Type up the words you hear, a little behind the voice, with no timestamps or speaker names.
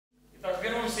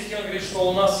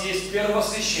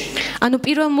ანუ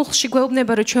პირველ მუხლში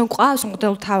გვეუბნება, რომ ჩვენ გვყავს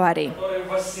მღვდელმთავარი,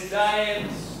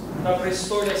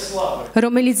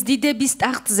 რომელიც დიდების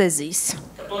ტახტზე ზის,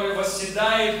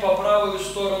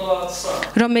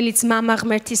 რომელიც მამა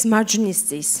ღმერთის მარჯვნივ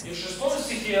ზის.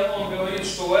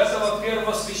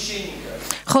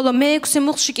 ხოლო მე-6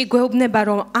 მუხლში კი გვეუბნება,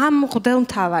 რომ ამ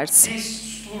მღვდელმთავარს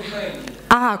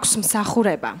აქვს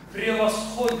მსახურება.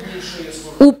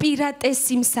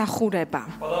 უპირატესი მსახურება.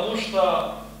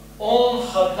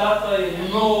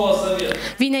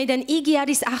 ვინაიდან იგი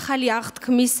არის ახალი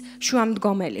აღთქმის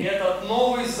შუამდგომელი.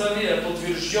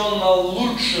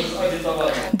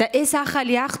 და ეს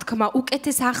ახალი აღთქმა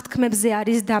უკეთეს აღთქმებზე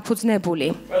არის დაფუძნებული.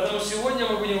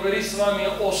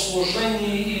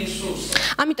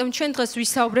 ამიტომ ჩვენ დღეს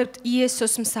ვისაუბრებთ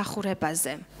იესოს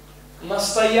მსახურებაზე.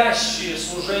 Настоящее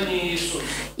служение Иисуса.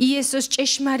 Иисус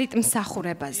ჭეშმარიტ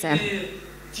მსახურებაზე.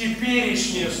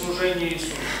 Теперешнее служение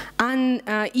Иисуса. Ан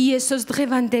Иисус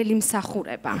დღევანდელი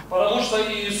მსახურება. Потому что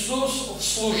Иисус в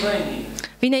служении.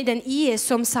 ვინაიდან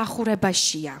იესო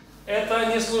მსახურებაშია.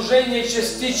 Это не служение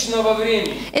частичного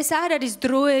времени. ეს არ არის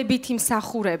დროებითი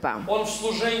მსახურება. Он в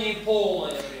служении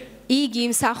полное время.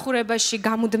 იგი მსახურებაში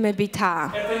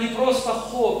გამუდმებითაა. Это не просто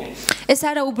хобби. ეს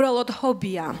არა უბრალოდ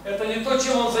ჰობია. Это не то,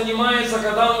 чем он занимается,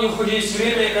 когда у него есть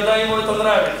время и когда ему это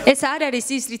нравится. ეს არ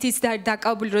არის ის, რითიც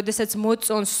დაკავებული, როდესაც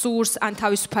მოწონს, სურს, ან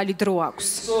თავისუფალი დრო აქვს.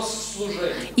 Иисус в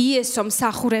служении. იესო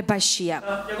მსახურებაშია.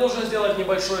 Я должен сделать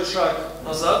небольшой шаг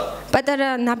назад.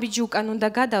 პატარა ნაბიჯი უკან უნდა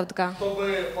გადავდგა.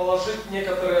 Чтобы положить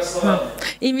некоторые основания.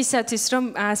 იმისათვის, რომ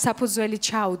საფუძველი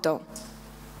ჩაუდო.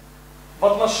 В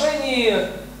отношении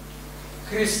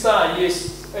Христа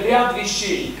есть ряд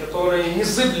вещей, которые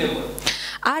незыблемы.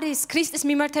 არის ქრისტეს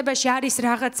მიმართებაში არის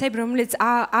რაღაცები, რომელიც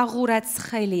აღურად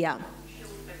ცხელია.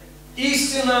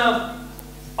 Истина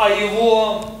о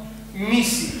его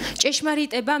миссии.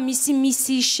 ჭეშმარიტება მისი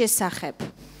მისიის შესახებ.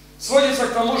 Сводится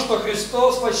к тому, что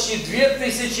Христос почти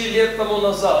 2000 лет тому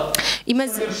назад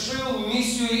совершил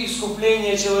миссию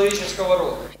искупления человеческого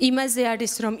рода. იმაზე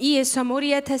არის, რომ იესო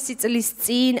 2000 წლის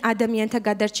წინ ადამიანთა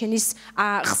გადარჩენის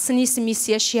ხსნის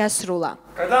მისია შეასრულა.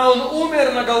 Когда он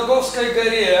умер на Голгофской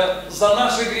горе за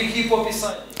наши грехи по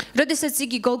Писанию. როდესაც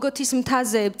იგი გოლგოთის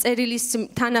მთაზე წერილის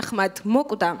თანახმად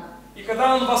მოკვდა. И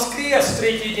когда он воскрес в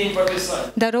третий день по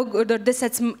Писанию. და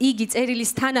როდესაც იგი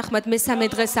წერილის თანახმად მესამე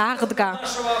დღეს აღდგა.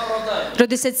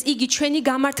 როდესაც იგი ჩვენი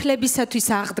გამართლებისათვის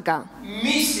აღდგა.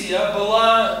 Миссия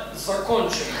была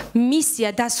закончена.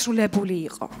 მისია დასრულებული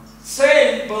იყო.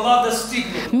 Цель была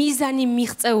достигнута. მიზანი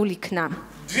მიღწეული იქნა.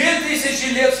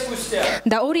 2000 лет спустя.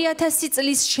 და 2000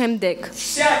 წლის შემდეგ.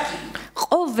 Всякий.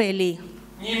 ყოველი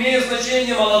Не имеет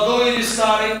значения, молодой или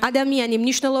старый. ადამიანი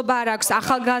მნიშვნელობა არ აქვს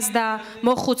ახალგაზრდა,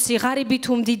 მოხუცი, ღარიბი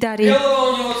თუ მდიდარი. Белого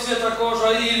у него цвета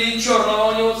кожи или черного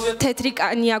у него цвета. თეთრი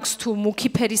კანი აქვს თუ მუქი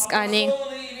ფერის კანი.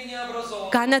 Образованный или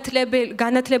необразованный.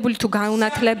 განათლებული თუ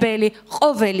გაუნათლებელი,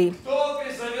 ყოველი. Кто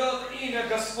призовет имя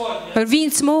Господне?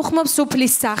 ვინც მოუხმობს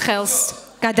უფლის სახელს,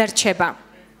 გადარჩება.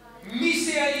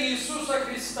 Миссия Иисуса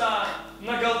Христа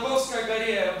на Голгофской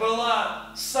горе была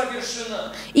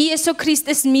совершена. იესო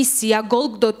ქრისტეს მისია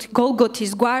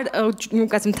გოლგოთის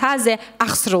მთაზე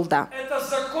აღსრულდა. Это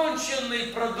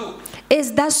законченный продукт.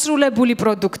 ეს დასრულებული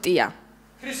პროდუქტია.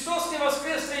 Христос не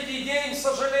воскрес третий день,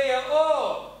 сожалея,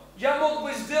 я мог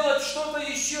бы сделать что-то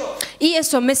еще.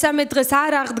 იესო მესამე დღეს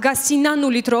არ აღდგა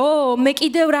სინანულით, რომ მე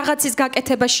კიდევ რაღაცის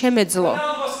გაკეთება შემეძლო.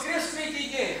 Когда он воскрес третий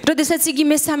день, როდესაც იგი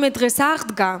მესამე დღეს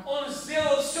აღდგა, он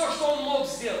сделал все, что он мог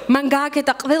сделать. მან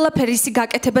გააკეთა ყველაფერი ისი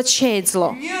გაკეთებაც შეეძლო.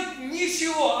 Нет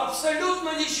ничего, абсолютно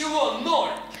ничего,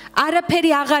 ноль.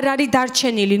 არაფერი აღარ არის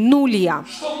დარჩენილი, ნულია.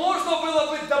 Что можно было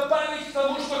бы добавить к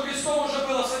тому, что Христом уже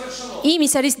было совершено.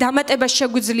 იმის არის დამატება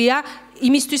შეგვიძლია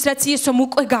იმისთვის, რაც იესომ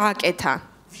უკვე გააკეთა.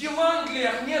 В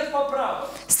Евангелиях нет поправок.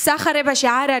 სახარებაში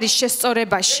არ არის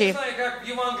შესწორებაში. Я не знаю, как в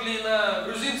Евангелии на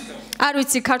грузинском, არ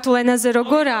ვიცი ქართულ ენაზე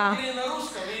როგორაა, или на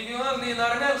русском, и в Евангелии на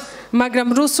армянском. მაგრამ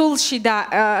რუსულში და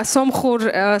სომხურ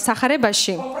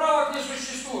სახარებაში Поправок не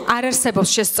существует. არ არსებობს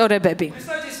შესწორებები.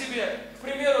 Представьте себе, к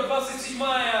примеру,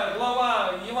 27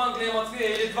 глава Евангелия Матфея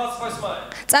или 28.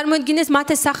 წარმოიდგინეს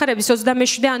მათეს სახარების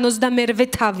 27 ან 22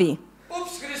 თავი.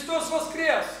 Упс, Христос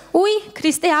воскрес. უი,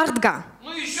 ქრისტე აღდგა.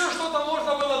 Ну еще что-то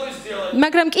можно было бы сделать.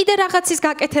 მაგრამ კიდე რაღაცის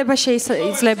გაკეთება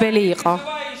შეიძლება იყო.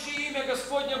 Называющий имя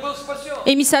Господне был спасен.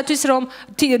 იმისათვის რომ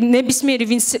ნებისმიერი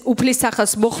ვინც უფლის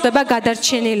სახელს მოხდება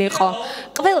გადარჩენილიყო.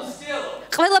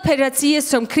 ყველაფერი რაც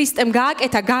იესომ ქრისტემ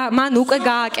გააკეთა, მან უკვე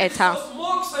გააკეთა.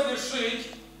 Мог совершить,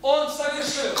 он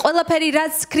совершил. ყველაფერი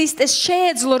რაც ქრისტეს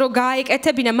შეეძლო რომ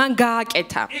გააკეთებინა, მან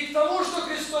გააკეთა. И к тому, что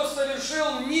Христос совершил,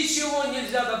 совершил, ничего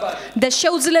нельзя добавить. და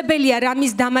შეუძლებელია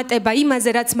რამის დამატება იმაზე,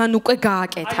 რაც მან უკვე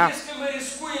გააკეთა. Если мы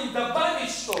рискуем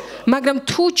добавить что-то, მაგრამ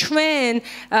თუ ჩვენ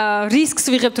რისკს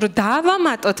ვიღებთ, რომ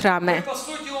დავამატოთ რამე, по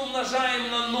сути умножаем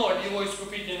на 0 его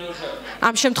искупительную жертву.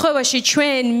 ამ შემთხვევაში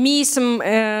ჩვენ მის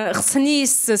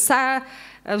ხსნის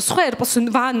სხვერპლს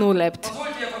ვანულებთ.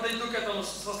 Позвольте я подойду к этому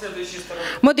со следующей стороны.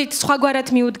 მოდით სხვაგვარად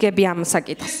მიუდგები ამ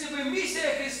საკითხს. Если бы миссия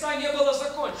Христа не была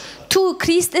закончена, თუ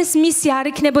ქრისტეს მისია არ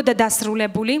იქნებოდა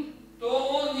დასრულებული, то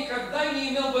он никогда не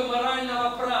имел бы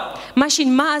морального права მაშინ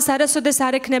მას არასოდეს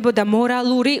არ ექნებოდა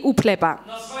მორალური უფლება,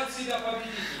 назвать себя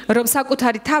победителем. რომ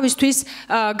საკუთარი თავისთვის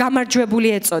გამარჯვებული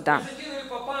ეწოდა. Цитирую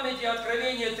по памяти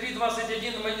Откровение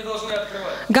 3:21, мы не должны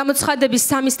открывать. გამოცხადების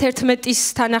 3:11-ის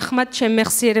თანახმად ჩემ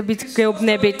მეხსიერებით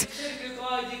გეუბნებით.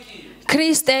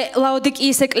 ქრისტე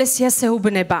ლაოდიკიის ეკლესიას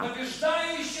ეუბნება.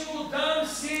 Побеждающему дам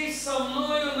сесть со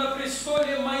мною на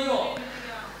престоле моем.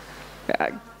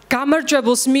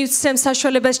 გამარჯვებულს მივცემ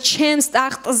საშუალებას ჩემს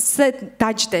ტახტზე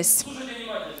დაჯდეს. Слушайте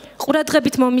внимательно.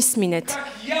 ყურადღებით მომისმინეთ. Как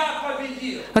я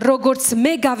победил როგორც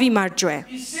მე გავიმარჯვე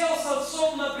и сел с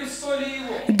отцом на престоле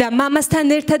его. და მამასთან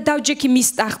ერთად დავჯექი მის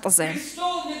ტახტზე.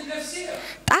 Престол не для всех.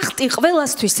 ტახტი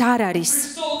ყველასთვის არ არის.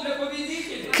 Престол для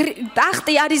победителей.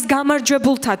 ტახტი არის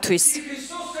გამარჯვებულთათვის. И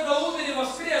Христос, когда умер и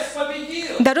воскрес,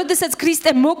 победил. და როდესაც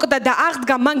ქრისტე მოკვდა და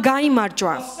აღდგა, მან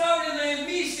გაიმარჯვა. Поставленная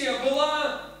миссия была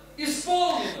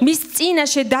исполнена. მის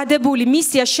წინაშე დადებული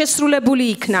მისია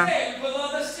შესრულებული იქნა. Цель была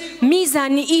достигнута.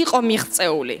 მიზანი იყო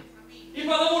მიღწეული. И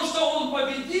потому что он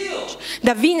победил,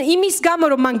 და იმის გამო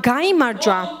რომ მან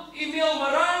გაიმარჯვა, он имел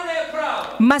моральное право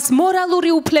მას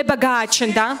მორალური უფლება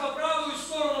გააჩნდა, по правую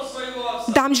сторону своего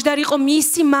отца. დამჯდარი იყო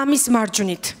მისი მამის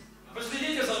მარჯვნით. Вы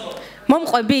следите за мной.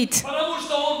 მომყვებით? Потому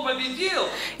что он победил,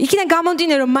 იქიდან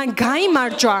გამომდინე რომ მან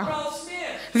გაიმარჯვა, брал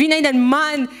смерть. ვინაიდან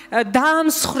მან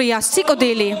დაამსხვრია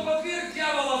სიკვდილი, Он подверг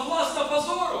дьявола властно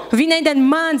позору. ვინაიდან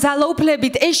მან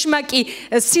ძალაუფლებით ეშმაკი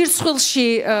სირცხვილში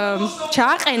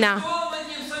ჩააყენა, Он над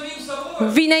ним самим собой.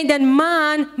 ვინაიდან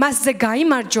მან მასზე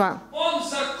გაიმარჯვა, Он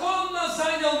законно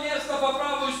занял место по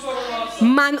правую сторону отца.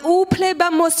 მან უფლება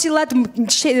მოსილად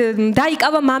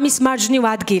დაიკავა მამის მარჯვნივ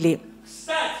ადგილი.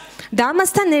 Кстати, და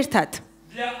ამასთან ერთად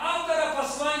для автора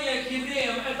послания к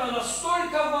евреям это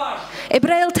настолько важно.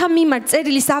 ებრაელთა მიმართ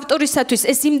წერილის ავტორისათვის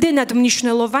ეს იმდენად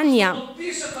მნიშვნელოვანია, Он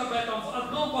пишет об этом в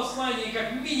одном послании как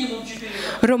минимум 4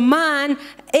 раза. რომ მან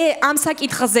ამ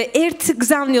საკითხზე ერთ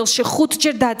გზავნილში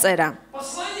 5-ჯერ დაწერა.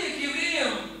 Послание к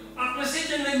евреям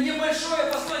относительно небольшое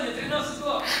послание, 13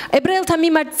 глав. ებრაელთა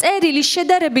მიმართ წერილი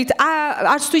შედარებით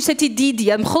არც თუ ისეთი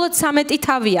დიდია, მხოლოდ 13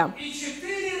 თავია. И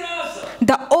 4 раза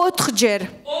და 4-ჯერ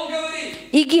он говорит,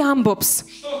 იგი ამბობს,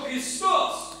 что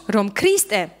Христос რომ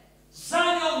ქრისტე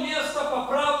занял место по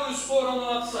правую сторону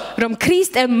отца. რომ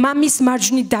ქრისტე მამის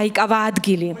მარჯვნით დაიკავა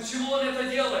ადგილი. Почему он это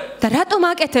делает? და რატომ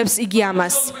აკეთებს იგი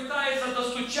ამას? Он пытается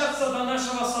достучаться до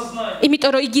нашего сознания.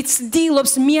 იმიტომ რომ იგი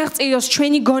ცდილობს მიაღწიოს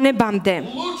ჩვენი გონებამდე,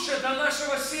 Лучше до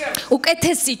нашего сердца.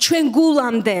 უკეთესი ჩვენ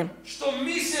გულამდე, Что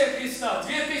миссия Христа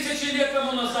 2000 лет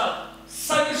тому назад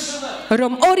совершена.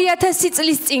 რომ 2000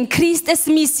 წლის წინ ქრისტეს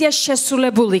მისია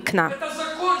შესრულებული იქნა. Это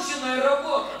законченная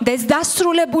работа. და ეს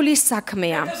დასრულებული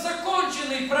საქმეა. Это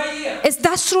законченный проект. ეს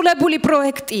დასრულებული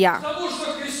პროექტია. Потому что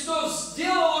Христос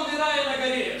сделал, умирая на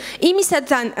горе.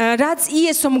 იმისათან, რაც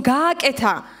იესომ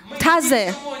გააკეთა მთაზე,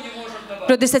 Ничего не можем добавить.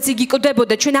 როდესაც იგი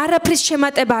კვდებოდა, ჩვენ არაფრის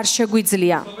შემატება არ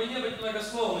შეგვიძლია. Чтобы не быть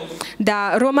многословными. და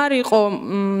რომ არ იყო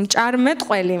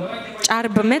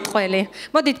ჭარბმეტყველი,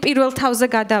 მოდით პირველ თავზე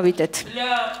გადავიდეთ. Для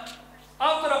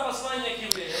автора послания к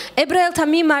евреям, ებრაელთა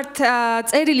მიმართ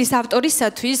წერილის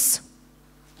ავტორისათვის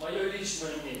мое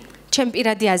личное мнение, ჩემ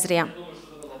პირადი აზრია. думаю, что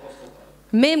это был апостол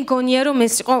Павел. მე მგონია, რომ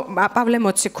ეს იყო პავლე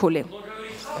მოციქული. Но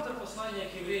говорит автор послания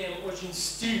к евреям очень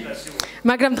стильно сегодня.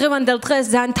 მაგრამ დღევანდელ დღეს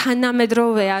ძალიან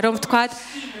თანამედროვეა, რომ ვთქვათ,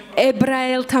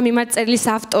 ებრაელთა მიმართ წერილის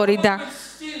ავტორი და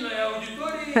Стильной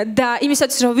аудитории და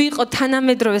იმისაც რომ ვიყო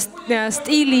თანამედროვე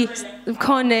სტილი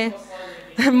მქონე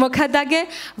მოქადაგე,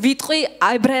 ვიტყვი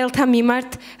ებრაელთა მიმართ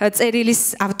წერილის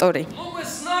ავტორი. Ну, мы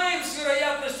знаем с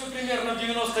вероятностью примерно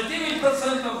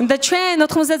 99%, და ჩვენ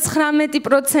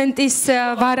 99%-ის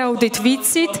ვარაუდით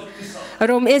ვიცით,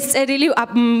 რომ ეს წერილი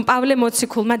პავლე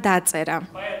მოციქულმა დაწერა.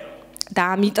 поэтому და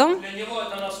ამიტომ для него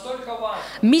это настолько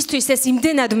важно. მისთვის ეს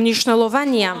იმდენად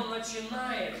მნიშვნელოვანია, Он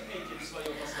начинает этим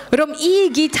свое послание. რომ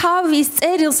იგი თავის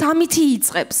წერილს ამით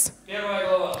იწყებს. Первая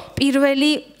глава.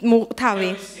 პირველი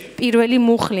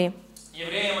მუხლი.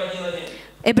 Евреям 1:1.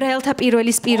 ებრაელთა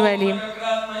პირველის Он პირველი.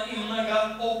 многократно и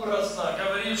многообразно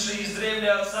говоривший издревле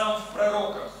отцам в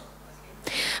пророках.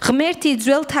 ღმერთი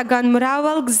ძველთაგან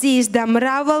მრავალ გზის და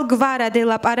მრავალ გვარად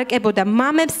ელაპარაკებოდა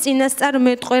მამებს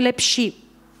წინასწარმეტყველებში.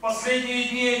 Последние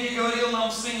дни эти говорил нам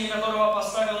Сыне, которого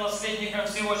поставил наследником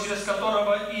всего, через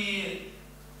которого и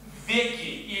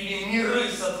веки или миры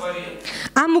сотворил.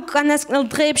 ამ უკანასკნელ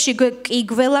დღეებში კი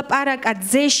გველაპარაკა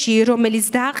ძეში, რომელიც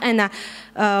დააყენა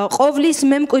ყოვლის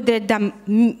მემკვიდრედ და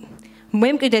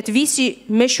მემკვიდრედ ვისი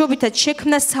მეშვეობითაც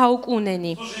შექმნა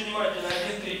საუკუნენი.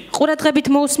 ყურადღებით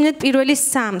მოусმინეთ პირველი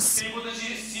სამს.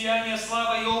 Сияние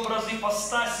славы и образ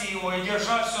ипостаси его, и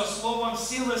держа все словом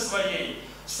силы своей,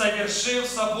 совершив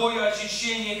собою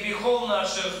очищение грехов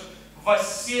наших,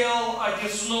 воссел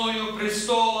одесную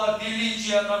престола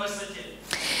величия на высоте.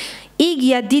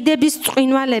 იგია დიდების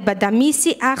წვინვალება და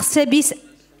მისი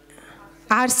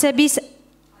არსების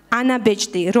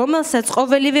ანაბეჭდი, რომელსაც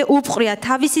ყოველივე უფყრია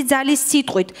თავისი ძალის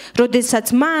სიტყვით, როდესაც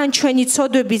მან ჩვენი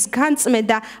ცოდვების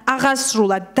განწმენდა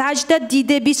აღასრულა, დაჯდა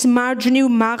დიდების მარჯვნივ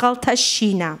მაღალთა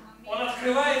შინა.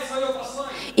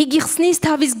 იგი ხსნის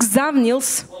თავის გზავნილს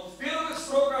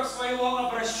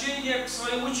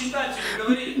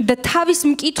და თავის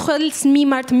მკითხველის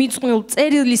მიმართ მიწყვილ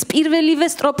წერილის პირველივე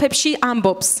სტროფებში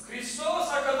ამბობს.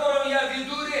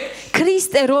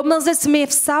 ქრისტე, რომელზეც მე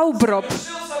ვსაუბრობ,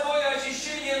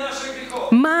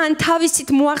 მან თავისით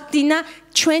მოახდინა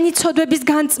ჩვენი ცოდვების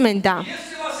განწმენდა.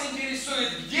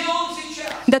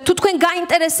 და თუ თქვენ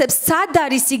გაინტერესებს, სად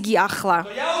არის იგი ახლა?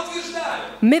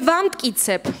 მე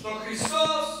ვამტკიცებ,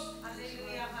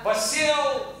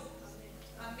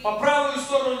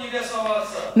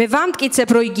 მე ვამტკიცებ,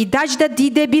 რომ იგი დაჯდა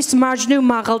დიდების მარჯვნივ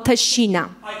მაღალთა შინა.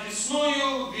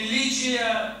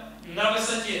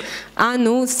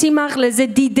 ანუ სიმაღლეზე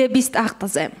დიდების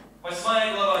ტახტზე.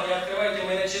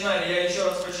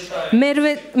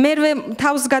 მერვე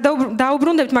თავს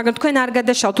დაუბრუნდებთ, მაგრამ თქვენ არ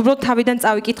გადაშალთ, უბრალოდ თავიდან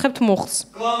წავიკითხებთ მუხლს.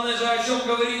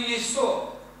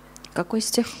 Какой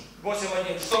стих?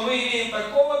 8:1. Что мы имеем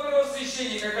такого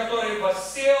первосвященника, который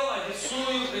воссел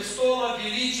одесную престола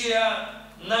величия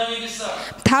на небесах.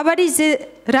 თავარი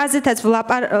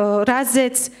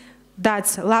რაზეც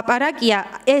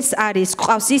ლაპარაკია, ეს არის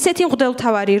ყავს ისეთი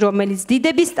მღვდელმთავარი, რომელიც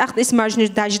დიდების ტახტის მარჯვნივ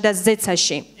დაჯდა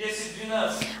ზეცაში.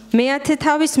 10:12. მეათე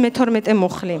თავის მე-12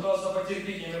 მუხლი.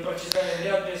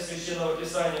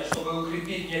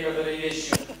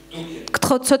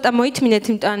 გთხოვთ ცოტა მოითმინეთ,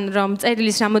 იმიტომ რომ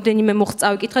წერილის რამოდენიმე მუხლს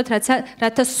წავიკითხეთ,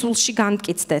 რათა სულში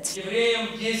გამტკიცდეთ.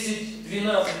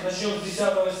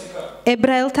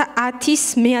 ებრაელთა 10-ის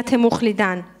მე-10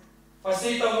 მუხლიდან.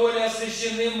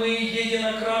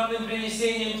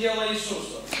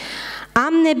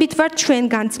 ამ ნებით ვართ ჩვენ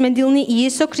განწმენდილნი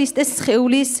იესო ქრისტეს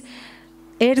სხეულის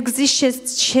ერგზის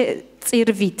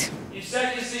წირვით.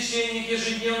 Всякий священник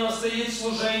ежедневно стоит в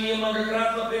служении,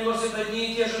 многократно приносит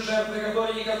одни и те же жертвы,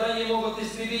 которые никогда не могут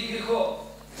истребить грехов.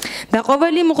 და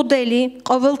ყოველი მღვდელი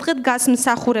ყოველდღე დგას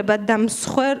მსახურებად და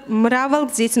მრავალ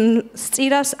გზით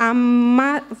სწირავს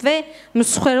ამავე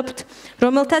მსხვერპლთ,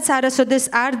 რომელთაც არასოდეს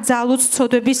არ ძალუც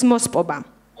ცოდვების მოსპობა.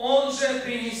 Он же,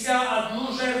 принеся одну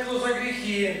жертву за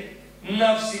грехи,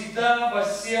 навсегда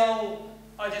воссел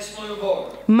одесную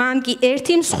Бога. მან კი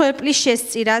ერთი მსხვერპლი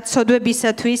შესწირა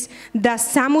ცოდვებისათვის და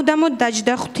სამუდამოდ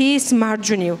დაჯდა ღვთის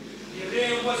მარჯვნივ.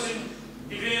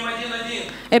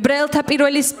 ებრაელთა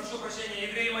პირველი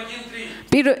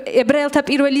 3.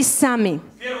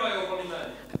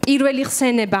 პირველი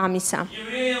ხსენება ამისა.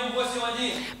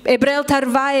 ებრაელთა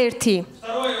 8:1.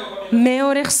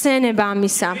 მეორე ხსენება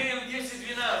ამისა.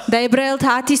 და ებრაელთა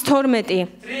 10:12.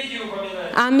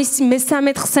 ამის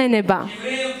მესამე ხსენება.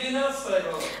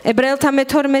 ებრაელთა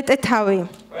მე-12 თავი.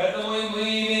 Поэтому мы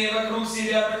имеем вокруг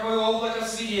себя такое облако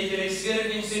свидетелей,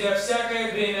 свергнем себя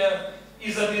всякое бремя и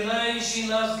запинающий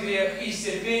нас грех, и с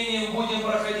терпением будем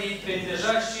проходить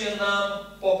предлежащее нам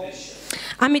поприще.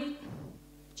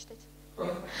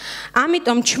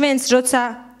 ამიტომ ჩვენს როცა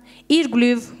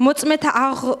ირგვლივ მოწმეთა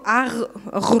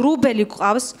აღრუბელი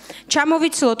ყავს,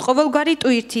 ჩამოვიცილოთ ყოველგვარი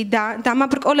ტვირთი და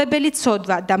დამაბრკოლებელი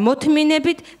ცოდვა და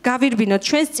მოთმინებით გავირბინოთ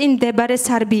ჩვენს წინ მდებარე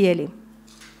სარბიელი.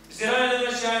 Взирая на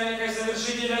начальника и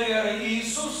совершителя веры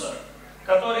Иисуса,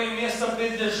 который вместо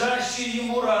предлежащей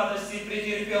ему радости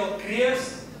претерпел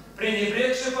крест,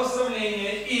 пренебрегший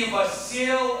посрамление и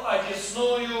воссел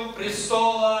одесную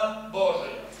престола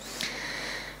Божия.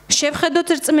 შევხედოთ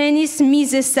რწმენის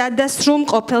მიზეზსა და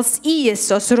სრულმყოფელს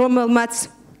იესოს, რომელმაც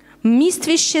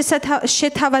მისთვის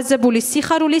შეთავაზებული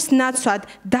სიხარულის ნაცვლად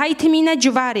დაითმინა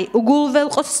ჯვარი,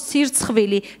 უგულველყო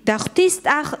სირცხვილი და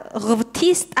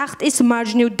ღვთის ტახტის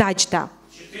მარჯვნივ დაჯდა.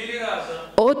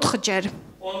 4-ჯერ.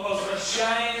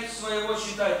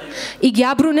 იგი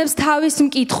აბრუნებს თავის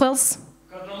მკითხველს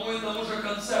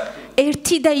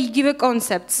ერთი და იგივე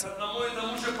კონცეფტს,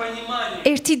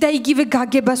 ერთი და იგივე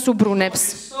გაგებას უბრუნებს,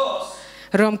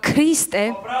 რომ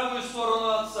ქრისტე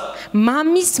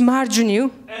მამის მარჯვნივ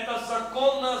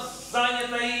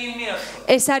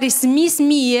ეს არის მის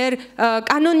მიერ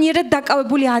კანონიერად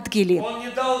დაკავებული ადგილი. Он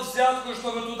не дал взятку,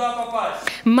 чтобы туда попасть.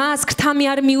 მას ქთამი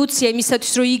არ მიუცია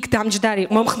იმისათვის, რომ იქ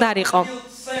მომხდარიყო.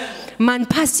 მან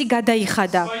ფასი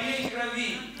გადაიხადა.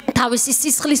 თავისი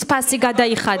სისხლის ფასი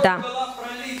გადაიხადა.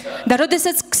 და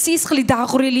როდესაც სისხლი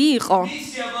დაღვრილი იყო,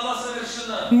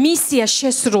 მისია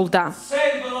შესრულდა.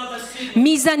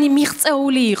 მიზანი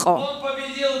მიღწეული იყო.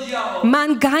 მან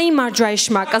გაიმარჯვა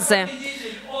ეშმაკზე.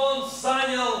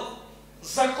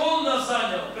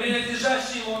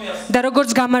 და როგორც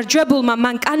გამარჯვებულმა,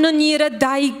 მან კანონიერად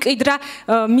დაიკიდრა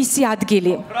მისი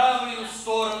ადგილი.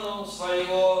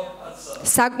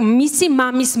 მისი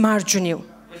მამის მარჯვნივ.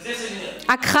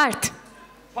 აქ ხართ?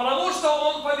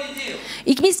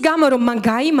 იმის გამო, რომ მან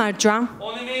გაიმარჯვა,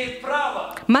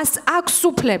 მას აქვს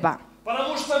უფლება.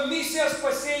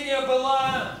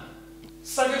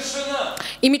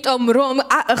 იმიტომ რომ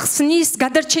ხსნის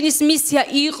გადარჩენის მისია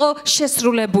იყო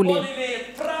შესრულებული.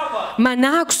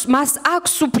 მას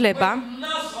აქვს უფლება,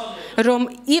 რომ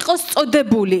იყოს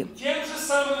წოდებული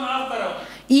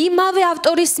იმავე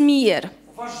ავტორის მიერ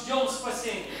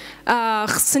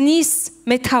ხსნის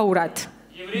მეთაურად,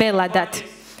 ბელადად.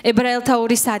 ებრაელთა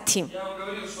 2:10.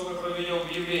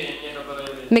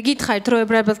 მე გითხარით, რომ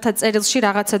ებრაელთა წერილში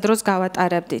რაღაცა დროს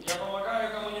გავატარებდით.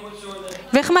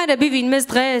 ვეხმარები ვინმეს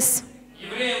დღეს?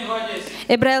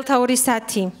 ებრაელთა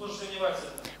 2:10.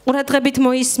 ყურადღებით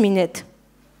მოისმინეთ.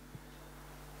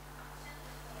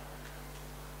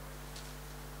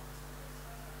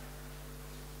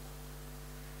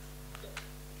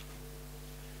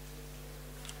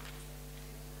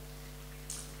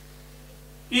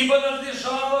 Ибо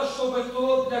надлежало, чтобы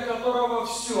тот, для которого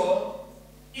все,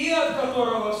 и от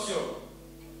которого все,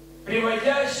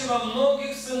 приводящего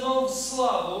многих сынов в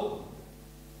славу,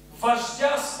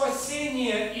 вождя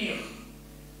спасения их,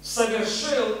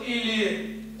 совершил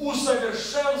или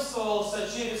усовершенствовался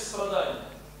через страдания.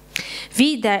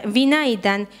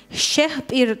 ვინაიდან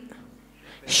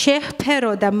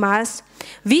შეჰფეროდა მას,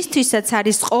 ვისთვისაც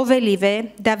არის ყოველივე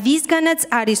და ვისგანაც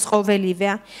არის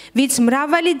ყოველივე, ვინც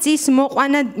მრავალი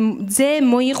ძე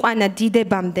მოიყვანა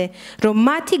დიდებამდე, რომ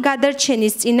მათი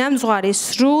გადარჩენის წინამძღვარი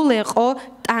სრულ ეყო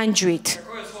ტანჯვით.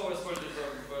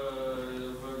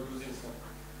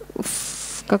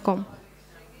 В каком?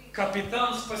 Капитан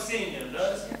спасения, да?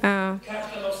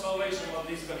 Captain of salvation в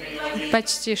английском переводе.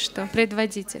 Почти что.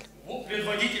 Предводитель.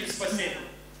 Предводитель спасения.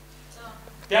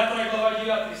 5 глава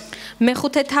 9 стих.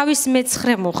 მეხუთე თავის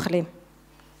მეცხრე მუხლი.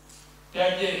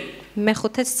 5:9.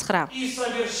 მეხუთე 9. И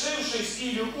совершившись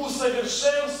или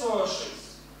усовершенствовавшись.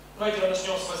 Давайте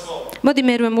начнем с 8. მოდი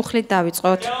მერვე მუხლით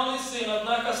დავიწყოთ. Реальный сын,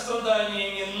 однако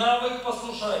страданиями, навык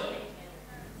послушания.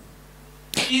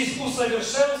 И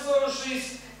усовершенствовавшись,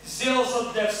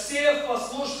 сделался для всех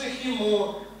послушных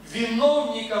ему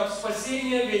виновником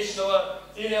спасения вечного.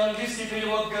 Или английский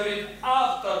перевод говорит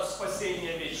автор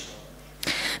спасения вечного.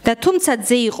 და თუმცა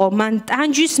ძე იყო, მან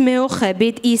ტანჯვის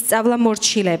მეოხებით ისწავლა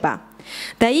მორჩილება.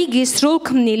 და იგი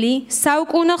სრულქმნილი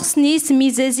საუკუნო ხსნის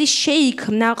მიზეზი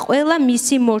შეიქმნა ყველა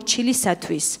მისი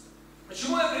მორჩილისათვის.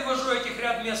 Почему я привожу этих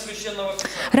ряд мест священного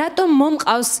писания? რატომ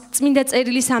მომყავს წმინდა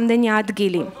წერილის ამდენი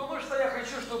ადგილი? Потому что я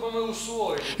хочу, чтобы мы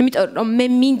усвоили. იმიტომ რომ მე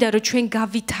მინდა რომ ჩვენ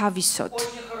გავითავისოთ.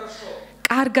 Очень хорошо.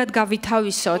 კარგად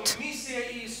გავითავისოთ. Миссия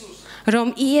Иисуса. რომ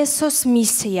იესოს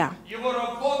მისია. Его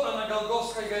работа на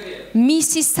Голгофской горе.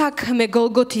 მისი საქმე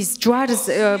გოლგოთის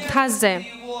მთაზე.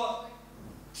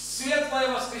 Светлое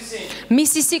воскресенье.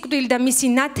 მისი სიკვდილი და მისი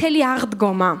ნათელი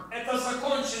აღდგომა. Это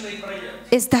законченный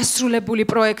проект. ეს დასრულებული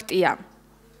პროექტია.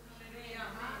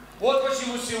 Вот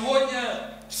почему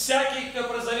сегодня всякий, кто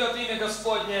призовет имя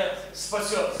Господне,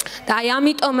 спасется. და აი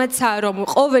ამიტომაცაა რომ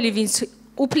ყოველი ვინც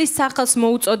უფლის სახელს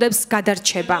მოუწოდებს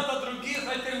გადარჩება. Надо других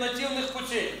альтернативных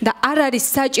путей. და არ არის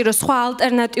საჭირო სხვა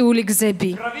ალტერნატიული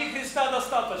გზები. Крови Христа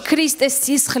достаточно. ქრისტეს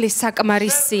სისხლის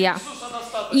საკმარისია. Иисуса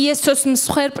достаточно. იესოს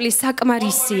მსხვერპლის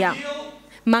საკმარისია.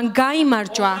 მან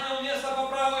გაიმარჯვა. Он занял место по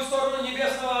правую сторону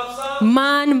Небесного Отца.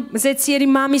 მან ზეციერი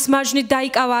მამის მარჯვნით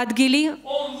დაიკავა ადგილი.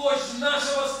 Он вождь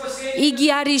нашего спасения. იგი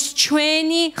არის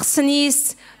ჩვენი ხსნის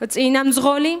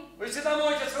წინამძღოლი. Вы всегда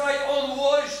можете сказать, он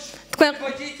вождь, Თქვენ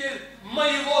предводитель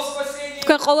моего спасения.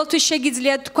 თქვენ ყოველთვის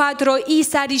შეგიძლიათ თქვათ, რომ ის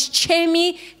არის ჩემი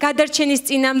გადარჩენის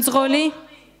წინამძღოლი.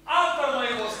 Автор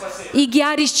моего спасения. იგი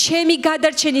არის ჩემი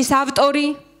გადარჩენის ავტორი.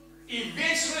 И в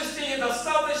вечности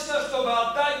недостаточно, чтобы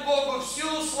отдать Богу всю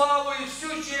славу и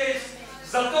всю честь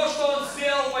за то, что Он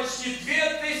сделал почти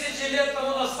 2000 лет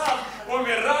тому назад,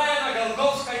 умирая на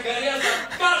Голгофской горе за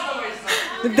каждого из нас.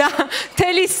 და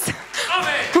თელის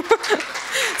Аминь.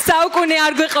 საუკუნე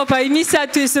არ გვეყოფა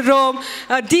იმისათვის, რომ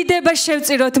დიდება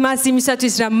შევწიროთ მას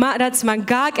იმისათვის, რაც მან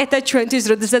გააკეთა ჩვენთვის,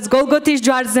 როდესაც გოლგოთის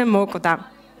ჯვარზე მოკვდა.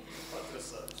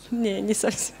 Не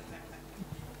совсем.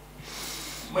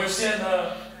 Мы все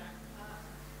на...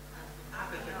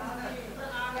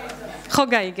 ხო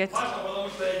გაიგეთ. Важно, потому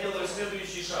что я делаю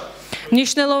следующий шаг.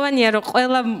 ნიშნულოვანია, რომ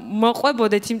ყველა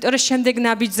მოყვებოდეთ, იმიტომ რომ შემდეგ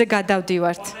ნაბიჯზე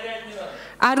გადავდივართ.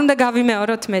 არ უნდა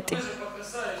გავიმეოროთ მეტი.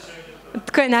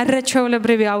 თქვენ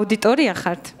არაჩვეულებრივი აუდიტორია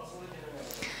ხართ.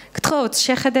 გთხოვთ,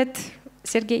 შეხედეთ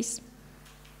სერგეის.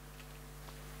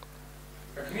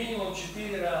 Как минимум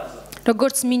 4 раза.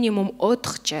 როგორც მინიმუმ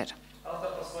 4-ჯერ.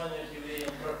 Автор послания к евреям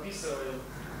прописывает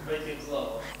в этих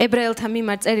главах. ებრაელთა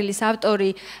მიმართ წერილის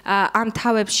ავტორი ამ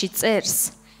თავებში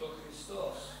წერს,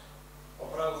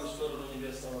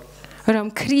 რომ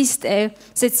ქრისტე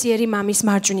ზეციერი მამის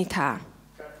მარჯვნითაა.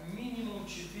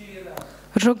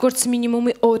 როგორც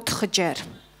მინიმუმი 4-ჯერ.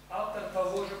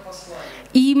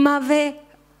 იმავე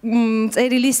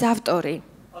წერილის ავტორი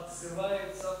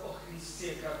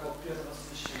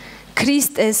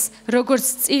ქრისტეს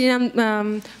როგორც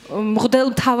მღვდელ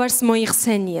მთავარს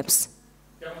მოიხსენიებს.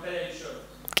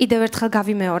 კიდევ ერთხელ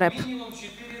გავიმეორებ.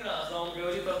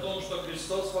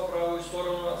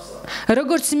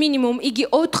 როგორც მინიმუმ იგი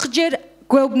 4-ჯერ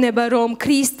გვეუბნება, რომ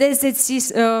ქრისტე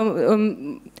ზეცის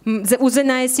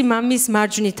უზენაესი მამის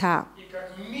მარჯვნითაა.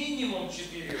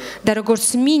 და როგორც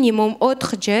მინიმუმ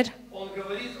 4-ჯერ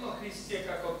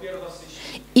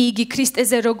იგი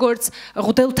ქრისტეზე როგორც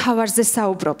მღვდელმთავარზე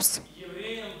საუბრობს.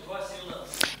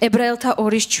 ებრაელთა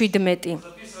 2:17.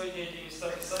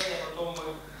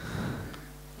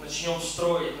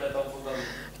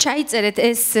 ჩაიწერეთ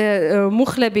ეს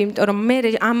მუხლები, იმიტომ რომ მე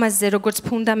ამაზე როგორც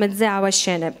ფუნდამენტზე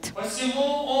ავაშენებთ. Посему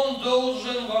он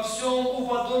должен во всем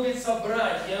уподобиться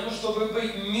братьям, чтобы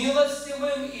быть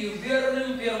милостивым и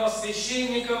верным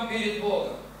первосвященником перед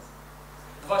Богом.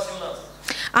 2:17.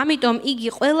 ამიტომ იგი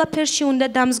ყველაფერში უნდა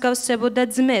დამსგავსებოდა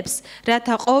ძმებს,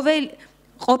 რათა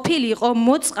ყოფილიყო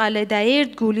მოწყალე და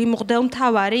ერთგული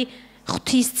მღვდელმთავარი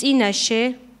ღვთის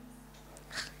წინაშე.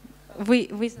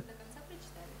 2:17.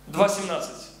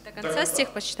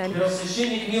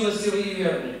 Первосвященник милостивый и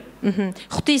верный.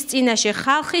 ღვთის წინაშე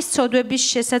ხალხის ცოდვების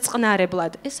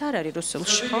შესაწყნარებლად. ეს არ არის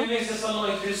რუსულში, ხო?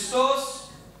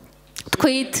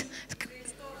 თქვით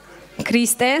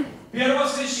ქრისტე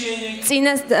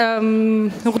წინა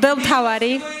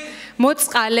მღვდელმთავარი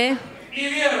მოწყალე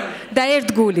და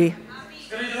ერთგული.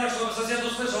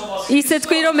 ისე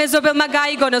თქვი რომ მეზობელმა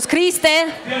გაიგონოს ქრისტე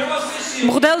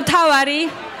მღვდელმთავარი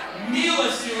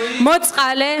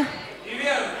მოწყალე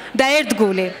და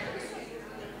ერთგული.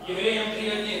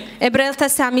 ებრაელთა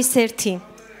 3:1.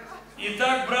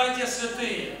 Итак, братья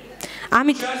святые,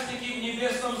 участники в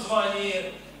небесном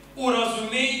звании,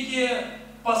 уразумейте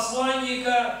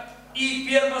посланника и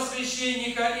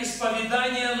первосвященника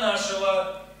исповедания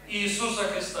нашего Иисуса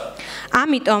Христа.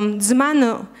 ამიტომ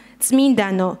ძმანო,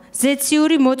 წმინდანო,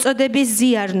 ზეციური მოწოდების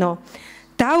ზიარნო,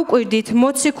 დაუკვირდით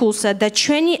მოციქულსა და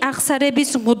ჩვენი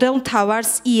აღსარების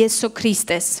მღვდელმთავარს იესო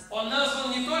ქრისტეს. Он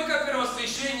назван не только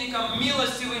первосвященником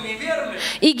милостивым и верным,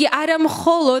 იგი არა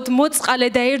მხოლოდ მოწყალე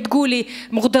და ერთგული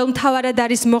მღვდელმთავარად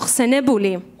არის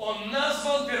მოხსენებული, он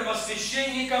назван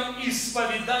первосвященником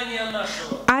исповедания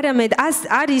нашего. არამედ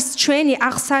არის ჩვენი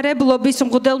აღსარებლობის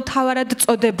მღვდელმთავარად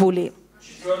წოდებული.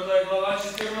 4 глава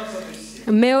 14 стих.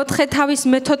 მეოთხე თავის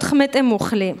მე-14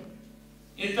 მუხლი.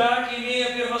 Итак,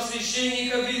 имея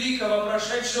первосвященника великого,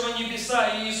 прошедшего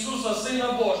небеса Иисуса,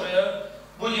 Сына Божия,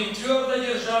 будем твердо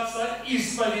держаться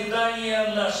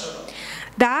исповедания нашего.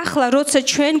 და ახლა როცა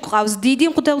ჩვენ გვყავს დიდი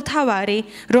მღვდელმთავარი,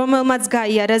 რომელმაც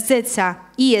გაიარა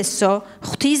ზეცა, იესო,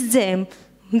 ღვთის ძემ,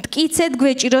 მტკიცედ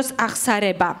გვეჭიროს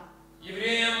აღსარება.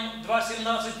 Евреям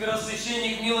 2:17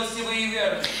 первосвященник милостивый и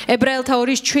верный. ებრაელთა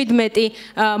 2:17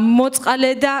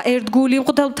 მოწყალე და ერთგული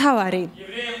მღვდელმთავარი.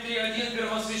 Евреям 3:1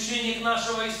 первосвященник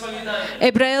нашего исповедания.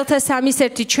 ებრაელთა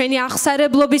 3:1 ჩვენი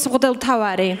აღსარებლობის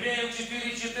მღვდელმთავარი. Евреям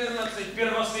 4:14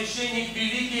 первосвященник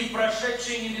великий,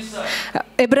 прошедший небеса.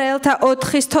 ებრაელთა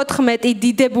 4:14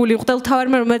 დიდებული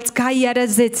მღვდელმთავარი, რომელიც გაიარა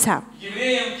ზეცა.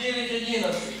 Евреям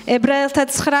 9:11. ებრაელთა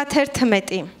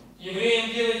 9:11 Евреям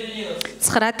 9:11.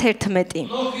 9:11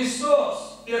 Но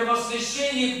Христос,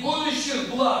 первосвященник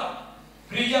будущих благ,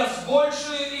 придя с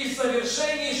большей и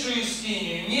совершеннейшей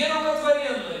скинию,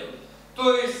 нерукотворенную,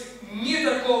 то есть не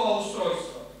такого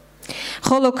устройства.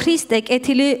 ხოლო ქრისტე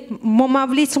კეთილი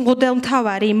მომავლის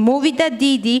მღვდელმთავარი მოვიდა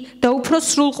დიდი და უფრო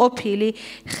სრულყოფილი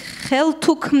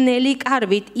ხელთუქმნელი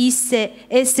კარვით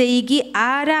ესე იგი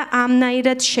არა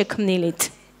ამნაირად შექმნილით.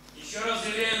 Еще раз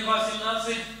Евреям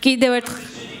 2:17. კიდევ ერთხელ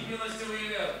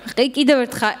კიდევ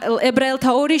ერთხელ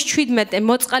ებრაელთა 2:17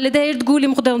 მოწყალე და ერთგული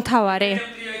მღვდელმთავარი.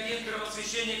 3:1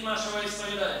 первосвященник нашего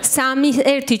исповедания.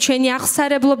 3:1 ჩვენი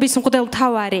აღსარებლობის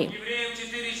მღვდელმთავარი. Евреям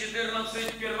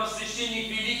 4:14 первосвященник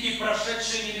великий,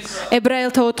 прошедший небеса.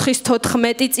 ებრაელთა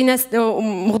 4:14 წინა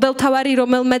მღვდელმთავარი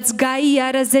რომელმაც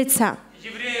გაიარა ზეცა.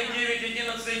 Евреям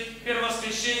 9:11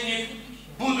 первосвященник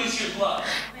будущих благ.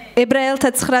 ებრაელთა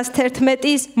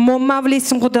 9:11 მომავლის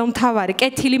მღვდელმთავარი,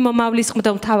 კეთილი მომავლის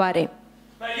მღვდელმთავარი.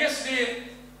 Если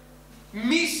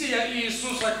миссия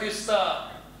Иисуса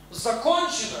Христа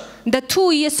закончена, და თუ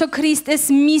იესო ქრისტეს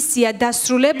მისია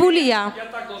დასრულებულია, я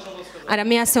так должен был сказать. არა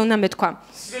მე ასე უნდა მეთქვა.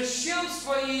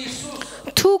 Священство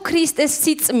Иисуса თუ ქრისტეს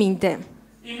სიწმინდე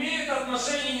имеет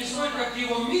отношение не столько к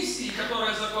его миссии,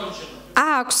 которая закончена,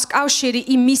 აქვს კავშირი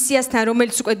იმ მისიასთან,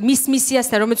 რომელიც უკვე მის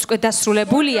მისიასთან, რომელიც უკვე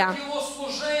დასრულებულია, к его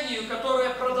служению, которое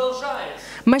продолжается.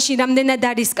 მაშინ რამდენად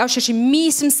არის კავშირში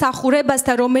მის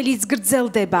მსახურებასთან, რომელიც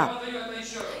გრძელდება. Я даю это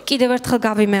еще раз. კიდევ ერთხელ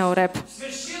გავიმეორებ.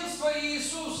 Священство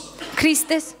Иисуса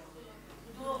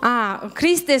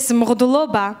ქრისტეს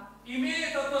მღვდლობა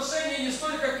имеет отношение не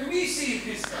столько к миссии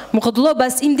Христа,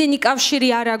 მღვდლობას იმდენი კავშირი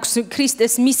არ აქვს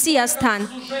ქრისტეს მისიასთან, к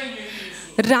служению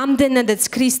Иисуса. რამდენადაც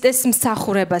ქრისტეს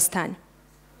მსახურებასთან.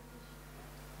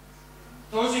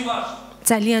 Это очень важно.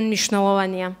 ძალიან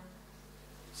მნიშვნელოვანია.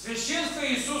 Священство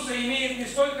Иисуса имеет не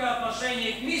столько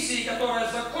отношение к миссии, которая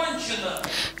закончена,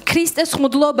 ქრისტეს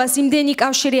მღვდლობას იმდენი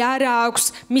კავშირი არ აქვს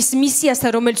მის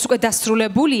მისიასთან, რომელიც უკვე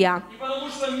დასრულებულია и потому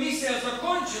что миссия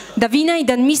закончена, და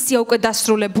ვინაიდან მისია უკვე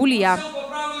დასრულებულია, сел по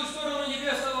правую сторону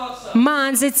Небесного Отца.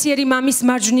 მან ზეციერი მამის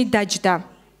მარჯვნით დაჯდა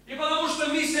И потому что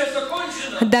миссия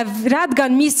закончена, და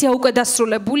რადგან მისია უკვე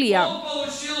დასრულებულია, он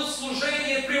получил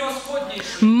служение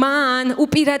превосходнейшее. მან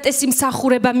უპირატესი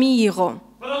მსახურება მიიღო.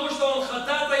 Потому что он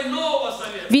ходатай Нового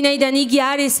Завета. ვინაიდან იგი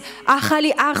არის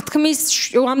ახალი აღთქმის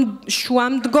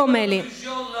შუამდგომელი,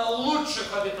 Жил на лучших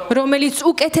обетованиях. რომელიც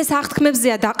უკეთეს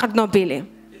აღთქმებზეა დაყრდნობილი.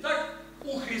 Итак,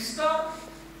 у Христа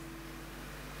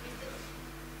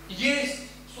есть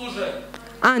служение.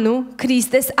 ანუ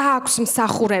ქრისტეს აქვს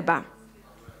მსახურება.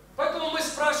 Поэтому мы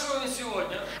спрашиваем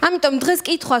сегодня, ამიტომ დღეს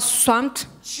კითხვას ვსვამთ,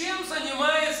 чем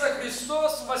занимается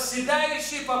Христос,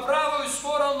 восседающий по правую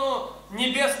сторону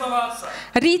Небесного Отца?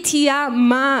 რითია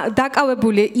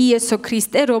დაკავებული იესო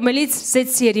ქრისტე, რომელიც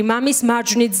ზეციერი მამის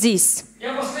მარჯვნით ზის.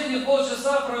 Я последние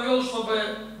полчаса провел, чтобы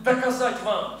доказать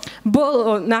вам.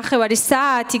 ბოლო ნახევარი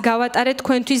საათი გავატარეთ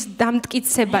თქვენთვის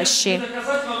დამტკიცებაში. Не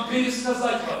доказать вам,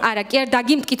 пересказать вам. არა, კი არ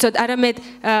დაგიმტკიცოთ, არამედ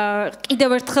კიდევ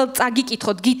ერთხელ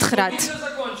წაგიკითხოთ, გითხრათ, Миссия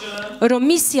закончена. რომ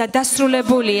მისია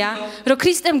დასრულებულია, რომ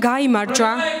ქრისტემ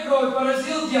გაიმარჯვა, Прямая кровь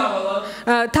поразил дьявола,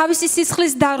 თავისი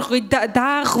სისხლის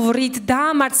დაღვრით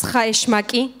დაამარცხა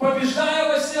ეშმაკი, побеждая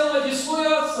воссел на десную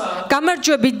Отца.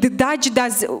 გამარჯვებით დაჯდა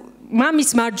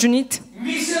მამის მარჯვნით,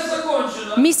 Миссия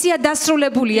закончена. მისია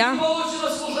დასრულებულია И получено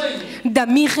служение. და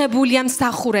მიღებულია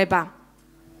მსახურება.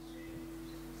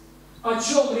 О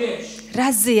чем речь?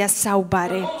 რაზეა В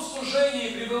საუბარი? каком служении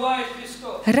пребывает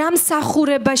Христос? რა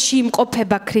მსახურებაში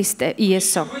იმყოფება ქრისტე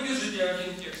იესო? Выдержите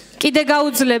один текст. კიდე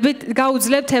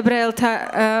გაუძლებთ ებრაელთა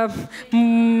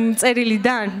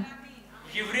წერილიდან.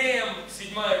 Евреям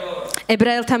 7 глава.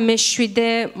 ებრაელთა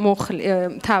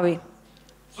მე-7 თავი.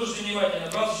 Слушайте внимательно,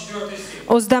 24 стих.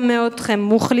 24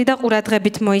 მუხლი და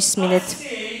ყურადღებით მოისმინეთ.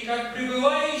 Сей, как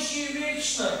пребывающий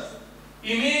вечно,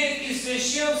 имеет и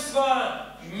священство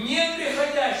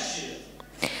неприходящее.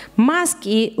 მას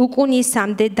კი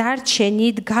უკუნისამდე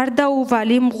დარჩენით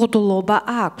გარდაუვალი მღვდლობა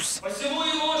აქვს. Посему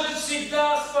и может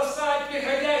всегда спасать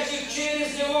приходящих через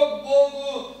него к Богу,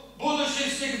 будучи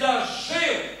всегда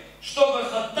жив, чтобы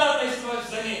ходатайствовать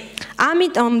за них.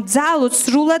 ამიტომ ძალუც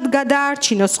სრულად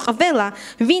გადაარჩინოს ყველა,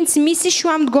 ვინც მისი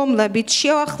შუამდგომლებით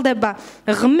შეუახლდება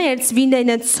ღმერთს,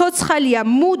 ვინაიდან ცოცხალია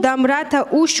მუდამ რათა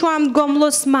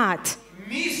უშუამდგომლოს მათ.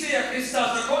 Миссия Христа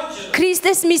закончена.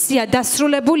 ქრისტეს მისია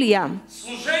დასრულებულია.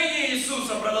 Служение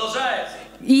Иисуса продолжается.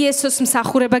 იესოს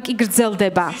მსახურება კი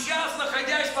გრძელდება. Сейчас,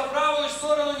 находясь по правую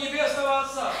сторону Небесного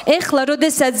Отца, ეხლა,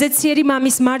 როდესაც ზეციერი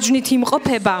მამის მარჯვნით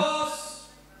იმყოფება,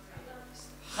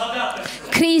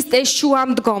 ходатайствует. ქრისტე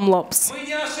შუამდგომლობს. Мы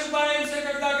не ошибаемся,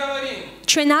 когда говорим.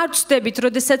 ჩვენ არ ვწდებით,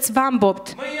 როდესაც ვამბობთ.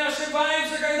 Мы не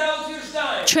ошибаемся, когда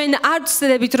утверждаем. ჩვენ არ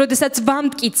ვწდებით, როდესაც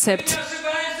ვამტკიცებთ. Мы не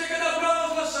ошибаемся, когда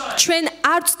провозглашаем. ჩვენ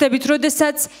არ ვწდებით,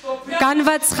 როდესაც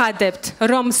განვაცხადებთ,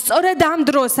 რომ სწორედ ამ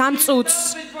დროს, ამ წუთს,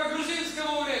 Быть по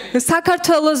грузинскому времени.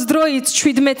 საქართველოს დროით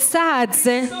 17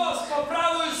 საათზე Христос по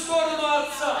правую сторону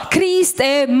Отца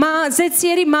ქრისტე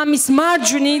ზეციერი მამის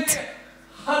მარჯვნით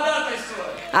ходатайствует.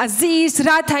 აზის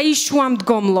რათა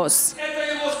იშუამდგომლოს. Это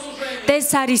его служение. ეს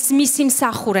არის მისი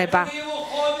მსახურება. Это его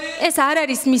хобби. ეს არ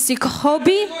არის მისი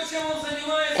ხობი, То, чем он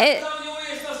занимается, когда у него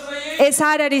есть настроение. ეს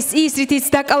არ არის ის, რითიც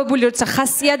დაკავებული როცა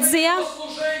ხასიათზეა,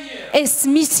 ეს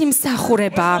მისი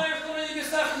მსახურებაა.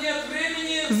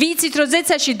 ვიცით, რომ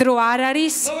ზეცაში დრო არ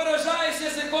არის,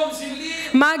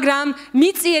 მაგრამ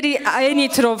მიწიერი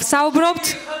ენით რომ საუბრობთ,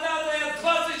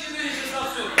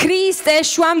 ქრისტე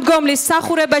შუამდგომლის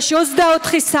მსახურებაში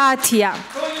 24 საათია.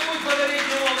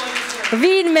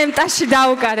 ვინმე მტაში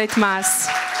დაუკარეთ მას.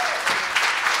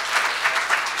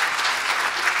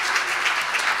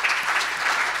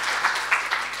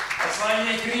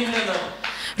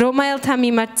 რომაელთა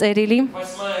მიმართ წერილი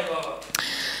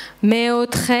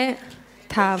 4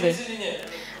 თავი.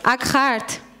 აქ ხართ?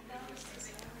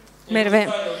 მერვე,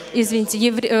 извините,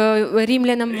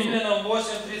 римлянам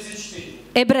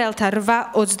ებრაელთა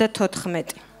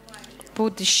 8:34.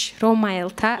 ბუდიში,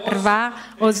 რომაელთა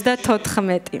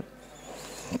 8:34.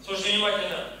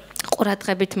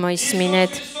 ყურადღებით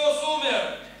მოისმინეთ.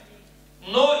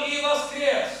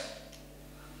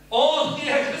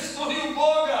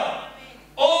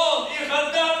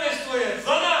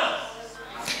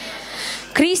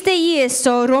 ქრისტე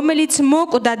იესო, რომელიც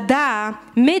მოკვდა და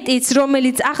მეტიც,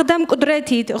 რომელიც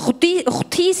აღდამკვდრეთით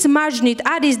ღვთის მარჯვნით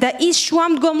არის და ის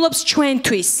შუამდგომლობს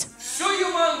ჩვენთვის.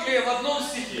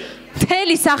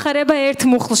 მთელი სახარება ერთ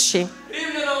მუხლში.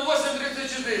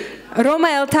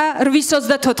 რომაელთა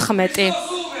 8:34.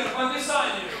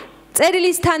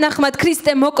 წერილის თანახმად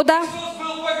ქრისტე მოკვდა.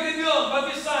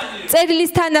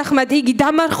 წერილის თანახმად იგი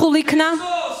დამარხულ იქნა.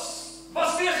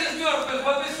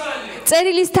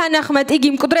 წერილის თანახმად იგი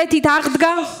მკვდრეთით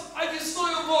აღდგა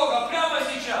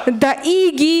და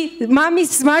იგი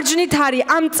მამის მარჯვნით არის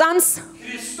ამ წამს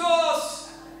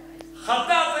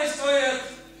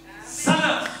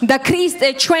და ქრისტე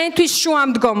ჩვენთვის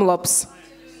შუამდგომლობს.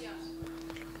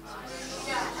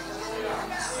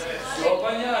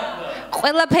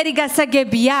 ყველაფერი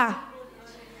გასაგებია?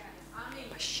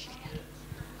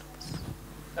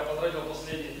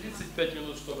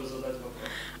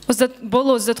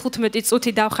 ბოლო 35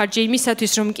 წუთი დავხარჯე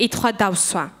იმისათვის, რომ მკითხვა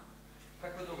დავსვა.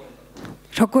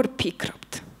 როგორ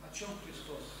ფიქრობთ?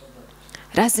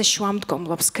 რაზე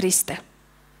შუამდგომლობს ქრისტე?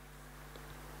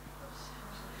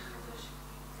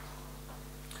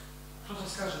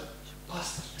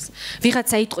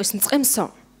 ვიღაცა იტყვის მწყემსო,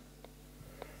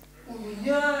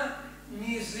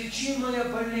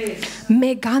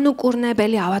 მე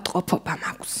განუკურნებელი ავადმყოფობა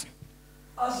მაქვს.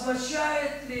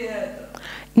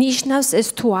 ნიშნავს ეს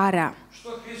თუ არა,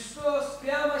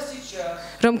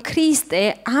 რომ ქრისტე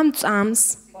ამ წამს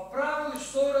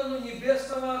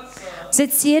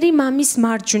ზეციერი მამის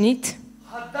მარჯვნით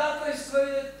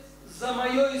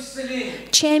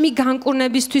ჩემი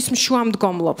განკურნებისთვის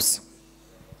შუამდგომლობს.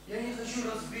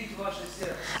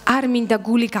 არ მინდა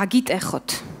გული გაგიტეხოთ,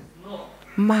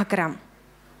 მაგრამ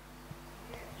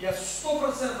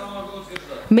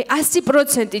მე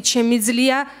 100%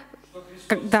 შემიძლია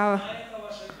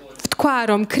თქვა,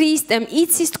 რომ ქრისტემ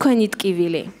იცის თქვენი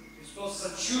ტკივილი.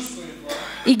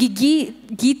 იგი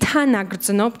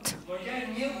გითანაგრძნობთ,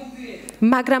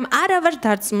 მაგრამ არა ვარ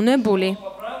დარწმუნებული,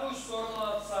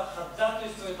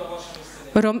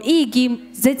 რომ იგი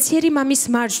ზეციერი მამის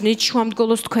მარჯვნით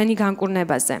შუამდგომლობს თქვენი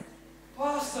განკურნებაზე.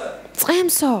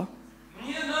 წყემსო,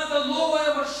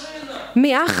 მე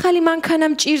ახალი მანქანა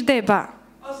მჭირდება.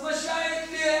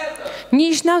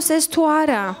 ნიშნავს ეს თუ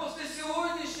არა,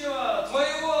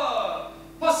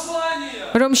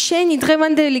 რომ შენი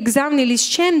დღევანდელი გზავნილის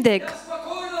შემდეგ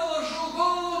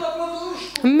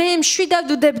მე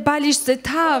მშვიდავდუდებ ბალიშზე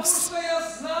თავს,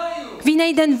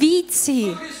 ვინაიდან ვიცი,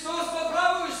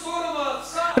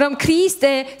 რომ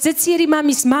ქრისტე ზეციერი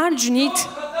მამის მარჯვნით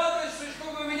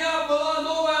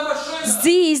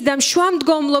ზის და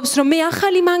შუამდგომლობს, რომ მე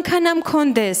ახალი მანქანა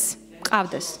მქონდეს,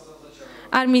 მყავდეს.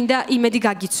 არ მინდა იმედი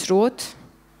გაგიცრუოთ.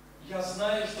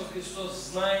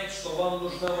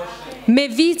 მე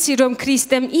ვიცი, რომ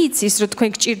ქრისტემ იცის, რომ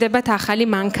თქვენ გჭირდებათ ახალი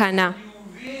მანქანა.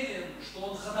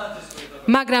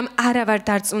 მაგრამ არა ვარ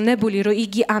დარწმუნებული, რომ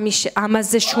იგი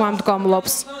ამაზე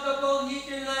შუამდგომლობს.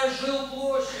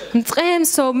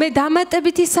 მწყემსო, მე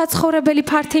დამატებითი საცხოვრებელი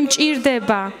ფართი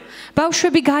მჭირდება.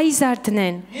 ბავშვები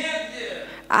გაიზარდნენ.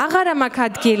 აღარა მაქვს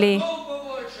ადგილი.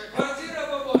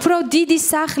 უფრო დიდი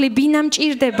სახლი, ბინა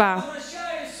მჭირდება.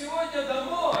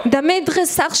 და მე დღეს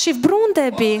სახლში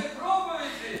ვბრუნდები.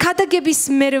 ქადაგების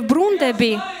მერე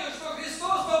ვბრუნდები.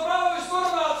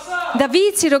 და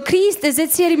ვიცი, რომ ქრისტე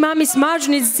ზეციერი მამის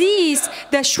მარჯვნით ზის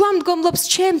და შუამდგომლობს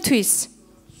ჩემთვის.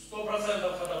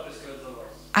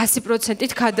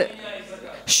 100%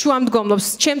 შუამდგომლობს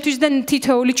ჩემთვის და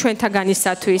თითოეული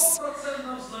ჩვენთაგანისათვის.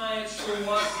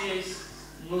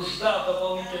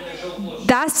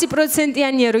 და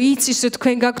 100%-იანია, რომ იცის, რომ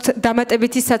თქვენ გაქვთ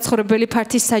დამატებითი საცხოვრებელი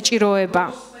ფართის საჭიროება.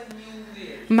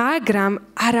 მაგრამ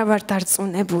არა ვარ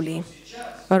დარწმუნებული,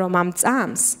 რომ ამ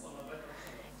წამს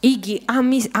იგი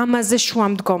ამაზე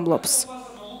შუამდგომლობს.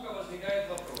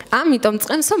 ამიტომ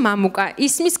წემსო მამუკა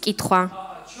ისმის კითხვა.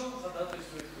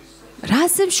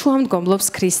 რაზე შუამდგომლობს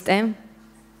ქრისტე?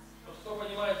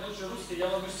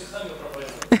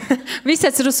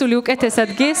 ვისაც რუსული უკეთესად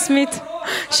გესმით,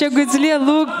 შეგვიძლია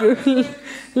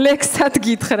ლექსად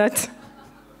გითხრათ.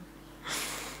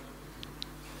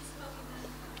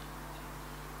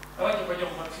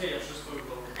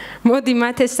 მოდი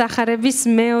მათეს სახარების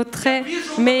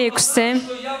მე-6.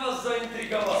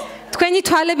 თქვენი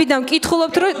თვალებიდან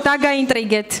ვკითხულობთ, რომ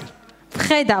დაგაინტრიგეთ.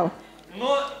 ვხედავ.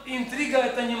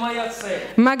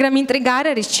 მაგრამ ინტრიგა არ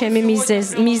არის ჩემი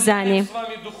მიზანი.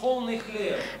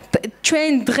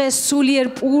 ჩვენ დღეს სულიერ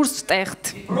პურს ვტეხთ.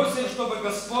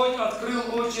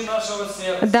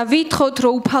 და ვითხოვთ,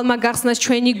 რომ უფალმა გახსნას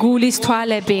ჩვენი გულის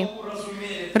თვალები,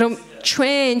 რომ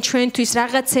ჩვენთვის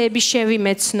რაღაცეები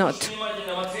შევიმეცნოთ.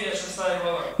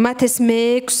 მათეს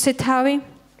მე-6 თავი.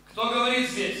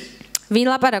 ვინ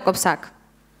ლაპარაკობს აქ?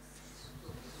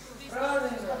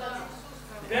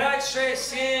 5, 6,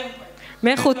 7.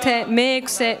 მე-5,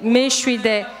 მე-6,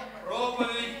 მე-7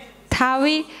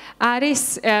 თავი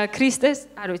არის ქრისტეს,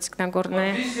 არ ვიცი ნაგორნე.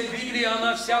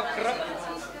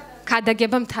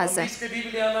 ქადაგება მთაზე.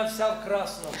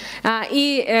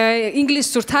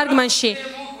 ინგლისურ თარგმანში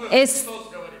ეს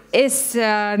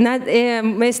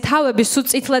თავები სულ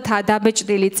წითლადაა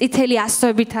დაბეჭდილი, წითელი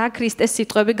ასოებითაა ქრისტეს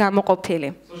სიტყვები გამოყოფილი.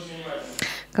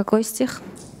 Какой стих?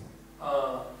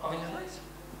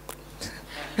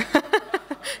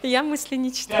 Я мысли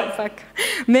не читаю пока.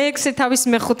 მე-6 თავის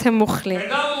მე-5 მუხლი.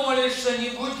 Когда молишься, не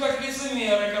будь как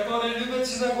лицемеры, которые любят в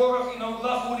синагогах и на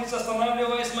углах улиц,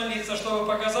 останавливаясь молиться, чтобы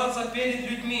показаться перед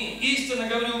людьми. Истинно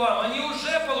говорю вам, они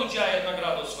уже получают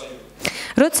награду свою.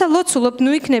 როცა ლოცულობ,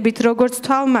 ნუ იქნებით როგორც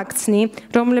თვალმაგცნი,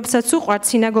 რომლებსაც უყვართ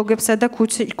სინაგოგებსა და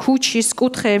ქუჩის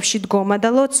კუთხეებში დგომა და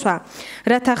ლოცვა,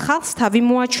 რათა ხალხს თავი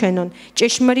მოაჩვენონ.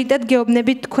 ჭეშმარიტად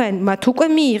გეუბნებით თქვენ, მათ უკვე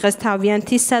მიიღეს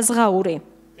თავიანთი საზღაური.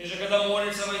 Ты же когда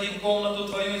молится, войди в комнату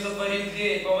твою и затвори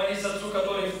дверь, помолись Отцу,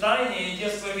 который в тайне, и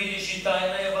Отец твой видящий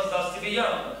тайное воздаст тебе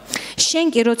явно. შენ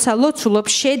კი როცა ლოცულობ,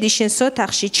 შედი შენს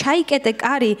ოთახში, ჩაიკეტე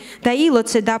кარი და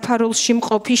ილოცე დაფარულში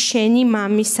მყოფი შენი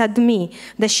მამისადმი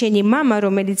და შენი мама,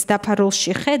 რომელიც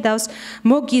დაფარულში ხედავს,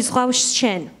 მოგიზღავს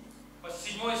შენ.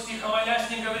 7 стих, а молясь,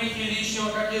 не говорите лишнего,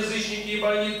 как язычники, ибо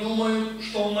они думают,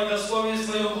 что в многословии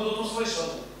своем будут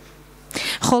услышаны.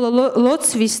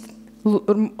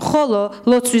 ხოლო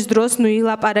ლოცვის დროს ნუ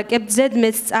ილაპარაკებთ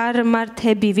ზედმეტ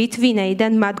წარმართებივით,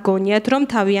 ვინაიდან მათ გონიათ, რომ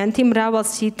თავიანთი მრავალ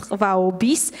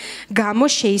სიტყვაობის გამო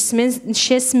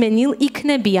შესმენილ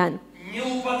იქნებიან. Не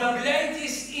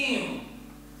уподобляйтесь им.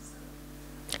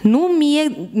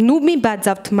 ნუ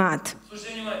მიბაძავთ მათ.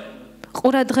 Слушайте внимательно.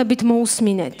 ყურადღებით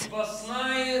მოусმინეთ. Ибо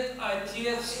знает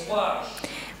Отец ваш,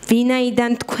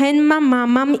 ვინაიდან თქვენმა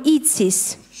მამამ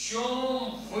იცის, в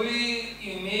чем вы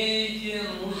имеете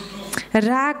нужду.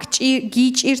 რა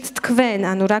გიჭირთ თქვენ,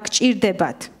 ანუ რა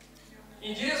გჭირდებათ.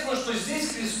 Интересно, что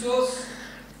здесь Христос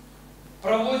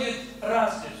проводит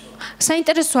разницу.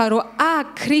 საინტერესოა, რომ აქ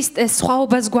ქრისტე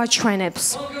სხვაობას გვაჩვენებს.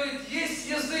 Он говорит,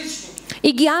 есть язычники,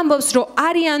 იგი ამბობს, რომ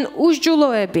არიან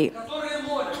უსჯულოები, которые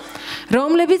молятся.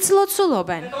 რომლებიც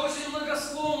ლოცულობენ. Это очень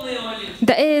многословные молитвы.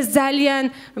 და ეს ძალიან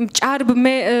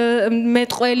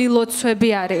მეტყველი ლოცვები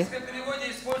არის. В переводе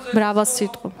используется Браво, слово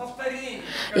ситку. повторение,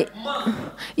 как мантра.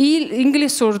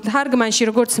 ინგლისურ თარგმანში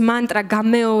როგორც მანტრა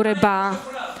გამეორება,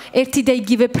 ერთი და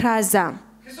იგივე ფრაზა.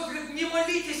 Христос говорит, не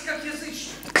молитесь, как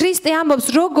язычники. ქრისტე ამბობს,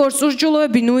 როგორც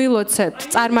უსჯულოები ნუ ილოცებთ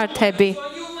წარმართები. Что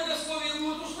они в многословии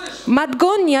будут услышаны. მათ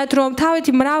გონიათ, რომ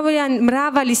თავეთი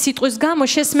მრავალი სიტყვის გამო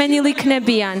შესმენილ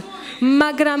იქნებიან,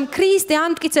 მაგრამ ქრისტე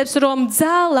ამტკიცებს, რომ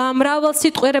ძალა მრავალ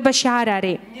სიტყვერებაში არ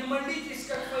არის. Не молитесь,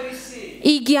 как фарисеи.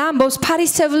 იგი ამბობს,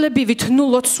 ფარისევლებივით ნუ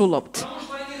лоцულობთ. Потому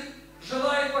что они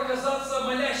желают показаться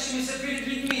молящимися перед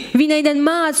людьми. ვინაიდან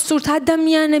მათ სურთ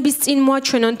ადამიანების წინ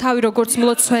მოაჩვენონ თავი როგორც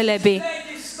მლოცველები.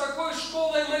 Являйтесь с такой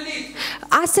школой молитв.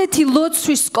 ასეთი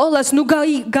ლოცვის სკოლას ნუ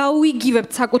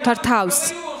გაუიგივებთ საკუთარ თავს.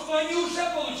 Говорю вам, что они уже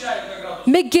получают награду.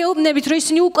 მე გეუბნებით, რომ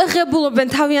ისინი უკვე ღებულობენ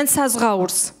თავიანთ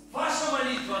საზღაურს. Ваша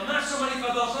молитва, наша молитва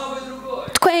должна быть другой.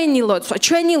 თქვენი ლოცვა,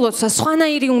 ჩვენი ლოცვა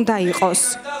სხვანაირი უნდა იყოს.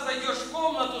 Когда зайдешь в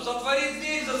комнату, затвори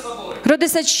дверь за собой.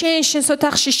 როდესაც შენს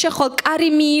ოთახში შეხვალ, კარი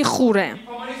მიიხურე.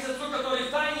 Помолись Отцу, который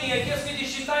в тайне, и Отец,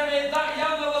 видящий тайное,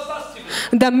 явно воздаст тебе.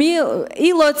 და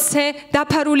ილოცე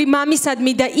დაფარული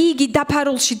მამისადმი და იგი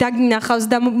დაფარულში დაგინახავს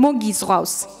და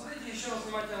მოგიზღავს. Посмотрите еще раз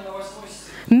внимательно на 8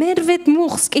 стих. მერვე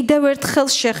მუხს კიდევ ერთხელ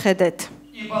შეხედეთ.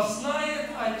 Ибо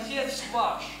знает Отец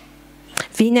ваш,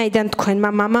 ვინაიდან თქვენმა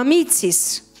მამამ იცის,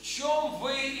 в чем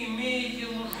вы имеете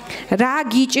нужду. რა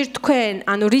გიჭირთ თქვენ,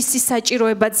 ანუ რისი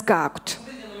საჭიროებაც გაქვთ.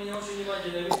 Смотрите на меня очень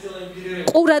внимательно, мы сделаем перерыв.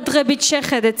 ყურადღებით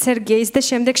შეხედეთ სერგეის და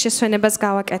შემდეგ შესვენებას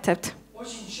გავაკეთებთ.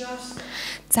 Очень часто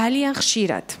ძალიან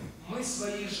ხშირად мы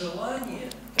свои желания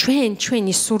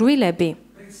ჩვენი სურვილები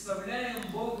представляем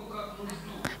Богу как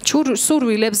нужду.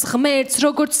 სურვილებს ღმერთს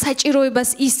როგორც საჭიროებას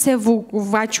ისე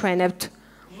ვაჩვენებთ.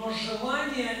 Но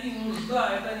желание и нужда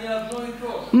это не одно и то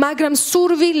же. მაგრამ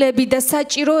სურვილები და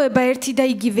საჭიროება ერთი და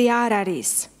იგივე არ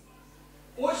არის.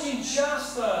 Очень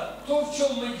часто то, в чем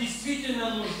мы действительно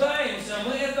нуждаемся,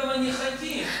 мы этого не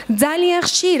хотим. ძალიან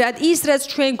ხშირად ის რაც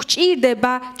ჩვენ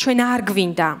გვჭირდება, ჩვენ არ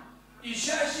გვინდა. И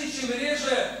чаще, чем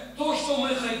реже, то, что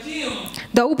мы хотим,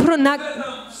 და უფრო в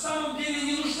этом в самом деле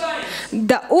не нуждаемся.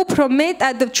 და უფრო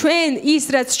მეტად ჩვენ ის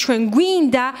რაც ჩვენ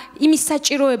გვინდა, იმის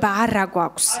საჭიროება არ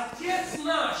გვაქვს. Отец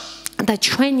наш და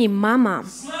ჩვენი мама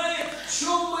знает, в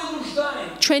чем мы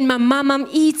нуждаемся. ჩვენმა мамამ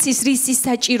იცის რისი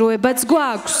საჭიროებაც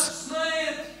გვაქვს.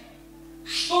 Знает,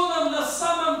 что нам на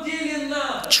самом деле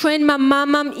надо. ჩვენმა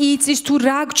мамამ იცის თუ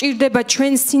რა გვჭირდება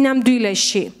ჩვენ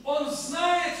სინამდვილეში. Он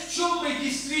знает, в чем мы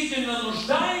действительно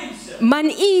нуждаемся. მან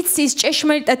იცის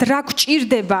ჭეშმარიტად რა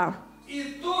გვჭირდება.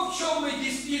 И то, в чем мы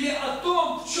или о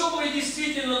том, в чем мы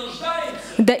действительно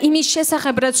нуждаемся. და იმის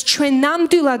შესახებ რაც ჩვენ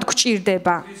ნამდვილად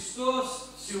გვჭირდება. Христос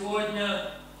сегодня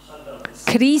ходатайствует.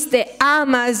 ქრისტე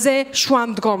ამაზე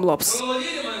შუამდგომლობს. Вы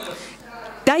уловили мою мысль?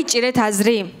 დაიჭირეთ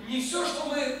აზრი. Не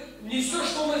все,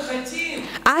 что мы хотим,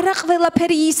 არა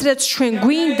ყველაფერი ის რაც ჩვენ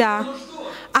გვინდა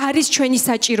არის ჩვენი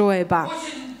საჭიროება.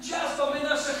 очень часто мы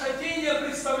наши хотения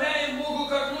представляем Богу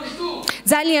как нужду.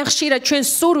 ძალიან ხშირად ჩვენ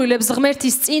სურვილებს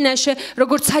ღმერთის წინაშე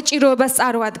როგორც საჭიროებას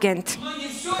წარვადგენთ. Но не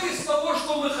все из того,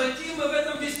 что мы хотим, мы в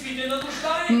этом действительно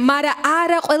нуждаемся. მაგრამ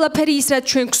არა ყველაფერი ის რაც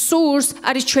ჩვენ გსურს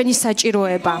არის ჩვენი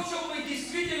საჭიროება. То, в чем мы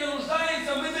действительно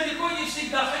нуждаемся, мы далеко не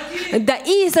всегда хотим. და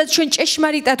ის რაც ჩვენ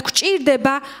ჭეშმარიტად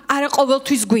გვჭირდება, არა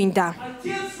ყოველთვის გვინდა.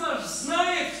 Отец наш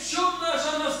знает, в чем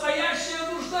наша настоящая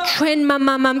нужда. ჩვენმა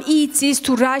მამამ იცის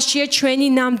თუ რაშია ჩვენი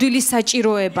ნამდვილი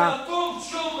საჭიროება. О том, в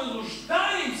чем мы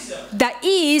нуждаемся, და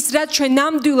ის რაც ჩვენ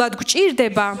ნამდვილად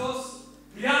გვჭირდება, Христос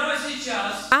прямо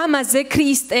сейчас ამაზე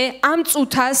ქრისტე ამ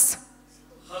წუთას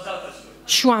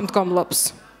ходатайствует. შუამდგომლობს.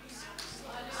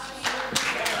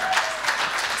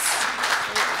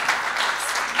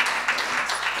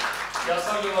 Я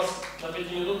оставлю вас на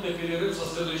 5-минутный перерыв со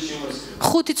следующей мыслью.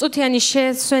 5 წუთიანი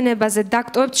შესვენებაზე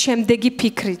დაგტოვებთ შემდეგი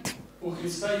ფიქრით. У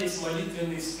Христа есть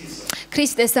молитвенный список.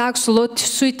 ქრისტეს აქვს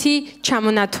ლოცვითი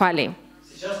ჩამონათვალი.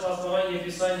 Сейчас на основании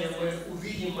Писания мы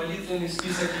увидим молитвенный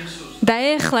список Иисуса. და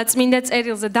ეხლა წმინდა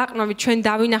წერილზე დაყრდნობით ჩვენ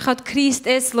დავინახავთ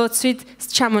ქრისტეს ლოცვით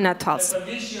ჩამონათვალს. Это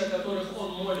вещи, о которых Он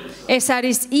молится. ეს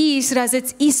არის ის, რაზეც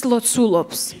ის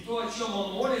ლოცულობს. И то, о чем Он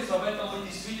молится, в этом мы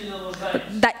действительно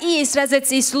нуждаемся. და ის, რაზეც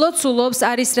ის ლოცულობს,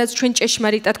 არის რაც ჩვენ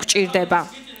ჭეშმარიტად გვჭირდება.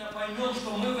 Действительно поймем, что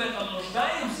мы в этом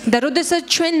нуждаемся. და როდესაც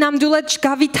ჩვენ ნამდვილად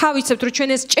გავითავისებთ, რომ ჩვენ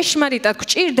ეს ჭეშმარიტად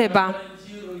გვჭირდება,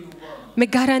 Гарантирую вам, მე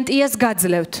გარანტიას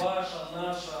გაძლევთ,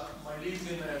 наша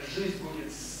молитвенная жизнь будет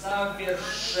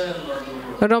совершенно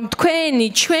другой. რომ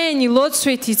ჩვენი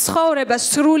ლოცვითი ცხოვრება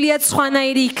სრულიად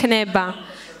სხვანაირი იქნება.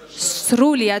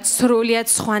 სრულიად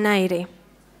სხვანაირი.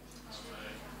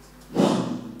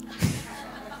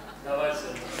 Давайте.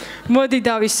 მოდი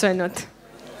დავისვენოთ.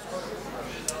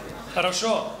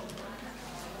 Хорошо.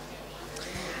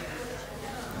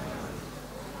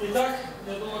 Итак,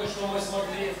 я думаю, что мы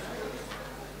смогли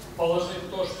положить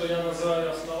то, что я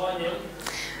называю основанием.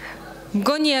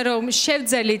 მგონია რომ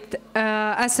შევძელით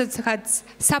ასე ვთქვათ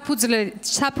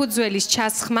საფუძველის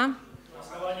ჩასხმა,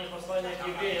 Основание послания к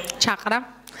евреям. ჩაყრა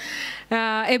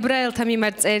ებრაელთა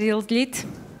მიმართ წერილით.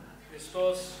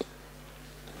 Христос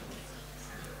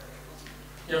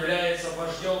является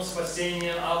вождем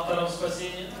спасения, автором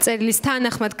спасения. წერილის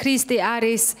თანახმად ქრისტე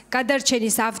არის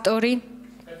გადარჩენის ავტორი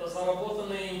Это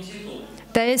заработанный им титул.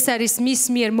 და ეს არის მის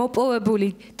მიერ მოპოვებული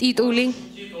ტიტული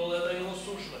Титул — это его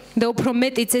сущность. და უფრო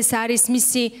მეტიც ეს არის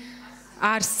მისი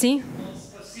არსი. Он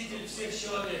спаситель всех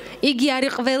человек. იგი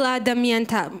არის ყველა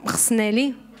ადამიანთა მხსნელი.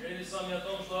 Говорили с вами о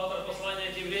том, что автор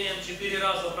послания к евреям 4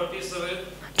 раза прописывает.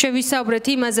 ჩვენ ვისაუბრეთ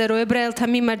იმაზე, რომ ებრაელთა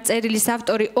მიმართ წერილის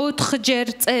ავტორი 4-ჯერ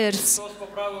წერს, Христос по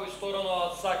правую сторону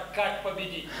Отца как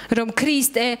победитель. რომ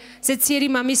ქრისტე ზეციერი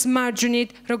მამის მარჯვნით,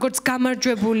 როგორც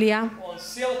გამარჯვებულია, Он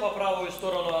сел по правую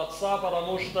сторону Отца,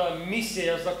 потому что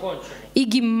миссия закончена.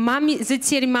 იგი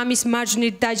ზეციერი мамის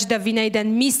მარჯვნით დაჯდა, ვინაიდან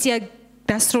მისია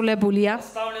დასრულებულია.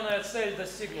 Поставленная цель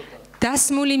достигнута.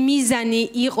 დასმული მიზანი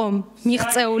იყო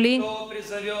მიღწეული. Кто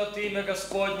призовет имя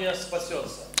Господне,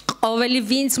 спасется. ყოველი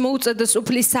ვინც მოუწოდოს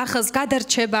უფლის სახელს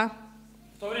გადარჩება.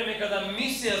 В то время, когда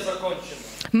миссия закончена,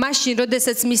 მაშინ,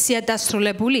 როდესაც მისია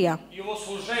დასრულებულია, его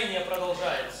служение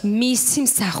продолжается. მისი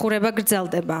მსახურება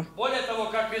გრძელდება. Более того,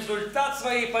 как результат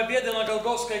своей победы на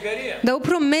Голгофской горе, და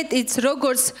უფრო მეტიც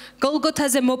როგორც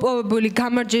გოლგოთაზე მოპოვებული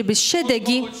გამარჯვების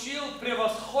შედეგი он получил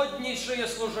превосходнейшее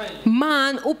служение.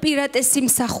 მან უპირატესი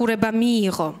მსახურება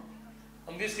მიიღო.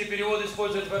 Английский перевод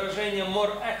использует выражение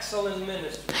more excellent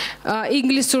ministry.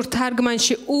 ინგლისურ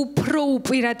თარგმანში უფრო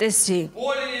უპირატესი,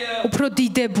 Более უფრო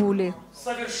დიდებული,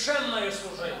 совершенное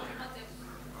служение.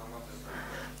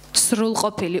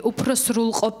 სრულყოფილი, უფრო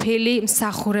სრულყოფილი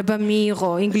მსახურება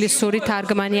მიიღო ინგლისური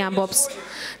თარგმანი ამბობს.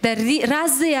 და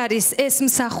რაზე არის ეს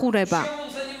მსახურება? Чем он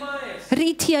занимается?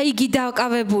 რითია იგი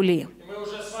დაკავებული? Мы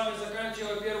уже с вами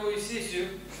заканчивая первую сессию.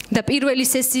 და პირველი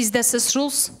სესიის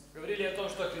დასასრულს Говорили о том,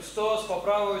 что Христос по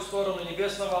правую сторону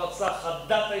Небесного Отца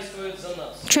ходатайствует за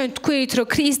нас. ჩვენ თქვით, რომ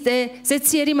ქრისტე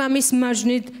ზეციერი მამის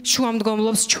მარჯვნით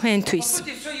შუამდგომლობს По ჩვენთვის.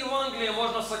 сути, все Евангелие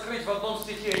можно сокрыть в одном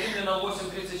стихе, Римлянам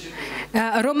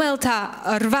 8:34. რომელთა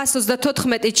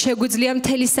 8:34-ით შეგვიძლია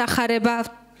მთელი სახარება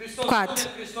Христос ვქვათ.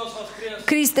 умер, Христос воскрес,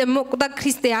 ქრისტე მოკვდა,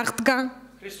 ქრისტე აღდგა,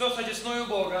 Христос одесную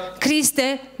Бога, ქრისტე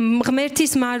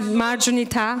ღმერთის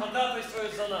მარჯვნითა,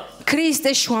 ходатайствует за нас.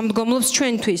 ქრისტე შუამდგომლობს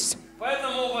ჩვენთვის.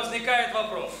 Поэтому возникает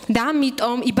вопрос, და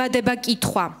ამიტომ იბადება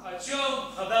კითხვა: о чем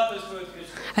ходатайствует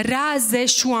Христос? რაზე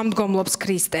შუამდგომლობს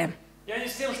ქრისტე? Я не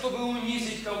с тем, чтобы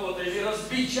унизить кого-то или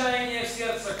разбить чаяние в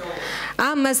сердце кого-то.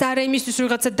 ამას არა იმისთვის რომ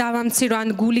რაღაცა დავამცირო ან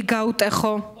გული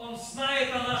გაუტეხო. Он знает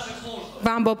о наших нуждах,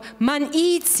 ვამბობ, მან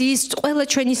იცის ყველა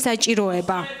ჩვენი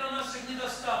საჭიროება. знает о наших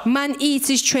недостатках. მან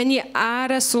იცის ჩვენი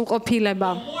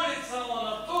არასრულყოფილება. Молится он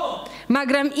о том,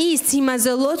 მაგრამ ის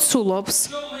იმაზე ლოცულობს,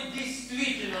 в чем мы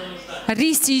действительно нуждаемся.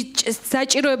 რისი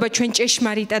საჭიროება ჩვენ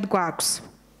ჭეშმარიტად გვაქვს.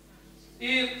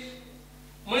 И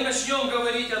мы начнем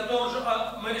говорить о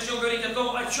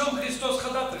том, о чем Христос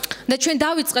ходатайствует. და ჩვენ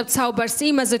დავიწყებთ საუბარს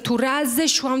იმაზე, თუ რაზე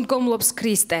შუამდგომლობს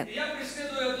ქრისტე. И я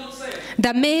преследую одну цель,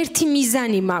 და მე ერთი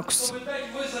მიზანი მაქვს, чтобы дать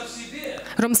вызов себе,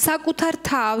 რომ საკუთარ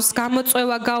თავს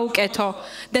გამოწვევა გაუკეთო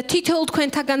და თითოეულ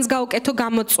თქვენთაგანს გაუკეთო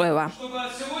გამოწვევა, чтобы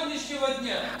от сегодняшнего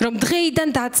дня, რომ დღეიდან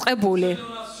დაწყებული у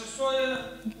нас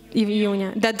 6 ივნია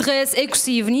და დღეს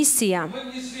 6 ივნისია мы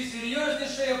внесли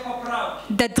серьезнейшие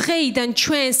поправки. და დღეიდან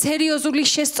ჩვენ სერიოზული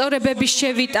შესწორებების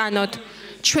შევიტანოთ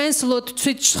ჩვენს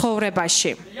ლოცვით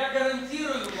ცხოვრებაში Я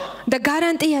гарантирую вам, და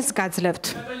გარანტიას გაძლევთ.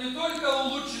 это не только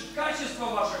улучшит качество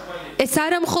ваших молитв, ეს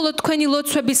არა მხოლოდ თქვენი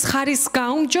ლოცვების ხარისხს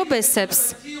გაუმჯობესებს,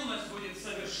 эффективность будет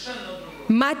совершенно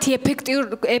другой. მათი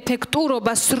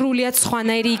ეფექტურობა სრულიად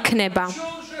სხვანაირი იქნება. В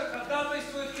чем же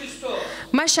ходатайствует Христос,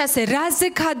 მაშასე რაზე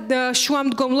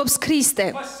შუამდგომლობს ქრისტე?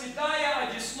 восседая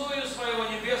одесную своего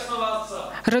небесного Отца?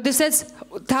 როდესაც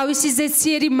თავისი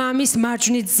ზეციერი მამის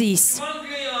მარჯვნით ზის.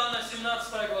 Евангелие Иоанна,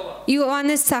 17 глава.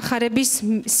 იოანეს სახარების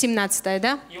 17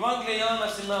 და Евангелие Иоанна,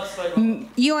 17 глава.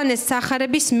 იოანეს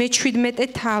სახარების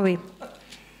მე-17 თავი.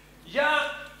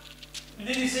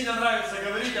 Мне не сильно нравится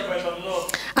говорить об этом, но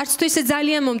არც თუ ისე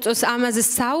ძალიან момწონს ამაზე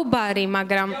საუბარი,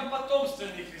 მაგრამ я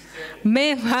потомственный христианин. მე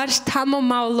ვარ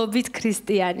შთამომავლობით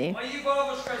ქრისტიანი. Мои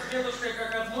бабушка с дедушкой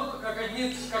как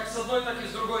с одной, так и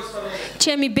с другой стороны.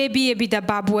 ჩემი ბებიები და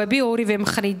ბაბუები ორივე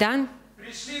მხრიდან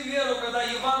Пришли в веру, когда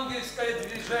евангельское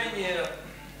движение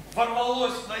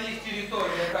ворвалось на их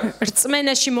территорию.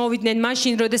 რწმენაში მოვიდნენ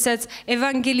მაშინ, როდესაც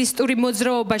ევანგელისტური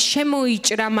მოძრაობა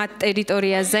შემოიჭრა მათ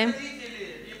ტერიტორიაზე. Родители,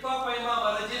 и папа, и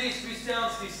мама родились в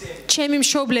христианской семье. ჩემი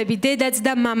მშობლები, დედაც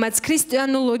და მამაც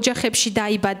ქრისტიანულ ოჯახებში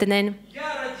დაიბადნენ. Я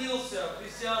родился в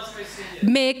христианской семье.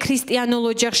 მე ქრისტიანულ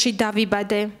ოჯახში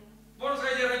დავიბადე. Можно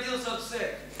сказать, я родился в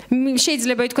церкви.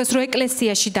 შეიძლება ითქვას, რომ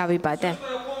ეკლესიაში დავიბადე. Что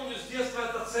я помню с детства,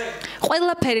 это церковь.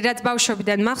 ყველაფერი, რაც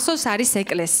ბავშვობიდან მახსოვს, არის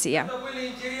ეკლესია. Это были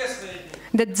интересные дни.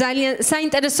 და ძალიან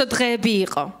საინტერესო დღეები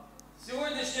იყო.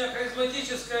 Сегодняшняя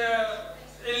харизматическая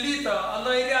элита,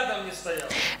 она и рядом не стояла.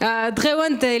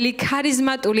 დღევანდელი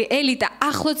ქარიზმატული ელიტა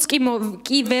ახლოც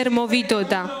კი ვერ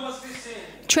მოვიდოდა. На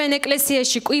воскресенье. ჩვენ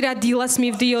ეკლესიაში კვირა დილას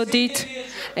მივდიოდით,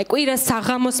 კვირა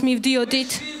საღამოს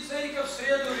მივდიოდით, Шли в церковь в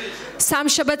среду вечером.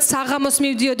 სამშაბათ საღამოს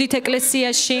მივდიოდით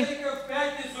ეკლესიაში, Церковь в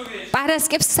пятницу вечером.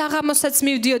 პარასკევს საღამოსაც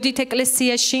მივდიოდით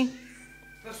ეკლესიაში.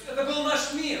 Это был наш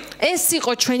мир. ეს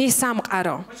იყო ჩვენი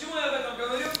სამყარო. Почему я об этом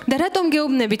говорю? და რატომ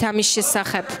გეუბნებით ამის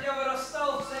შესახებ? Я вырастал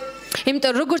в церкви,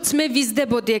 იმიტომ როგორც მე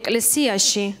ვიზდებოდი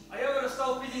ეკლესიაში, а я вырастал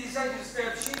в пятидесятнической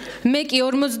общине. მე კი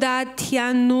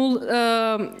 50-იანულ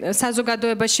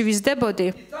საზოგადოებაში ვიზდებოდი.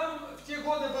 И там в те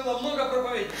годы было много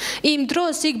проповедей. იმ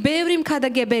დროს იქ ბევრი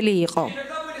მქადაგებელი იყო.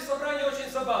 Иногда были собрания очень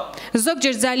забавные.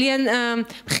 ზოგჯერ ძალიან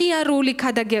მხიარული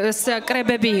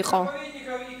კრებები იყო.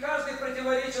 Проповедников, и каждый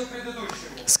противоречил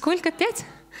предыдущему. Сколько 5?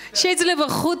 შეიძლება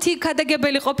 5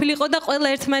 კადაგებელი ყოფილიყო და ყველა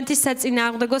ერთმანეთის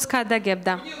საწინააღმდეგოს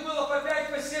კადაგებდა. У них было по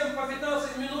 5, по 7, по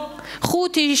 15 минут.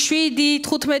 5, 7,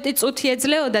 15 წუთი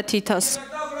ეძლეოდა თითოს.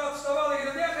 Иногда брат вставал и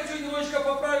говорит, я хочу немножечко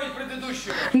поправить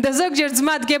предыдущего. და ზოგჯერ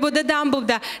ძმა დგებოდა და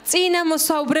ამბობდა, წინა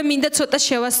მოსაუბრე მინდა ცოტა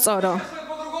შევასწორო. Сейчас мы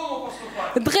по-другому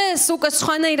поступаем. დღეს უკვე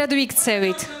სხვანაირად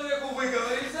ვიქცევით. Человеку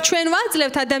выговорится. ჩვენ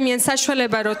ვაძლევთ ადამიანს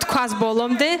საშუალება რომ თქვას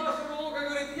ბოლომდე Пастор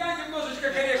говорит, я немножечко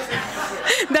коррекции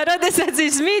внесу. და როდესაც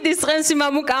ის მიდისწყენს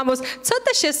მამუკამოს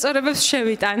ცოტა შესწორებებს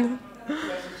შევიტან.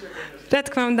 რა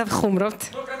თქმა უნდა ვხუმრობთ.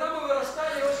 Но когда мы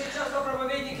вырастали, очень часто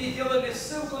проповедники делали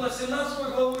ссылку на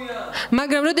 17 главу Иоанна.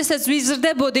 მაგრამ როდესაც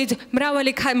ვიზრდებოდით,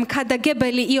 მრავალი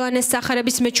ქადაგებელი იოანეს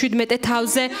სახარების მე-17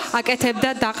 თავზე აკეთებდა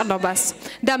დაყნობას.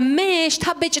 და მე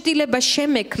შთაბეჭდილება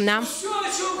შემექმნა, Все, о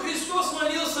чем Христос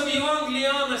молился в Евангелии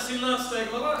Иоанна,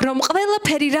 17 глава, რომ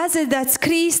ყველაფერი რაზედაც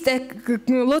ქრისტე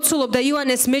ლოცულობდა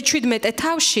იოანეს მე-17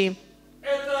 თავში,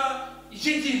 это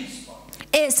единство.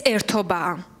 ეს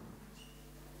ერთობაა.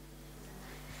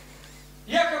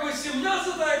 Якобы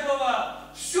 17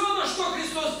 глава, все, на что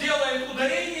Христос делает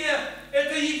ударение,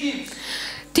 это единство.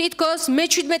 თითქოს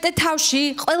მე-17 თავში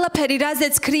ყველაფერი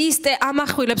რაზეც ქრისტე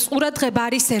ამახვილებს ყურადღება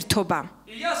არის ერთობა.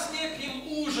 И я с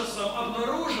неким ужасом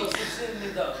обнаружил совсем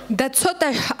недавно, და ცოტა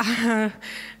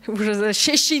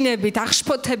შეშინებით,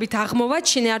 აღშფოთებით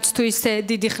აღმოვაჩინე არც თუ ისე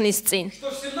დიდი ხნის წინ. что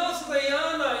в 17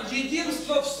 Иоанна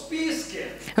единство в списке.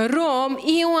 რომ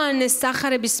იოანეს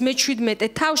სახარების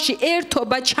მე-17 თავში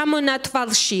ერთობა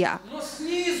ჩამონათვალშია. Но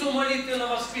снизу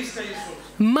молитвенного списка Иисуса.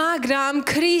 მაგრამ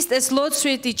ქრისტეს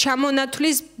ლოცვითი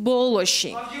ჩამონათვლის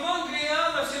ბოლოში. А в Евангелии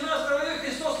Иоанна, в 17 главе,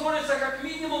 Христос молится как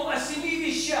минимум о 7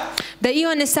 вещах. და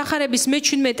იოანეს სახარების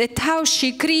მე-17 თავში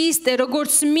ქრისტე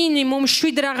როგორც მინიმუმ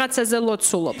 7 რაღაცაზე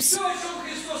ლოცულობს. Все, о чем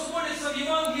Христос молится в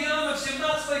Евангелии Иоанна, в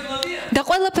 17 главе, და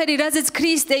ყველაფერი რაზეც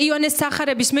ქრისტე იოანეს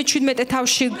სახარების მე-17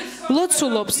 თავში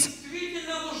ლოცულობს,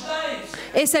 действительно нуждаемся.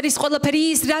 ეს არის ყველაფერი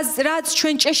ის რაც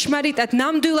ჩვენ ჭეშმარიტად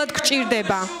ნამდვილად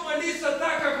გჭირდება. Хочу молиться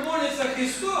так, как молится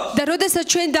Христос. და როდესაც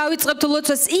ჩვენ დავიწყებთ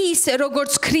ლოცვას ისე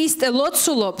როგორც ქრისტე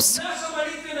ლოცულობს, Наша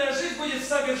молитвенная жизнь будет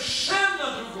совершенно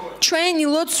другой. ჩვენი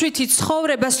ლოცვითი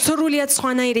ცხოვრება სრულიად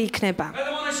სხვანაირი იქნება.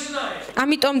 Поэтому начинаем.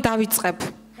 ამიტომ დავიწყებ.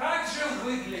 Как же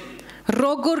выглядит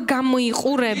როგორ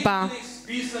გამოიყურება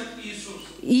список Иисуса?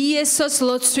 იესოს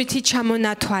ლოცვითი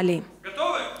ჩამონათვალი.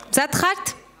 Готовы? მზად ხართ?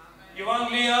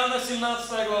 Евангелие Иоанна,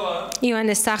 17 глава.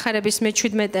 იოანეს სახარების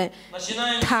მე-17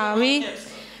 Начинаем с თავი первого текста.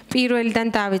 პირველიდან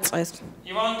დავიწყეს.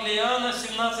 Евангелие Иоанна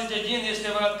 17:1. Если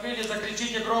вы открыли,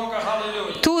 закричите громко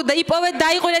 «Аллилуйя». თუ იპოვეთ,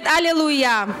 დაიყვანეთ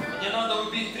ალელუია. Мне надо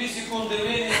убить 3 секунды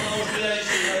времени, потому что я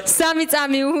еще... სამი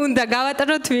წამი უნდა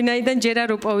გავატაროთ, ვინაიდან ჯერ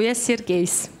არ უპოვია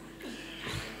სერგეის.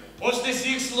 После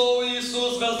сих слов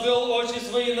Иисус возвел очи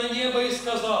свои на небо и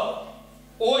сказал: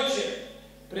 «Отче,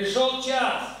 пришел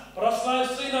час, прославь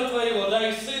Сына Твоего, да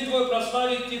и Сын Твой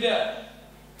прославит Тебя».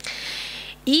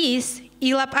 ეს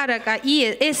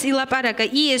ილაპარაკა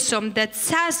იესომ და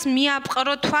ცას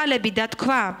მიაპყრო თვალები და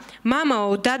თქვა: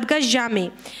 მამაო, დადგა ჟამი,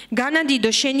 განადიდო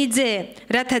შენი ძე,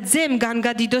 რათა ძემ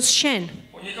განგადიდოს შენ.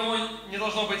 У никого не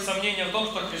должно быть сомнения в том,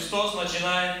 что Христос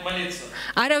начинает молиться.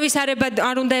 არავის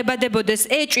არ უნდა ებადებოდეს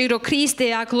ეჭვი, რომ ქრისტე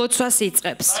აქ ლოცვას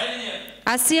იწყებს. Да или нет?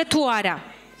 ასია თუ არა?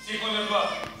 Стих номер 2.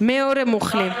 მეორე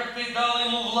მუხლი. Так как Ты дал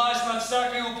Ему власть над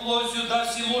всякой плотью, да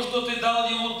всему, что Ты дал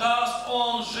Ему, даст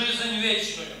Он жизнь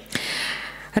вечную.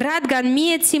 რადგან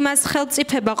მიეცი მას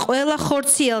ხელმწიფება ყველა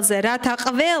ხორციელზე, რათა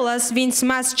ყველას, ვინც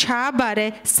მას ჩააბარე,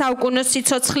 საუკუნო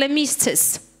სიცოცხლე მისცეს.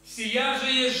 Сия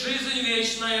же есть жизнь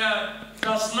вечная,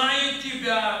 да знают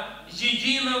Тебя,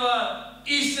 единого,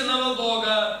 истинного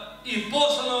Бога и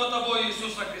посланного Тобой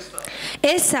Иисуса Христа.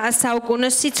 ესაა საუკუნო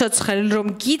სიცოცხლე,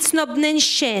 რომ გიცნობდნენ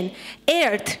შენ,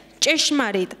 ერთ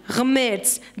ჭეშმარიტ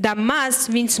ღმერთს და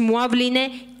მას, ვინც მოავლინე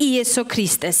იესო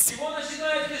ქრისტეს. Его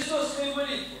начинает Христос свою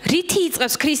молитву. რითი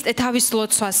იწყებს ქრისტე თავის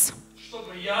ლოცვას?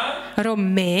 Чтобы я, რომ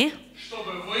მე,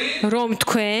 чтобы вы, რომ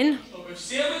თქვენ, чтобы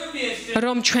все мы вместе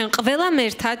რომ ჩვენ ყველამ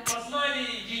ერთად познали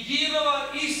единого,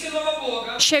 истинного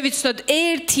Бога, შევიცნოთ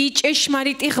ერთი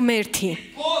ჭეშმარიტი ღმერთი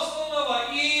посланного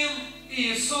им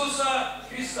Иисуса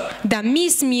Христа. და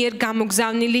მის მიერ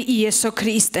გამოგზავნილი იესო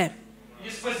ქრისტე. Не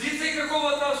с позиции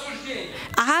какого-то осуждения.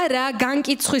 არა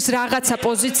განკიცხვის რაღაცა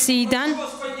პოზიციიდან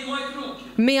Вас поднимать руки.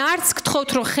 მე არც გთხოვთ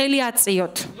რომ ხელი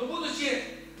აწიოთ, Но будучи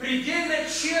предельно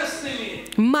честными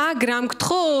მაგრამ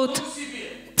გთხოვთ у себе.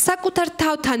 საკუთარ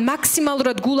თავთან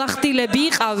მაქსიმალურად გულახდილები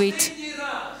იყავით Последний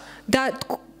раз და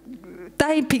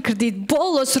დაიფიქრდით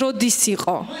ბოლოს როდის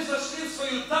იყო, мы зашли в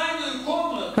свою тайную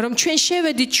комнату, რომ ჩვენ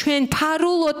შევედით ჩვენ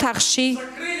ფარულ ოთახში,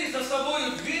 закрыли за собой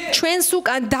дверь ჩვენს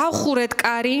უკან დავხურეთ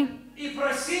კარი и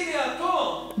просили о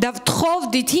том, და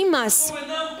ვთხოვდით იმას, чтобы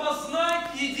нам познать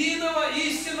единого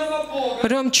истинного Бога.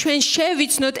 რომ ჩვენ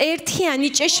შევიცნოთ ერთიანი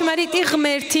ჭეშმარიტი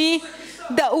ღმერთი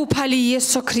და უფალი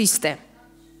იესო ქრისტე.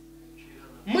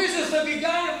 Мы же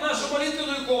забегаем в нашу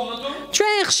молитвенную комнату.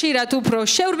 ჩვენ ხშირად უფრო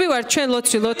შევრბივართ ჩვენ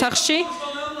ლოცვილ ოთახში Что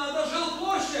нам надо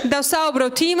жилплощадь. და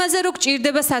ვსაუბრობთ იმაზე, რომ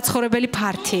გჭირდება საცხოვრებელი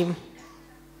ფართი.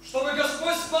 Чтобы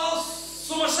Господь спал с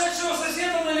сумасшедшего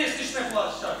соседа на лестничной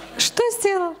площадке. Что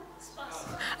сделал?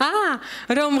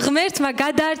 Რომ ღმერთმა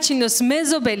გადაარჩინოს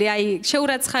მეზობელი, აი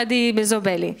შეურაცხადი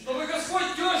მეზობელი. Чтобы Господь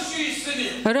тещу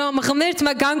исцелил. რომ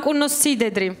ღმერთმა განკურნოს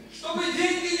სიდედრი. Чтобы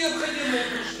деньги необходимые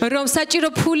пришли. რომ საჭირო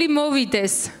ფული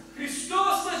მოვიდეს.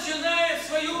 Христос начинает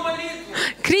свою молитву.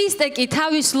 ქრისტე კი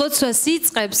თავის ლოცვას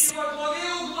იწყებს И во главе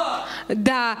угла.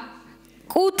 და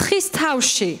კუთხის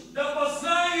თავში Да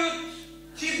познают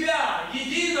Тебя,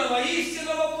 единого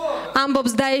истинного Бога.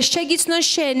 ამბობს და ეს შეგიცნოს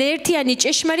შენ ერთიანი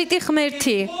ჭეშმარიტი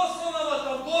ღმერთი Посланного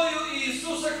Тобою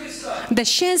Иисуса Христа. და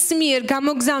შენს მიერ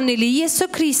გამოგზავნილი იესო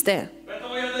ქრისტე.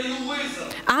 Поэтому я даю вызов,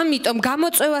 ამიტომ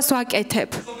გამოწვევას ვაკეთებ,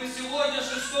 чтобы сегодня,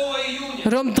 6 июня,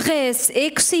 რომ დღეს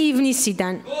 6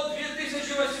 ივნისიდან год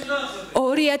 2018,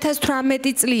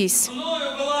 2018 წლის мною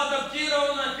была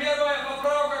адаптирована первая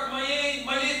поправка к моей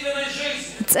молитвенной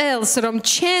жизни. წელს, რომ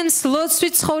ჩემს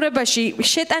ლოცვით ცხოვრებაში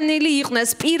შეტანილი იყვნას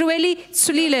პირველი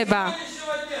ცვლილება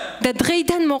Сегодняшнего дня და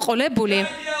დღეიდან მოყოლებული, я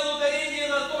делал ударение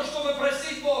на то, чтобы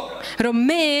просить Бога. რომ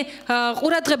მე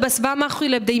ყურადღებას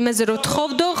ვამახვილებდი იმაზე, რომ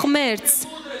თხოვდო ღმერთს,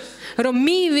 რომ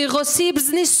მივიღო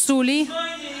სიბრძნის სული,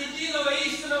 Знание единого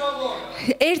истинного Бога.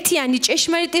 ერთიანი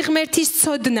ჭეშმარიტი ღმერთის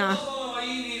ცოდნა Посланного во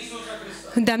имя Иисуса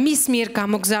Христа. და მის მიერ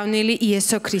გამოგზავნილი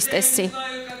იესო ქრისტესი. Не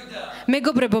знаю когда,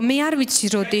 მეგობრებო, მე არ ვიცი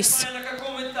როდის, не знаю на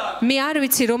каком этапе, მე არ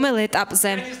ვიცი რომელ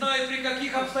ეტაპზე, я не знаю при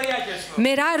каких обстоятельствах.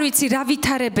 მე არ ვიცი რა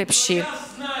ვითარებებში, Я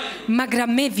знаю, მაგრამ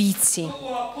მე ვიცი, что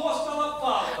у апостола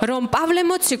Павла რომ პავლე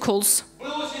მოციქულს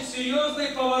был очень серьезный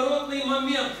поворотный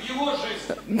момент в его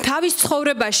жизни. თავის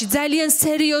ცხოვრებაში ძალიან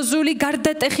სერიოზული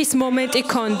გარდატეხის მომენტი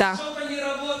ჰქონდა. Что-то не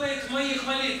работает в моих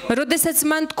молитвах. როდესაც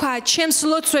მან თქვა, ჩემს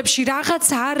ლოცვებში რაღაც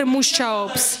არ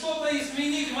მუშაობს. Что-то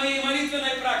изменить в моей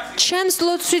молитвенной практике. ჩემს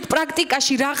ლოცვით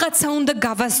პრაქტიკაში რაღაცა უნდა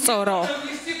გავასწორო.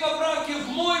 Внести поправки в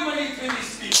мой молитвенный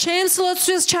стиль. ჩემს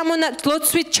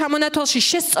ლოცვით ჩამონათვალში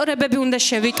შესწორებები უნდა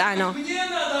შევიტანო. Мне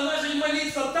надо начать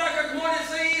молиться так, как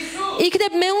молится Иисус.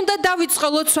 იქნებ მე უნდა დავიწყო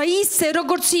ლოცვა ისე,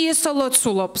 როგორც იესო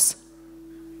ლოცულობს.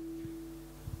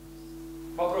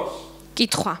 Вопрос.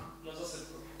 კითხვა. На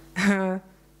засыпку.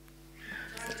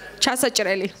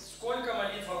 ჩასაჭრელი. Сколько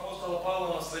молитв апостола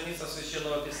Павла на страницах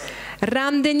Священного Писания?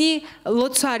 რამდენი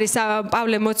ლოცვა არის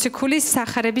პავლე მოციქულის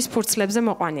სახარების ფურცლებზე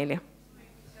მოყვანილი?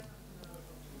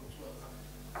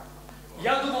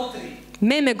 Я думал 3.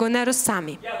 მე მეგონა რომ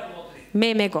 3. Я думал 3. მე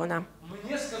მეგონა.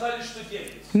 Мне сказали, что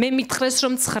 9. მე მითხრეს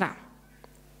რომ 9.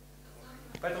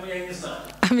 Поэтому я и не знаю.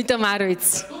 ამიტომ არ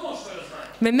ვიცი. Думал, что я знаю.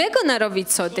 მე მეგონა რომ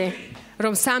ვიცოდი,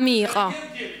 რომ 3 იყო.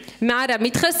 მე არა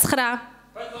მითხრეს 9.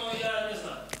 Поэтому я не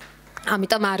знаю.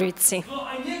 ამიტომ არ ვიცი. Но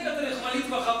о некоторых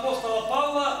молитвах апостола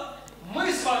Павла мы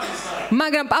с вами знаем.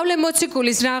 მაგრამ პავლე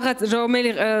მოციქულის რაღაც რომელი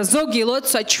ზოგი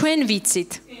ლოცვა ჩვენ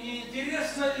ვიცით. И не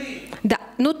интересно ли და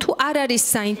ნუ თუ არ არის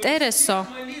საინტერესო,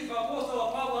 молитвы апостола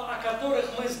Павла, о которых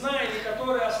мы знаем и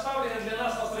которые оставлены для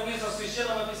нас на страницах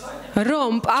Священного Писания?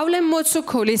 რომ პავლე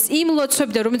მოციქულის იმ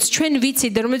ლოცვებიდან, რომელიც ჩვენ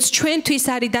ვიცით და რომელიც ჩვენთვის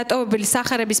არის დატოვებული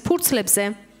სახარების ფურცლებზე,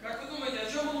 Как вы думаете, о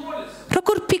чем он молится?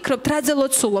 როგორ ფიქრობთ, რაზე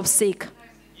ლოცულობს იქ?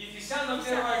 Ефесянам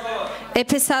 1 глава.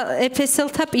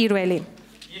 ეფესელთა პირველი.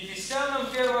 Ефесянам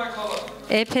 1 глава.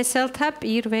 ეფესელთა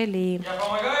პირველი. Я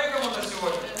помогаю кому-то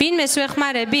сегодня? ვინმეს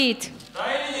ვეხმარებით? Да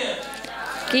или нет?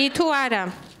 კი თუ არა?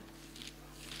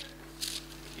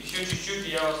 Еще чуть-чуть,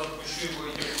 и я вас отпущу и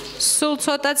будете кушать. სულ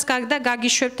ცოტაც გაგდა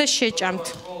გაგიშვებთ და შეჭამთ.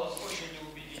 Голос очень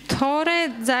неубедительный. თორე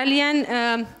ძალიან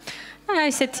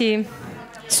ესეთი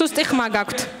სუსტი ხმა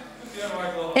გაქვთ. 1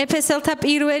 глава. ეფესელთა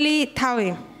პირველი თავი.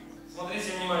 Смотрите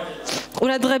внимательно.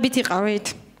 ყურადღებით იყავით.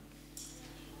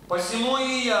 Посему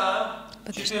и я,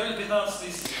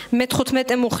 15 стих.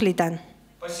 მე-15 მუხლიდან.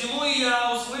 Посему и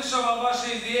я, услышав о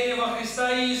вашей вере во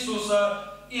Христа Иисуса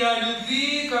и о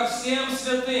любви ко всем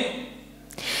святым,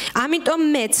 ამიტომ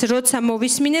მეც როცა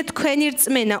მოვისმინე თქვენი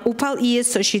რწმენა უფალ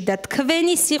იესოში და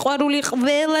თქვენი სიყვარული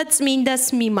ყველა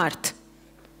წმინდას მიმართ.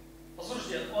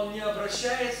 послушайте, он не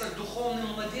обращается к духовным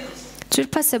младенцам.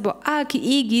 ძვირფასებო, აქ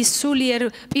იგი სულიერ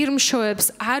პირმშოებს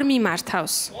არ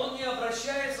მიმართავს. Он не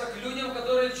обращается к людям,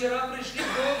 которые вчера пришли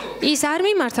к Богу. ის არ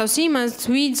მიმართავს იმას,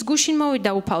 ვინც გუშინ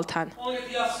მოვიდა უფალთან. Он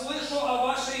говорит, я слышу о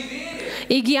вашей вере,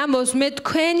 იგი ამბობს, მე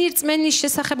თქვენი რწმენის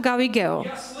შესახებ გავიგეო.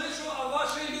 я слышу о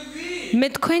вашей любви. მე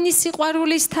თქვენი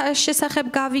სიყვარულის შესახებ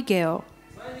გავიგეო.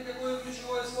 Знаете, какое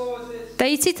ключевое слово здесь? და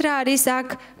იცით რა არის აქ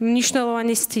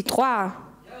მნიშვნელოვანი სიტყვა?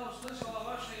 Я услышал о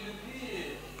вашей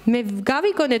любви. მე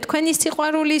გავიგონე თქვენი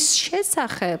სიყვარულის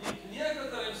შესახებ. Некоторые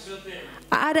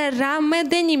არა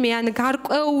რამოდენიმე ან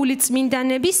გარკვეული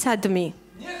წმინდანებისადმი.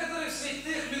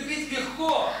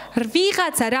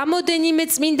 ვიღაცა რამოდენიმე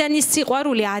წმინდანის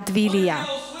სიყვარული ადვილია.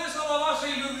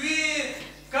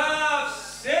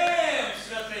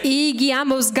 იგი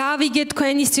ამბობს გავიგე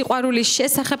თქვენი სიყვარულის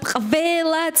შესახებ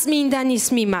ყველა წმინდანის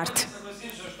მიმართ.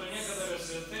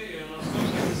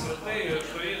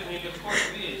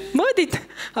 მოდით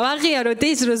ვაღიაროთ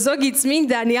ის რომ ზოგი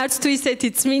წმინდანი არც თუ ისეთი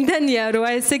წმინდანია რომ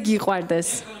ესე გიყვარდეს.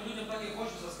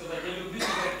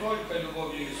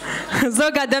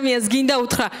 ზოგ ადამიანს გინდა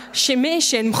უთხრა მე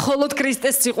შენ მხოლოდ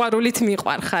ქრისტეს სიყვარულით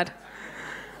მიყვარხარ.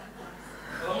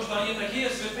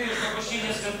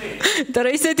 და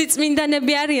ისეთი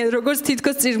წმინდანები არიან როგორც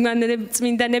თითქოს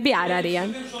წმინდანები არ არიან.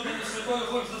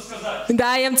 და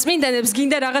აი ამ წმინდანებს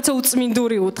გინდა რაღაცა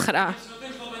უწმინდური უთხრა.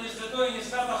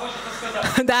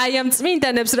 და აი ამ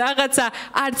წმინდანებს რაღაცა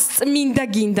არც წმინდა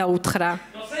გინდა უთხრა.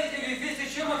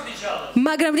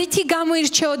 მაგრამ რითი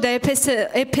გამოირჩეოდა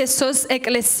ეფესოს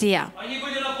ეკლესია?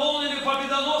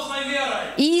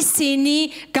 ისინი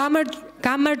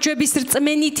გამარჯვების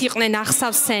რწმენით იყვნენ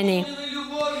ახსავსენი.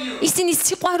 ისინი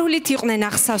სიყვარულით იყვნენ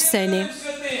ახსავსენი.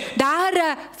 და არა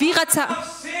ვიღაცა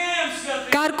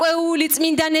გარკვეული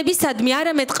წმინდანებისადმი,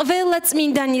 არამედ ყველა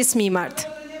წმინდანის მიმართ.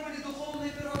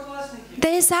 და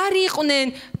ეს არ იყვნენ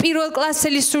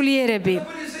პირველკლასელი სულიერები.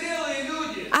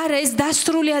 არა, ეს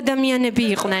დასრული ადამიანები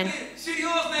იყვნენ.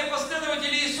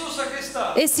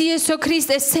 ეს იესო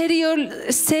ქრისტეს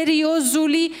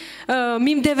სერიოზული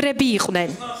მიმდევრები იყვნენ.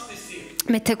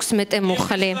 მე-16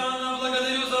 მუხლი.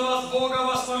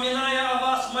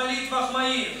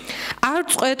 არ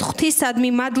წყვეთ ღვთისადმი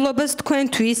მადლობას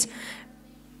თქვენთვის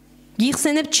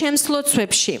გიხსენებთ ჩემს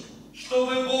ლოცვებში.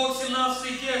 Чтобы Бог,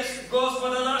 17 текст,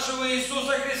 Господа нашего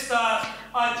Иисуса Христа,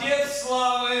 Отец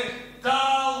славы,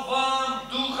 дал вам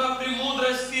духа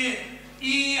премудрости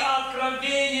и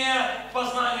откровения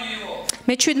познанию Его.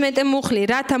 მე-17 მუხლი,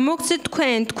 რათა მოგცეთ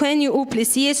თქვენი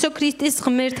უფლის იესო ქრისტის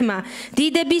ღმერთმა,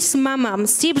 დიდების მამამ,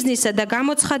 სიბრძნისა და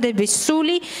გამოცხადების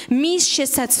სული მის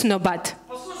შესაცნობად.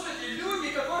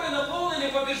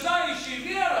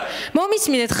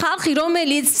 მომისმინეთ ხალხი,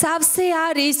 რომელიც სავსე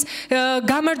არის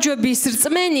გამარჯვების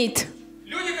რწმენით.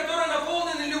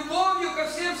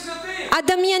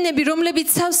 ადამიანები, რომლებიც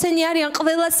სავსენი არიან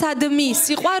ყველასადმი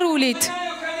სიყვარულით.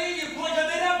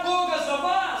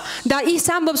 და ის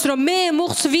ამბობს, რომ მე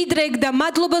მუხს ვიდრეგ და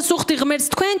მადლობას უხდი ღმერთს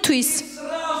თქვენთვის.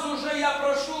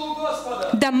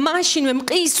 და მაშინვე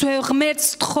მყისვე ღმერთს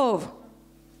თხოვ.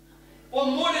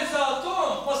 Он молится о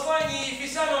том, в послании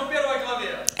Ефесянам 1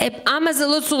 главе. ამაზე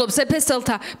ლოცულობს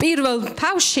ეფესელთა პირველ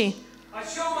თავში. О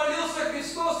чем молился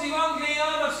Христос Евангелии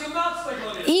Иоанна в 17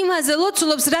 главе. იმაზე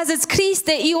ლოცულობს, რაზეც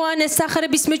ქრისტე იოანეს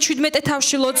სახარების მე-17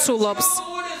 თავში ლოცულობს.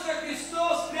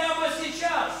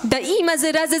 და იმაზე,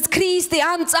 რაზეც ქრისტე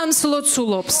ამ წამს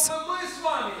ლოცულობს.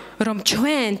 რომ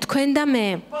თქვენ და მე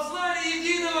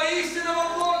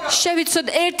შევიცოთ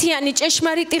ერთიანი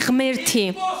ჭეშმარიტი ღმერთი.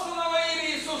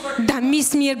 და მის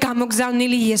მიერ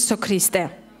გამოგზავნილი იესო ქრისტე.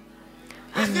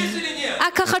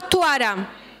 აქ ახარ თუ არა?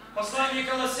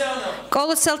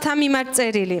 კოლოსელთა მიმართ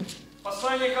წერილი.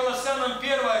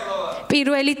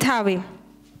 პირველი თავი.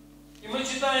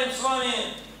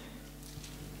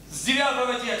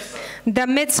 და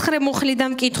მე-9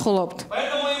 მუხლიდან ვკითხულობთ.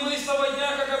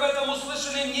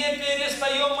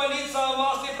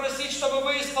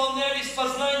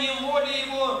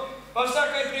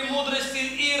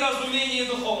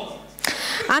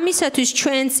 ამისათვის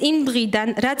ჩვენც იმ დღიდან,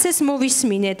 რაც ეს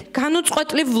მოვისმინეთ,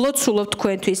 განუწყვეტლივ ვლოცულობთ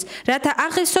თქვენთვის, რათა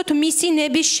აღესოთ მისი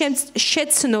ნების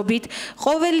შეცნობით,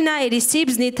 ყოველნაირი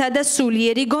სიბრძნითა და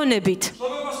სულიერი გონებით.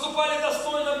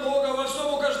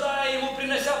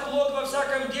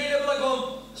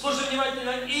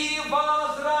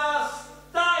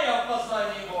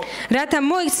 რათა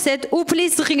მოიქცეთ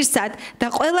უფლის ღირსად და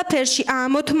ყველაფერში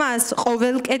აამოთ მას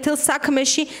ყოველ კეთილ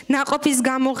საქმეში ნაყოფის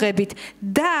გამოღებით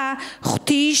და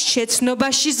ღვთის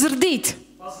შეცნობაში ზრდით.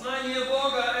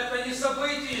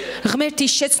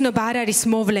 ღმერთის შეცნობა არ არის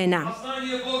მოვლენა.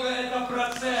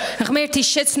 ღმერთის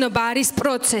შეცნობა არის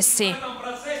პროცესი.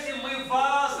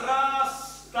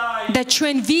 და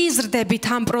ჩვენ ვიზრდებით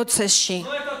ამ პროცესში.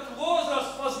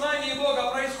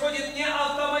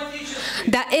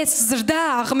 და ეს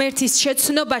ზრდა ღმერთის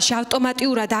შეცნობაში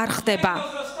ავტომატურად არ ხდება.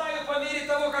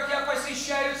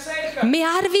 მე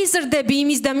არ ვიზრდები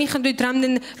იმის და მიხედვით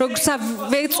რამდენ როცა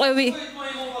ვეწევი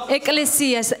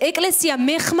ეკლესიას. ეკლესია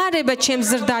მეხმარება ჩემ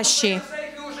ზრდაში.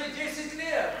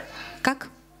 Как?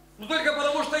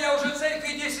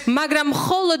 მაგრამ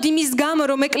მხოლოდ იმის გამო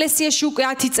რომ ეკლესიაში უკვე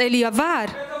 10 წელია ვარ.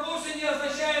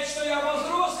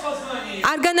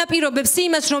 არ განაპირობებს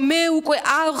იმას, რომ მე უკვე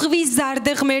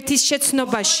აღვიზარდე ღმერთის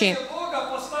შეცნობაში.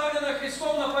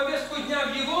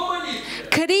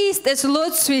 ქრისტეს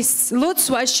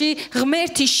ლოცვაში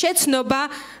ღმერთის შეცნობა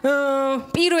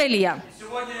პირველია.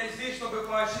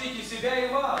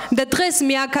 და დღეს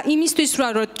მე აქ იმისთვის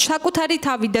ვარ, რომ საკუთარი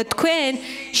თავი და თქვენ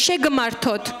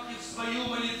შეგმართოთ,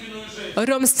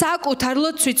 რომ საკუთარ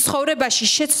ლოცვით ცხოვრებაში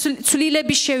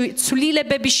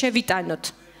ცვლილებები შევიტანოთ.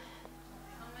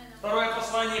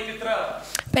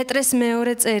 პეტრეს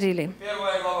მეორე წერილი.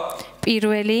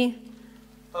 პირველი.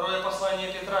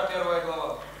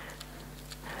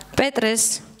 პეტრეს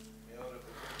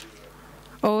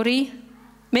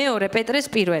მეორე პეტრეს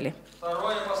პირველი.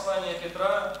 Второе послание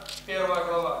Петра, 1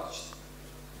 глава.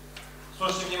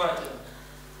 Слушайте внимательно.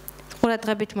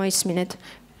 ყურადღებით მოისმინეთ.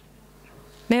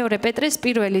 მეორე პეტრეს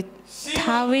პირველი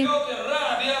თავი.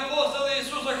 Рабы и апостолы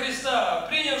Иисуса Христа,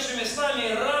 принявшими с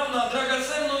нами равно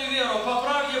драгоценную веру по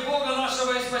правде Бога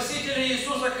нашего и Спасителя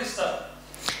Иисуса Христа.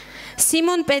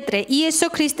 Simon Petre, Iesо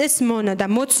Christes mono da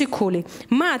mocikuli.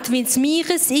 Mat vins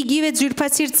მიიღეს იგივე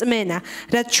ძვირფასი რწმენა,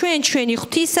 რაც ჩვენი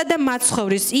ღვთისა და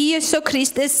მაცხოვრის იესო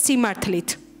ქრისტეს სიმართლით.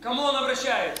 Кому он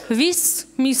обращается?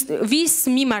 ვის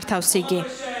მიმართავს იგი? Он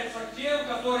обращается к тем,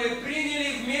 которые приняли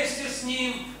вместе с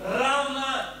ним равно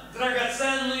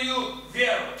драгоценную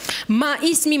веру.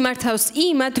 ის მიმართავს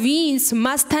იმათ, ვინც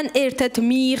მასთან ერთად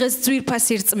მიიღეს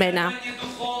ძვირფასი რწმენა. Они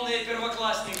духовные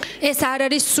первоклассники. ეს არ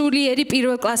არის სულიერი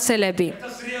პირველკლასელები. Это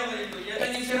зрелые люди, это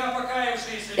не вчера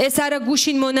покаявшиеся. ეს არა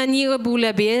გუშინ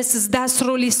მონანიებულები, ეს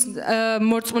დასრული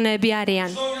მორწმუნეები არიან.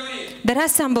 Что он говорит? და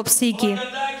რას ამბობს იგი?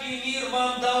 Благодать и мир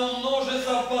вам да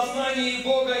умножится в познании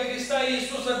Бога и Христа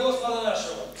Иисуса Господа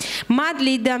нашего.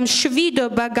 მადლი და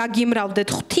მშვიდობა გაგიმრავლდეთ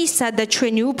ღვთისა და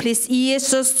ჩვენი უფლის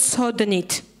იესოს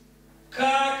ცოდნით.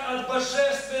 Как от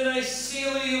божественной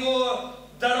силы Его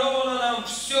даровано нам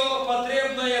все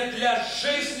потребное для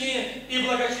жизни и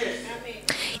благочестия.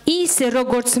 ისე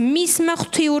როგორც მისმა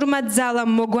ღვთიურმა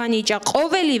ძალამ მოგვანიჭა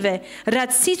ყოველივე,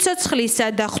 რაც სიცოცხლისა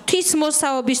და ღვთის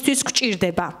მოსაობისთვის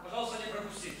გვჭირდება. Пожалуйста, не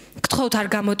пропустите. გთხოვთ არ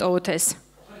გამოტოვოთ ეს.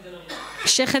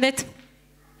 შეხედეთ,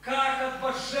 Как от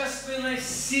божественной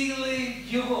силы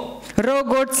Его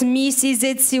როგორც მისი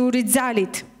ზეციური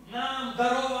ძალით нам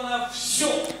даровано все.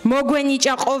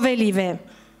 მოგვენიჭა ყოველივე.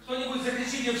 Кто-нибудь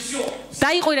закричите все.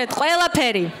 დაიყვირეთ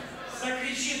ყველაფერი.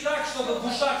 Закричи так, чтобы в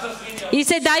ушах зазвенело.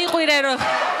 ისე დაიყვირე, რომ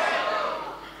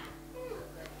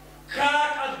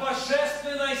Как от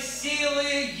божественной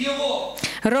силы Его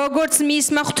როგორც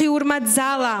მისმა ღვთიურმა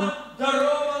ძალამ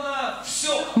даровано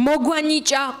все.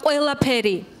 მოგვანიჭა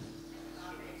ყველაფერი.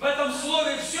 В этом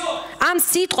слове все. ამ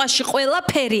სიტყვაში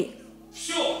ყველაფერი,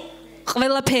 Все.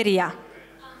 ყველაფერია.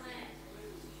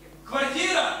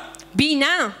 Квартира.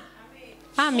 ბინა?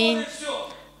 ამინ. Все.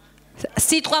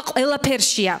 სიტყვა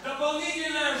ყველაფერშია.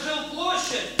 Дополнительная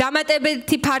жилплощадь.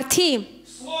 დამატებითი ფართი В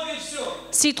слове все.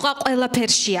 სიტყვა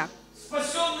ყველაფერშია.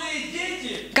 Спасенные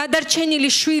дети. გადარჩენილი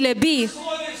შვილები В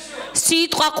слове все.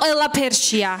 სიტყვა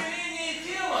ყველაფერშია. Зрение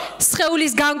тела.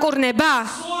 სხეულის განკურნება В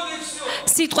слове все.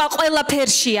 სიტყვა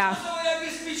ყველაფერშია. Финансовое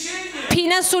обеспечение.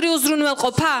 ფინანსური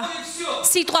უზრუნველყოფა В слове все.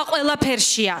 სიტყვა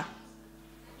ყველაფერშია.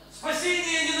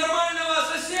 Спасение ненормального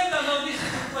соседа на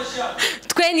лестничных площадках.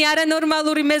 თქვენი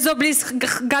არანორმალური მეზობლის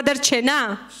გადარჩენა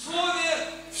В слове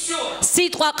все.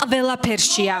 სიტყვა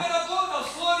ყველაფერშია. Работа в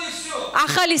слове все.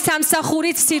 ახალი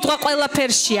სამსახურით სიტყვა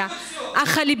ყველაფერშია.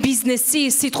 ახალი ბიზნესი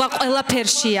სიტყვა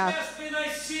ყველაფერშია. Божественной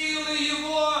силы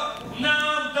Его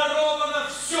нам даровано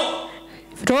все.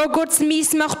 როგორც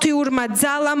მისმა ღვთიურმა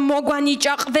ძალამ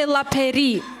მოგვანიჭა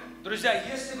ყველაფერი. Друзья,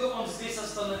 если бы он здесь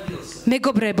остановился,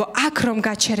 მეგობრებო, აქ რომ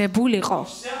გაჩერებულიყო,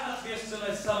 вся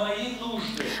ответственность за мои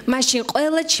нужды მაშინ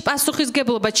ყველა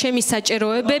პასუხისგებლობა ჩემი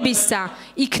საჭიროებებისა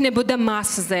იქნებოდა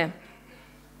მასზე.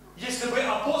 если бы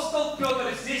апостол Петр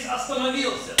здесь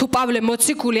остановился, თუ პავლე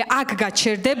მოციქული აქ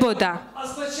გაჩერდებოდა,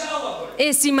 означало бы,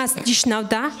 ეს იმას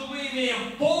ნიშნავდა, что мы имеем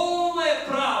полное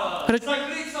право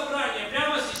закрыть собрание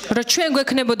прямо сейчас, რომ ჩვენ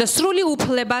გვექნებოდა სრული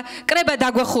უფლება კრება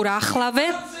დაგვეხურა ახლავე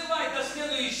танцевать до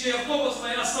следующей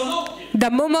автобусной остановки, და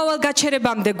მომავალ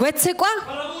გაჩერებამდე გვეცეკვა,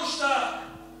 потому что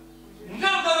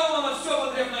нам даровано все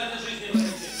потребное для жизни и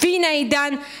благочестия.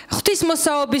 ვინაიდან ღვთის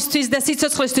მოსაობისთვის და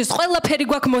სიცოცხლისთვის ყველაფერი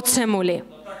გვაქვს მოცემული.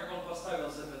 Но так как он поставил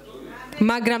запятую,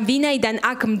 მაგრამ ვინაიდან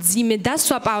აქ მძიმე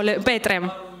დასვა პეტრემ,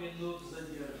 пару минут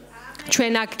задержим.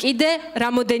 ჩვენ აქ კიდე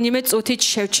რამოდენიმე წუთით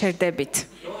შევჩერდებით.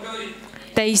 И он говорит,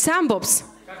 და ის ამბობს,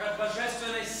 как от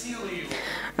божественной силы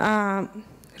Его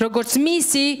როგორც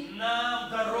მისი нам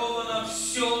даровано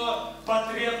все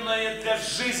потребное для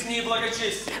жизни и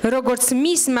благочестия. როგორც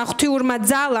მისმა ღვთიურმა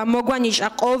ძალამ მოგვანიშა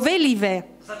ყოველივე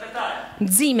Запятая.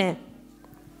 მძიმე.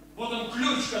 Вот он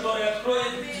ключ, который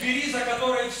откроет двери, за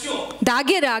которой все. და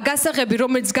აგერაა გასაღები,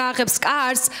 რომელიც გააღებს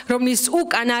კარს, რომლის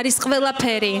უკან არის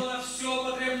ყველაფერი. Все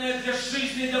потребное для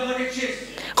жизни, для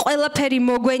благочестия. ყველაფერი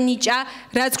მოგვენიჭა,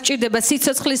 რაც გჭირდება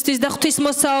სიცოცხლისთვის და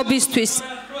ღვთისმოსაობისთვის.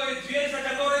 Откроет дверь, за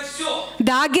которой все.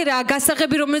 და აგერაა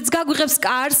გასაღები, რომელიც გაგვიღებს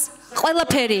კარს,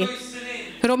 ყველაფერი,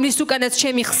 რომლის უკანაც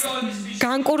ჩემი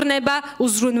განკურნება,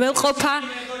 უზრუნველყოფა,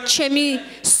 ჩემი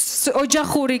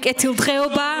ოჯახური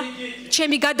კეთილდღეობა,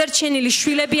 ჩემი გადარჩენილი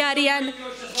შვილები არიან.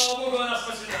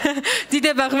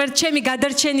 დიდება ღმერთ, ჩემი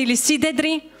გადარჩენილი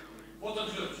სიდედრი.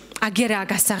 აგერაა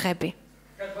გასაღები.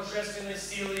 Как божественной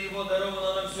силы его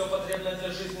даровано нам все потребное для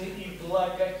жизни и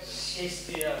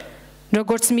благочестия.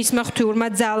 როგორც მისმა ღვთიურმა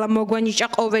ძალა მოგვანიჭა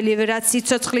ყოველივე, რაც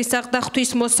სიცოცხლისა და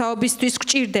ღვთისმოსაობისთვის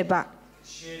გჭირდება.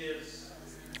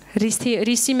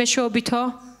 რისი მეშვეობითო?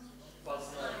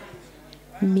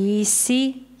 მისი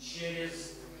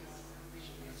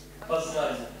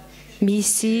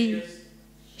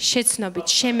შეცნობით,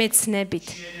 შემეცნებით,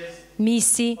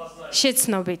 მისი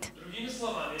შეცნობით.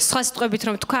 სხვა სიტყვებით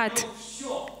რომ ვთქვათ,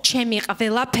 ჩემი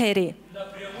ყველაფერი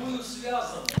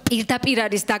პირდაპირ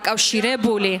არის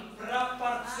დაკავშირებული,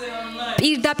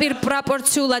 პირდაპირ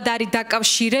პროპორციულად არის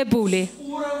დაკავშირებული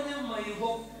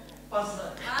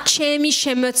ჩემი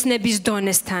შემეცნების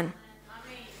დონესთან.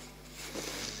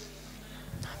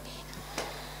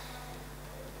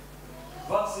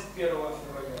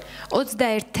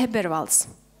 21 თებერვალს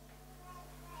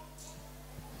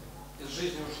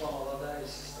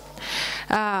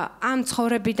ამ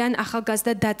ცხოვრებიდან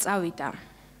ახალგაზრდა დაწავიდა.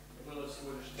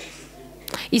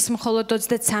 ის მხოლოდ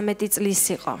 33 წლის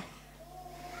იყო.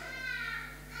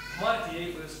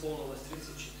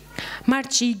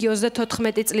 მარტში იგი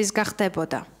 34 წლის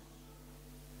გახდებოდა.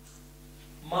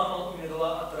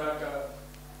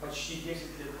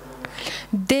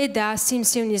 დედა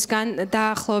სიმსივნისგან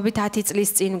დაახლოებით 10 წლის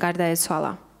წინ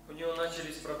გარდაეცვალა.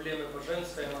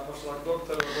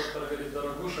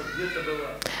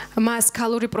 მას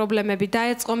ქალური პრობლემები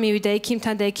დაეწყო, მივიდა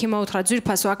ექიმთან და ექიმმა უთხრა,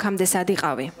 ძვირფასო, აქამდე სად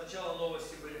იყავი?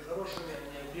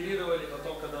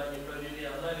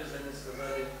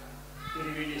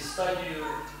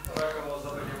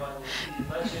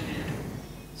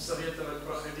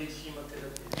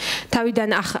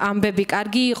 თავიდან ამბები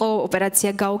კარგი იყო,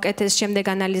 ოპერაცია გაუკეთეს, შემდეგ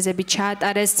ანალიზები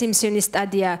ჩაატარეს, სიმსივნის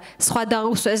სტადია სხვა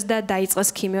დაუსვეს და დაიწყეს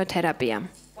ქიმიოთერაპია.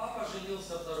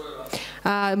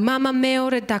 მამა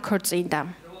მეორედ დაქორწინდა.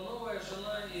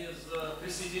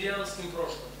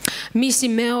 მისი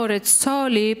მეორე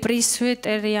ცოლი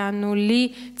პრესვიტერიანული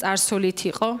წარსულით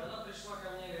იყო.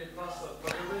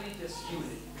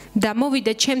 და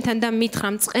მოვიდა ჩემთან და მითხრა,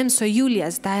 მწყემსო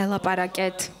იულიას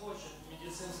დაელაპარაკეთ.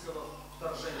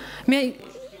 მე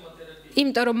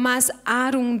იმიტომ რომ მას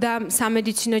არ უნდა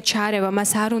სამედიცინო ჩარევა,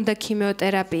 მას არ უნდა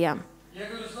ქიმიოთერაპია.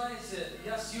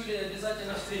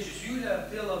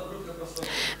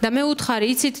 და მე უთხარი,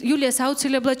 იცით, იულიას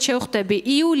აუცილებლად შევხვდები.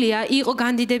 იულია იყო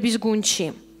განდიდების გუნდში.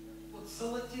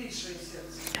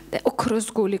 ოქროს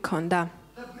გული ქონდა.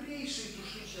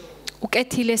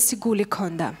 უკეთილესი გული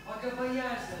ქონდა.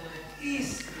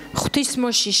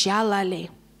 ღვთისმოშიში ალალი.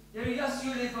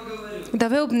 და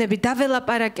ვეუბნები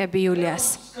დაველაპარაკები იულიას.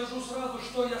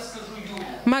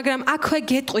 მაგრამ აქვე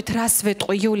გეტყვით რას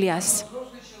ვეტყვი იულიას.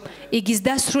 იგის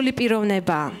დასრული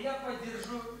პიროვნებაა.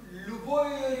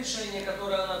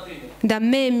 და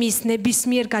მე მის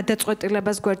ნებისმიერ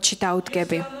გადაწყვეტილებას გვერდში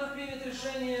დაუდგები.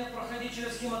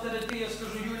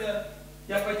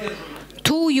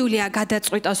 თუ იულია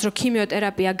გადაწყვიტავს რომ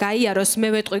ქიმიოთერაპია გაიაროს, მე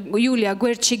ვეტყვი იულია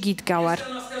გვერდში გიდგავარ.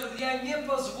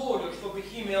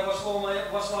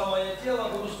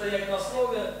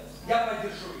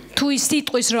 თუ ის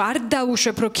სიტყვის რომ არ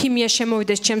დაუშვებ რომ ქიმია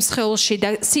შემოვიდეს ჩემს სხეულში და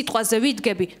სიტყვაზე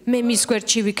ვიდგები, მე მის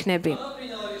გვერდში ვიქნები.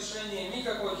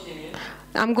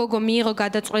 ამ გოგო მიიღო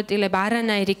გადაწყვეტილება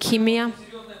არანაირი ქიმია.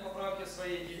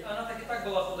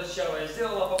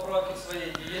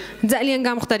 ძალიან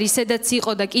გამხდარი ისედაც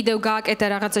იყო და კიდევ გააკეთა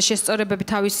რაღაცა შესწორებები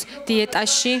თავის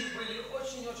დიეტაში.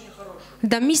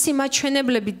 და მისი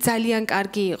მაჩვენებლები ძალიან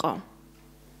კარგი იყო.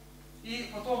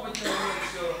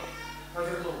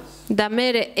 და მე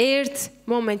ერთ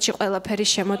მომენტში ყველაფერი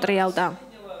შემოტრიალდა.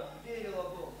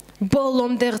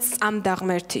 ბოლომდე წამდა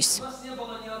ღმერთის.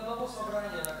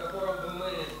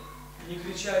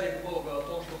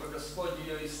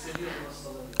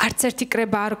 არც ერთი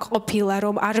კრება არ ყოფილა,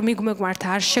 რომ არ მიგვმართა,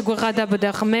 არ შეგვეღადაბოდა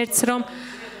ღმერთს, რომ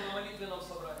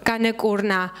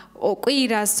განეკურნა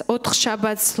კვირას 4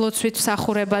 შაბათს ლოცვით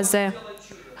მსახურებაზე.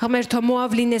 ღმერთო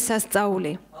მოავლინე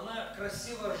სასწაული.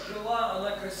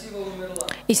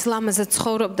 ის ლამაზად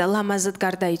ცხოვრობდა, ლამაზად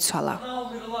გარდაიცვალა.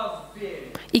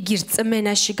 იგი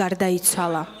რწმენაში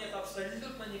გარდაიცვალა.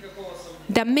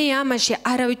 და მე ამაში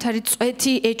არავითარი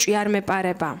წვეთი ეჭვი არ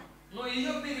მეპარება. Но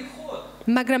ее переход,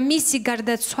 მაგრამ მისი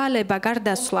გარდაცვალება,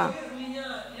 გარდასვლა поверг меня,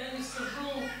 я не скажу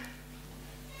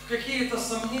в какие-то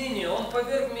сомнения, он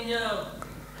поверг меня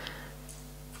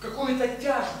в какую-то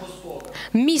тяжбу с Богом.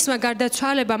 მისმა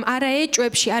გარდაცვალებამ არა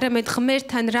ეჭვებში, არამედ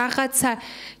ღმერთთან რაღაცა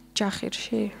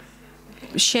ჯახირში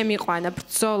შემიყვანა,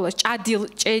 ბრძოლა,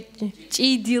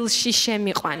 ჭიდილში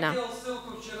შემიყვანა. Я делал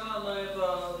ссылку вчера на это,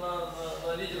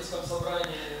 на лидерском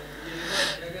собрании.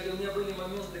 Я говорил, у меня были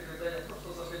моменты, когда я просто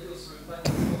заходил в свою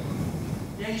тайну.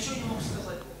 Я ничего не мог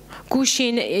сказать.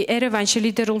 გუშინ ერევანში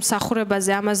ლიდერულ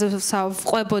მსახურებაზე ამაზე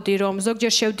ვყვებოდი, რომ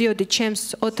ზოგჯერ შევდიოდი ჩემს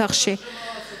ოთახში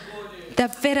და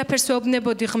ვერაფერს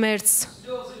ვეუბნებოდი ღმერთს.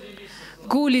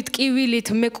 გულით, კივილით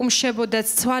მეკუმშებოდა,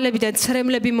 ცვალებიდან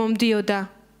ცრემლები მომდიოდა.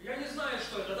 Я не знаю,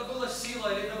 что это была сила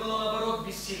или это было наоборот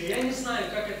бессилие. Я не знаю,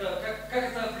 как это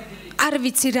определить. არ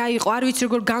ვიცი რა იყო, არ ვიცი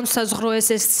როგორ განსაზღვრო ეს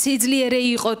სიძლიერე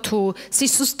იყო თუ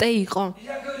სისუსტე იყო.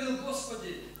 Я говорил,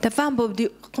 Господи, და ვამბობდი,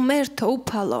 ღმერთო,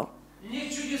 უფალო, не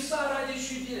чудеса ради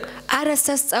чудес. არა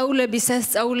სასწაულები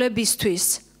სასწაულებისთვის.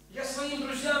 Я своим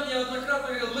друзьям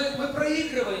неоднократно говорил, мы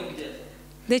проигрываем где-то.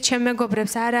 და ჩემ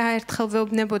მეგობრებს არაერთხელ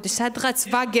ვეუბნებოდი, სადღაც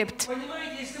ვაგებთ.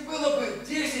 Понимаете, если было бы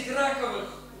 10 раковых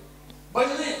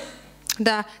больных,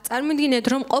 და წარმოიდგინეთ,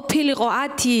 რომ ყოფილიყო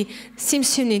 10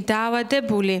 სიმსივნი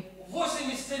დაავადებული,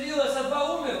 8 исцелилось, а 2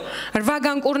 умерло, 8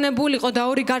 განკურნებულიყო და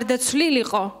 2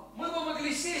 გარდაცვლილიყო. мы бы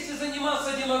могли сесть и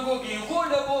заниматься демагогией.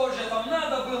 Воля Божья, там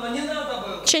надо было, не надо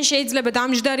было. შენ შეიძლება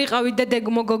დამჯდარიყავი და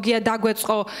დეგმოგოგია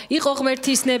დაგვეწყო. იყო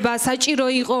ღმერთის ნება, საჭირო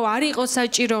იყო, არ იყო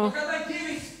საჭირო. Когда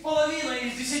 9,5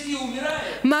 из 10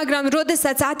 умирает, მაგრამ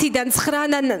როდესაც 10-დან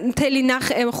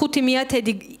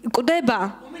 9.5 კვდება,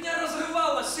 у меня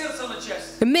разрывалось сердце на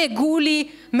части. მე გული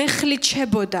მეხლით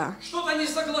შებოდა. Что-то не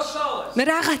соглашалось.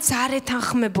 რაღაც არ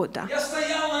ეთანხმებოდა. Я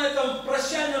стоял на этом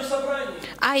прощальном собрании.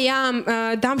 აი ამ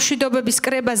დამშვიდობების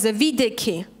კრებაზე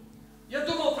ვიდექი. Я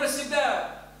думал про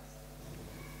себя.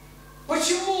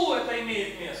 Почему это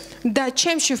имеет место? და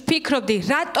ჩემში ვფიქრობდი,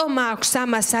 რატომ აქვს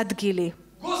ამას ადგილი?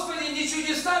 Господи, не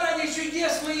чудеса ради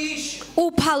чудес мы ищем.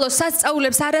 უფალო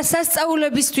სასწაულებს არა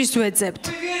სასწაულებისთვის ვეძებთ.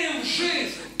 Мы верим в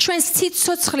жизнь. ჩვენს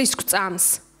სიცოცხლის გვწამს.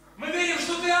 Мы верим,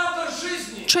 что ты автор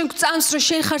жизни. ჩვენ გვწამს, რომ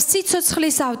შენ ხარ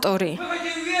სიცოცხლის ავტორი. Мы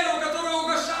хотим веру, которая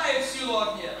угошает силу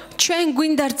огня. ჩვენ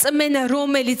გვინდა რწმენა,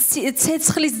 რომელიც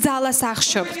ცეცხლის ძალას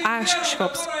ახშობს.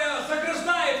 Которая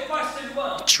заграждает пасть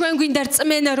льва. ჩვენ გვინდა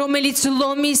რწმენა, რომელიც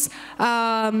ლომის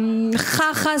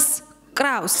ხახას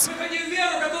კრავს. Мы хотим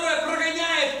веру, которая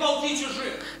прогоняет полки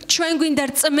чужих. ჩვენ გვინდა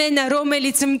რწმენა,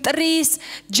 რომელიც მტრის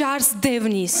ჯარს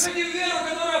დევნის. Мы хотим веру,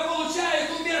 которая получает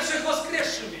умерших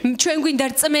воскресшими. ჩვენ გვინდა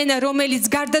რწმენა, რომელიც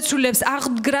გარდაცვლილებს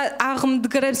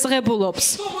აღმდგრებს ღებულობს.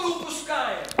 Что мы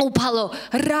упускаем? უფალო,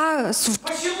 რა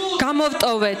Почему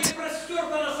გამოვტოვეთ?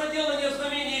 распростерто нас соделание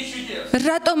знамений и чудес?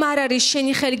 რატომ არ არის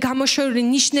შენი ხელი გამოშვეული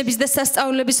ნიშნების და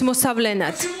სასწაულების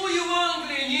მოსავლენად? Почему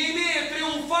Евангелие не имеет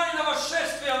триумфального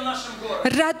шествия в нашем городе?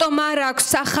 რატომ არ აქვს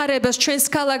სახარებას ჩვენს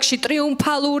ქალაქში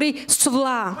ტრიუმფალური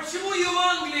სვლა? Почему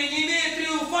Евангелие не имеет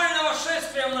триумфального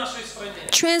шествия в нашей стране?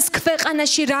 ჩვენს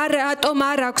ქვეყანაში რატომ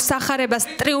არ აქვს სახარებას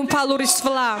ტრიუმფალური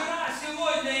სვლა? Вчера,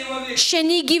 сегодня и вовеки. შენ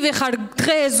იგივე ხარ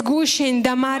დღეს, გუშინ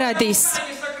და მარადის. Рука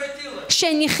не сократилась.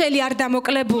 შენი ხელი არ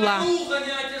დამოკლებულა. Ухо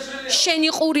не отяжелело. შენი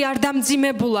ყური არ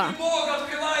დამძიმებულა. Бог,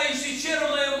 открывающий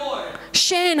черное море.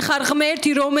 შენ ხარ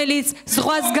ღმერთი, რომელიც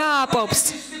ზღვას გააპობს.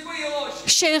 Слепые очи.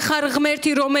 შენ ხარ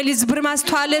ღმერთი, რომელიც ბრმას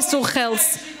თვალეს უხელს.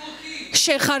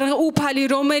 შენ ხარ უფალი,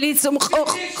 რომელიც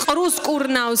ყრუს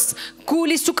კურნავს,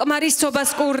 გულის უკმარისობას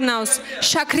კურნავს,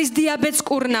 შაქრის დიაბეტს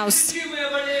კურნავს, Чимые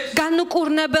болезни.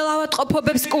 განუკურნებელ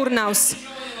ავადმყოფობებს კურნავს.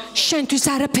 შენთვის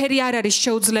არაფერი არ არის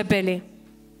შეუძლებელი.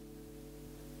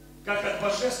 Как от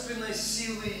божественной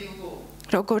силы Его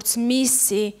როგორც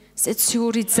მისი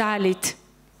სეციური ძალით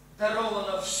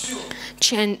даровано все.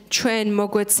 ჩვენ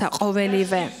მოგვეცა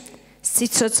ყოველივე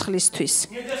სიცოცხლისთვის.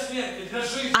 Не для смерти, для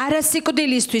жизни. არა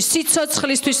სიკვდილისთვის,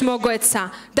 სიცოცხლისთვის მოგვეცა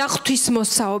და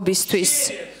ღვთისმოსაობისთვის.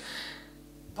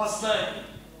 Познание.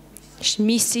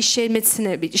 მისი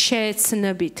შემეცნებით,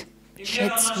 შეეცნებით, И мера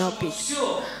нашего შეცნობით все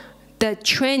და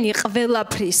ჩვენი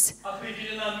ყველაფრის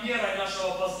определена мерой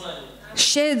нашего познания.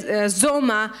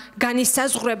 ზომა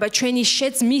განისაზღვრება ჩვენი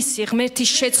მისი ღმერთის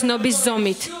შეცნობის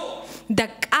ზომით და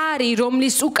კარი,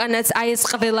 რომლის უკანაც აი ეს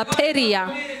ყველაფერია,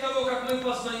 По мере того, как мы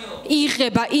познаем,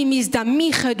 იღება იმის და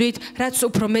მიხედვით, რაც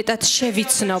უფრო მეტად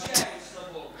შევიცნობთ.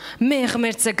 მე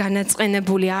ღმერთზე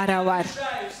განაწყენებული არა ვარ.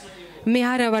 მე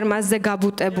არა ვარ მასზე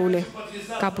გაბუტებული.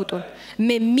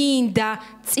 მე მინდა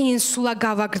წინ სულა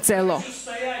გავაგრძელო.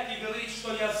 стоять и говорить, что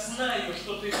я знаю,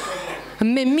 что ты сказал.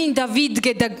 მე მინდა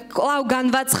ვიდგე და კлау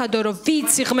განვაცხადო რომ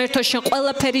ვიცი ღმერთო შენ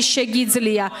ყველაფერი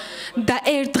შეგიძლია და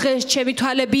ერთ დღეს ჩემი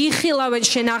თვალები იხილავენ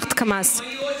შენ აღთქმას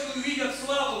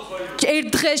ერთ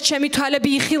დღეს ჩემი თვალები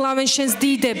იხილავენ შენს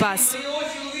დიდებას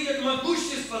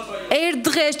ერთ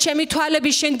დღეს ჩემი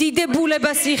თვალები შენ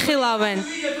დიდებულებას იხილავენ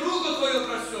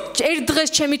ერთ დღეს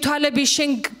ჩემი თვალები შენ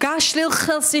გაშლილ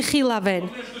ხელს იხილავენ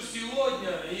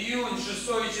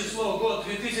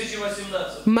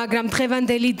მაგრამ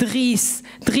დღევანდელი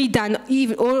დღიდან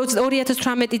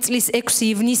 2018 წლის 6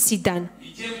 ივნისიდან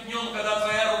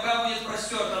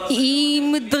იმ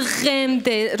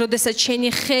დღემდე, როდესაც შენი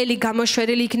ხელი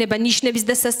გამოშვერილი იქნება ნიშნების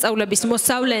და სასწაულების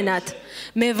მოსავლენად,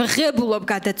 მე ვღებულობ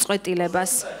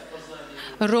გადაწყვეტილებას,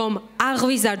 რომ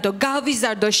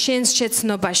გავიზარდო შენს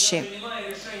შეცნობაში.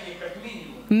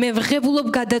 მე ვღებულობ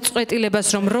გადაწყვეტილებას,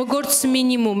 რომ როგორც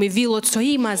მინიმუმი ვილოცო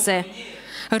იმაზე,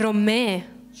 რომ მე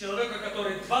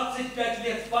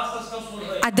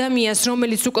ადამიანს,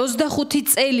 რომელიც უკვე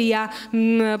 25 წელია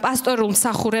პასტორულ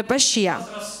მსახურებაშია,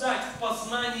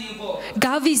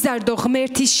 გავიზარდო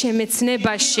ღმერთის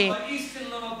შემეცნებაში,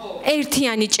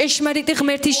 ერთიანი ჭეშმარიტი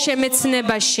ღმერთის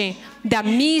შემეცნებაში და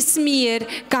მის მიერ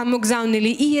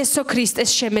გამოგზავნილი იესო ქრისტეს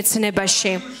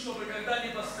შემეცნებაში.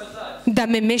 და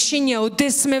მე მეშინია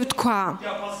ოდესმე ვთქვა,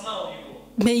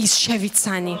 მე ის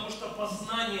შევიცანი.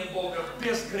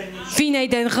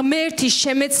 ვინაიდან ღმერთის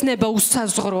შემეცნება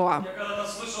უსაზღროა.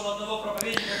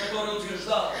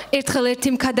 ერთხელ ერთი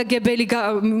მქადაგებელი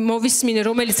მოვისმინე,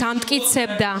 რომელიც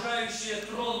ამტკიცებდა,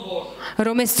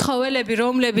 რომ ეს ცხოველები,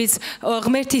 რომლებიც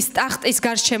ღმერთის ტახტის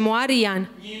გარშემო არიან,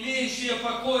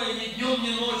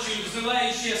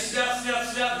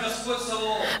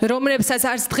 რომლებსაც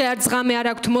არც დღე არც ღამე არ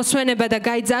აქვთ მოსვენება და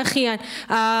გაიძახიან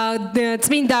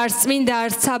წმინდა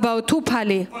არც საბაო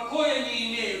თუფალი,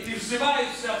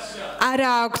 არა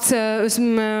აქვთ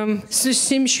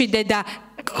სიმშვიდე და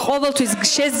ყოველთვის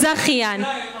შეძახიან,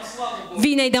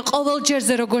 ვინაიდან ყოველ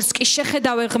ჯერზე როგორც კი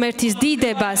შეხედავენ ღმერთის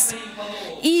დიდებას,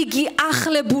 იგი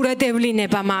ახლებურად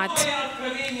ევლინება მათ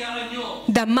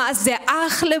და მასზე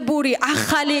ახლებური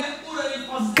ახალი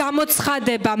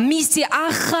გამოცხადება, მისი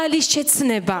ახალი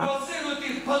შეცნება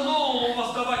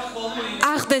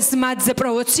ახდენს მათზე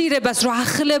პროვოცირებას, რომ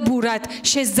ახლებურად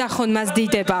შეძახონ მას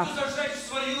დიდება.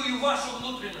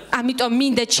 ამიტომ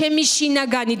მინდა ჩემი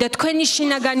შინაგანი და თქვენი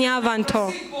შინაგანი ავანთო.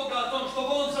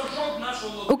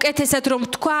 უკეთესად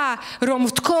რომ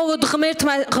ვთქვათ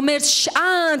ღმერთს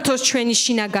ანთოს ჩვენი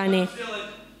შინაგანი.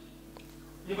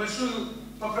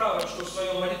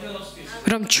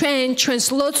 რომ ჩვენს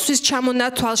ლოცვის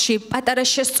ჩამონათვალში პატარა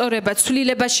შესწორება,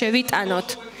 ცვლილება შევიტანოთ.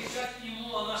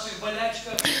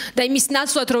 და იმის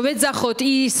ნაცვლად რომ ვეძახოთ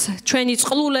ის ჩვენი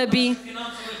წყლულები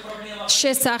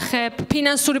შესახებ,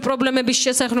 ფინანსური პრობლემების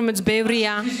შესახებ, რომელიც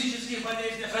ბევრია,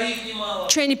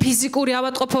 ჩვენი ფიზიკური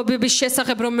ავადმყოფობების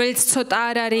შესახებ, რომელიც ცოტა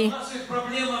არ არის,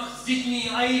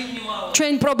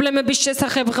 ჩვენი პრობლემების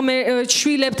შესახებ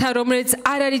შვილებთან, რომელიც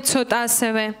არ არის ცოტა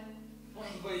ასევე.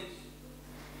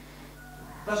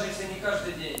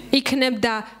 იქნებ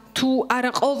და თუ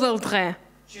არა ყოველ დღე,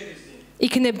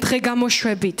 იქნებ დღე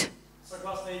გამოშვებით.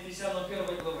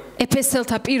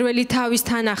 ეფესელთა პირველი თავის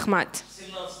თანახმად.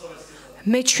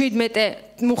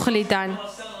 მე-17 მუხლიდან,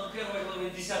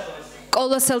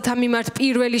 კოლოსელთა მიმართ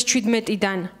პირველის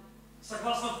 17-დან,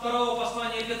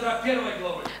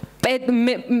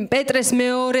 პეტრეს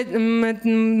მეორე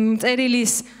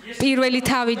წერილის პირველი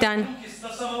თავიდან.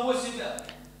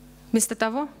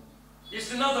 მისტატავო?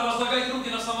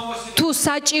 თუ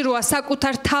საჭიროა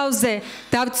საკუთარ თავზე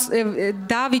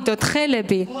დავიდოთ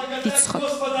ხელები, იცხოთ.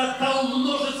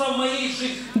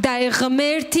 და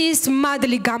ღმერთის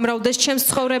მადლი გამრავლდეს ჩემს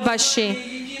ცხოვრებაში,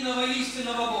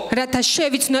 რათა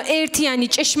შევიცნო ერთიანი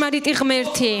ჭეშმარიტი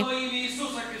ღმერთი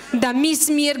და მის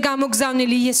მიერ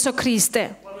გამოგზავნილი იესო ქრისტე.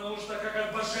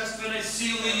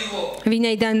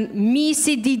 ვინაიდან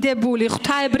მისი დიდებული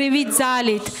ღვთაებრივი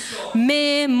ძალით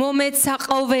მე მომეცა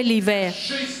ყოველივე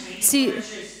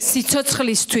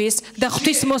სიცოცხლისთვის და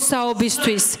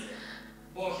ღვთისმოსაობისთვის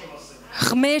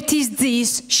ღმერთის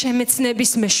ძის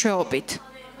შემეცნების მეშვეობით.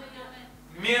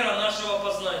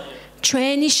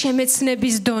 ჩვენი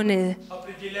შემეცნების დონე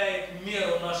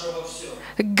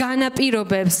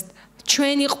განაპირობებს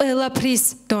ჩვენი ყველაფრის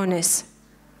დონეს.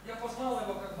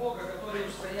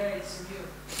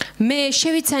 მე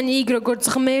შევიცანი იგ როგორც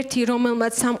ღმერთი,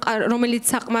 რომელიც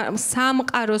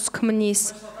სამყაროს ქმნის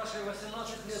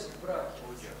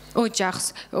ოჯახს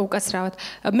უკაცრავად.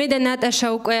 მე და ნატაშა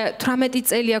უკვე 18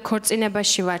 წელია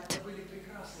ქორწინებაში ვართ.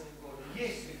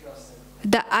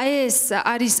 და ეს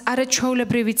არის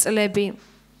არაჩვეულებრივი წლები.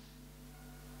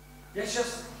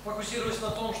 фокусируясь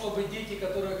на том, чтобы дети,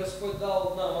 которые Господь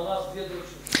дал нам, у нас две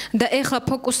дочери. და ეხლა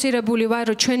ფოკუსირებული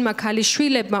ვარ, რომ ჩვენმა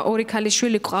ქალიშვილებმა ორი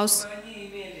ქალიშვილი ყავს. Они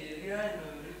имели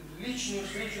реальную личную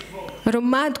встречу с Богом. რომ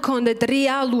მათ ქონდეთ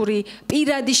რეალური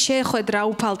პირადი შეხვედრა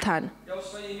უფალთან. Я у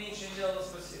своей меньшей недавно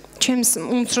спросил. ჩემს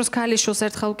უმცროს ქალიშვილს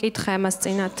ერთხელ ვკითხე ამას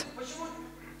წინათ. Почему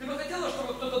ты бы хотела,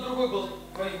 чтобы кто-то другой был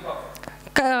твоим папой?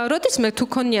 როდის მე თუ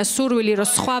ქონია სურვილი, რომ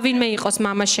სხვა ვინმე იყოს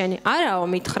მამა შენი? არაო,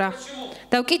 მითხრა.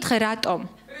 და ვკითხე რატომ?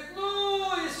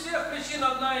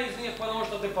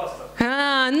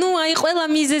 ну, აი ყველა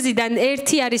მიზეზიდან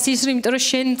ერთი არის ის, რომ იმიტომ რომ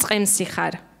შენ წყემსი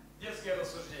ხარ.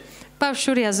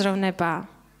 ბავშვური აზროვნება.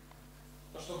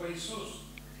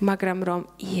 მაგრამ რომ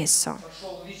იესო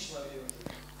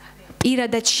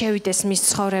პირადად შევიდეს მის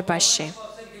ცხოვრებაში.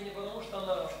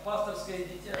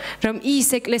 რომ ის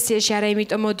ეკლესიაში არა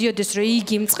იმიტომ მოდიოდეს, რომ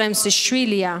იგი მწყემსი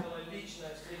შვილია.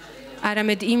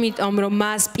 არამედ იმიტომ, რომ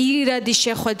მას პირადი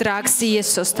შეხვედრა აქვს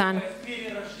იესოსთან.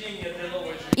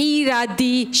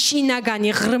 პირადი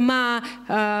შინაგანი ღრმა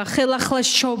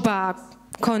ხელახლაშობა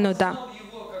ქონოდა.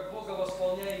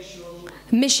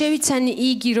 მე შევიცანი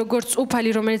იგი როგორც უფალი,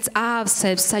 რომელიც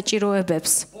აავსებს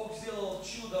საჭიროებებს.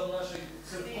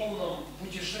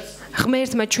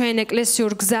 ღმერთმა ჩვენ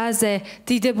ეკლესიურ გზაზე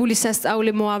დიდებული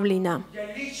სასწაული მოავლინა.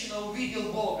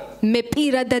 მე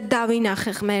პირადად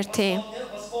დავინახე ღმერთი,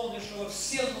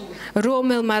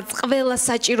 რომელმაც ყველა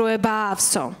საჭიროება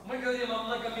აავსო.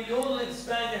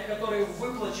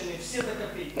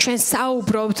 ჩვენ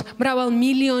საუბრობთ მრავალ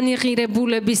მილიონი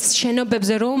ღირებულების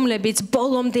შენობებზე, რომლებიც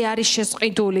ბოლომდე არის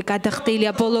შესყიდული,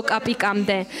 გადახდილია ბოლო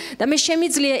კაპიკამდე. და მე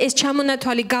შემიძლია ეს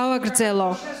ჩამონათვალი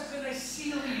გავაგრძელო.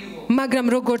 მაგრამ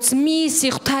როგორც მისი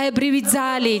ღვთაებრივი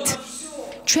ძალით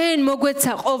ჩვენ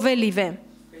მოგვეცა ყოველივე.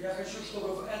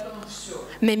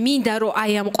 მე მინდა რომ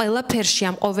აი ამ ყველაფერში,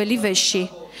 ამ ყოველივეში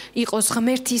იყოს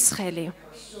ღმერთის ხელი.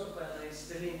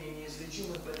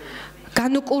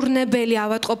 განუკურნებელი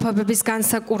ავადმყოფობების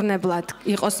განსაკურნებლად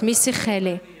იყოს მისი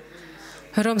ხელი,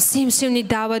 რომ სიმსივნით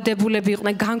დაავადებულები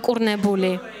იყვნენ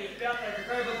განკურნებული.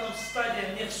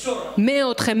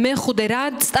 მეოთხე, მეხუთე რა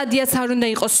სტადიაც არ უნდა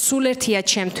იყოს, სულ ერთია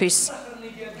ჩემთვის,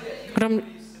 რომ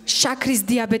შაქრის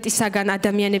დიაბეტისაგან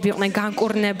ადამიანები იყვნენ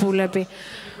განკურნებულები,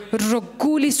 რომ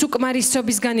გულის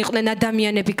უკმარისობისგან იყვნენ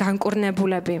ადამიანები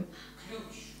განკურნებულები.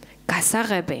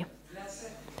 გასაღები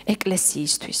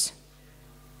ეკლესიისთვის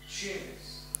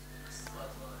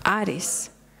არის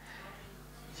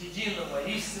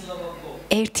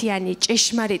ერთიანი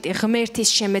ჭეშმარიტი ღმერთის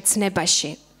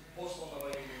შემეცნებაში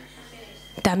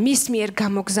და მის მიერ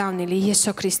გამოგზავნილი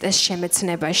იესო ქრისტეს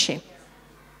შემეცნებაში.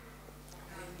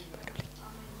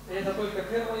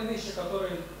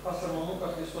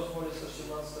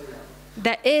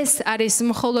 და ეს არის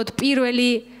მხოლოდ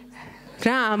პირველი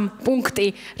რამ პუნქტი,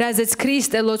 რაზეც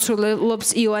ქრისტე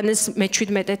ლოცულობს იოანეს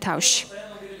მე-17 თავში.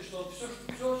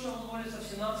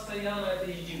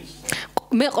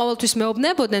 მე ყოველთვის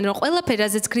მეუბნებოდნენ, რომ ყველაფერი,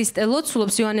 რაზეც ქრისტე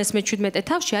ლოცულობს იოანეს მე-17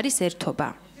 თავში, არის ერთობა.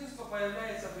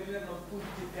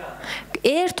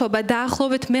 ერთობა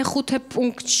დაახლოებით მე-5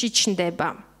 პუნქტში ჩნდება.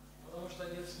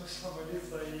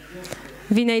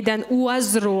 ვინაიდან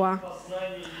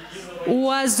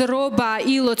უაზრობა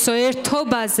ილოცო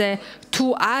ერთობაზე, თუ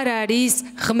არ არის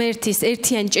ღმერთის,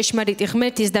 ერთიანი ჭეშმარიტი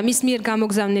ღმერთის და მის მიერ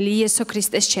გამოგზავნილი იესო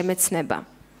ქრისტეს შემეცნება.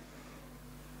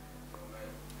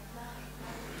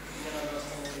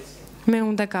 მე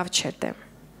უნდა გავჩერდე.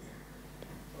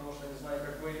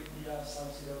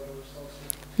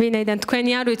 ვინაიდან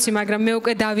თქვენი არ ვიცი, მაგრამ მე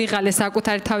უკვე დავიღალე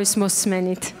საკუთარი თავის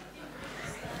მოსმენით.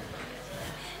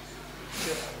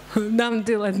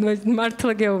 ნამდვილად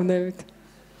მართლა გეუბნებით.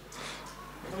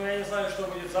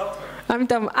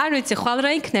 ამიტომ არ ვიცი, ხვალ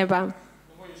რა იქნება.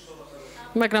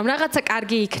 მაგრამ რაღაცა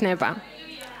კარგი იქნება.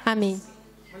 ამინ.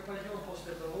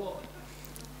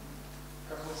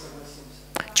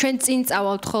 ჩვენ წინ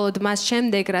წავალთ მხოლოდ მას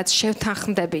შემდეგ, რაც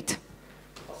შევთანხმდებით.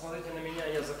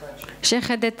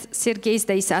 შეხედეთ სერგეის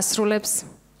და ის ასრულებს.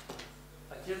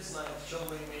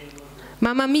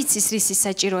 მამა მიცის რისი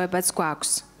საჭიროებაც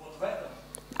გვაქვს.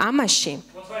 ამაში.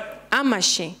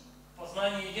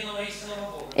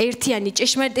 ერთიანი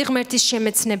ჭეშმარიტი ღმერთის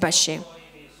შემეცნებაში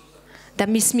და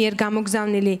მის მიერ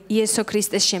გამოგზავნილი იესო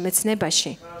ქრისტეს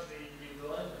შემეცნებაში.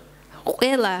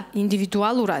 ყველა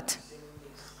ინდივიდუალურად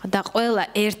და ყველა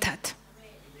ერთად.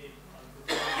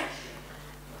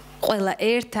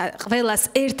 ყველას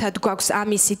ერთად გვაქვს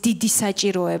ამისი დიდი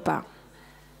საჭიროება.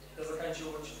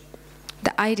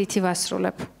 და აი რითი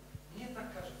ვასრულებ.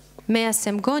 მე ასე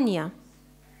მგონია,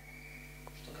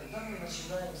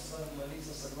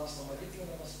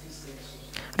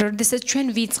 როდესაც ჩვენ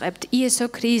ვიწყებთ იესო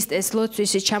ქრისტეს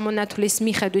ლოცვის ჩამონათვლის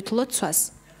მიხედვით ლოცვას,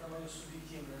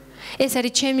 ეს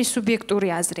არის ჩემი სუბიექტური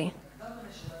აზრი.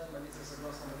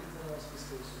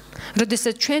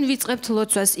 როდესაც ჩვენ ვიწყებთ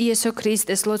ლოცვას იესო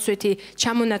ქრისტეს ლოცვითი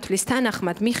ჩამონათვლის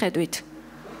თანახმად მიხედვით,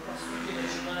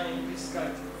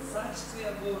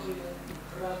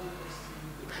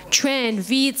 ჩვენ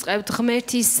ვიწყებთ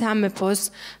ღმერთის სამეფოს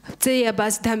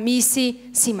ძიებას და მისი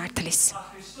სიმართლის.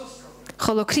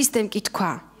 ხოლო ქრისტემ კი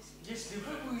თქვა,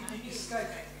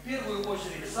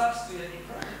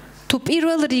 თუ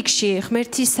პირველ რიგში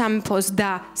ღმერთის სამეფოს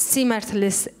და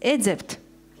სიმართლეს ეძებთ,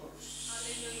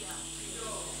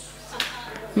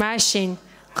 მაშინ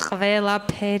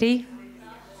ყველაფერი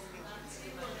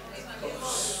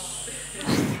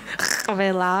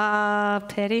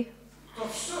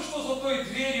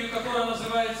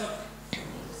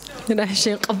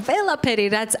რაში ყველაფერი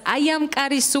რაც აი ამ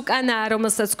კარის უკანაა,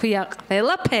 რომელსაც ქვია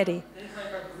ყველაფერი.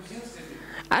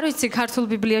 არ ვიცი ქართულ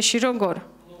ბიბლიაში როგორ,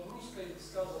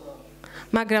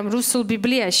 მაგრამ რუსულ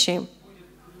ბიბლიაში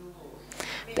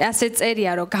ასე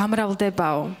წერია, რომ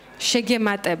გამრავლდებაო,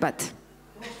 შეგემატებათ.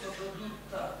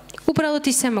 უბრალოდ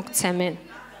ისე მოგცემენ.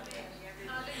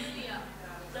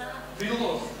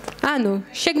 ანუ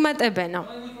შეგმატებენო.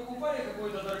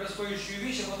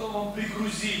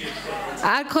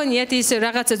 არ ქონიათ ისე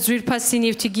რაღაცა ძვირფასი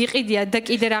ნივთი გიყიდიათ და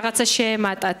კიდე რაღაცა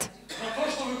შეემატათ.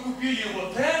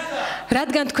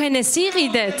 რადგან თქვენ ეს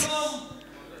იყიდეთ,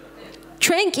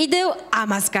 ჩვენ კიდევ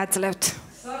ამას გაძლევთ.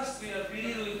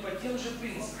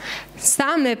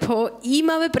 სამეფო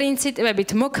იმავე პრინციპებით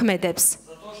მოქმედებს.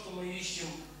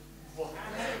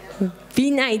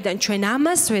 ვინაიდან ჩვენ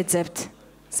ამას ვეძებთ,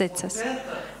 ზეცას.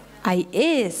 აი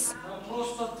ეს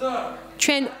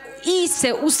ჩვენ ისე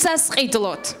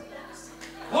უსასყიდლოდ.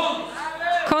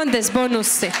 კონდეს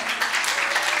ბონუსი.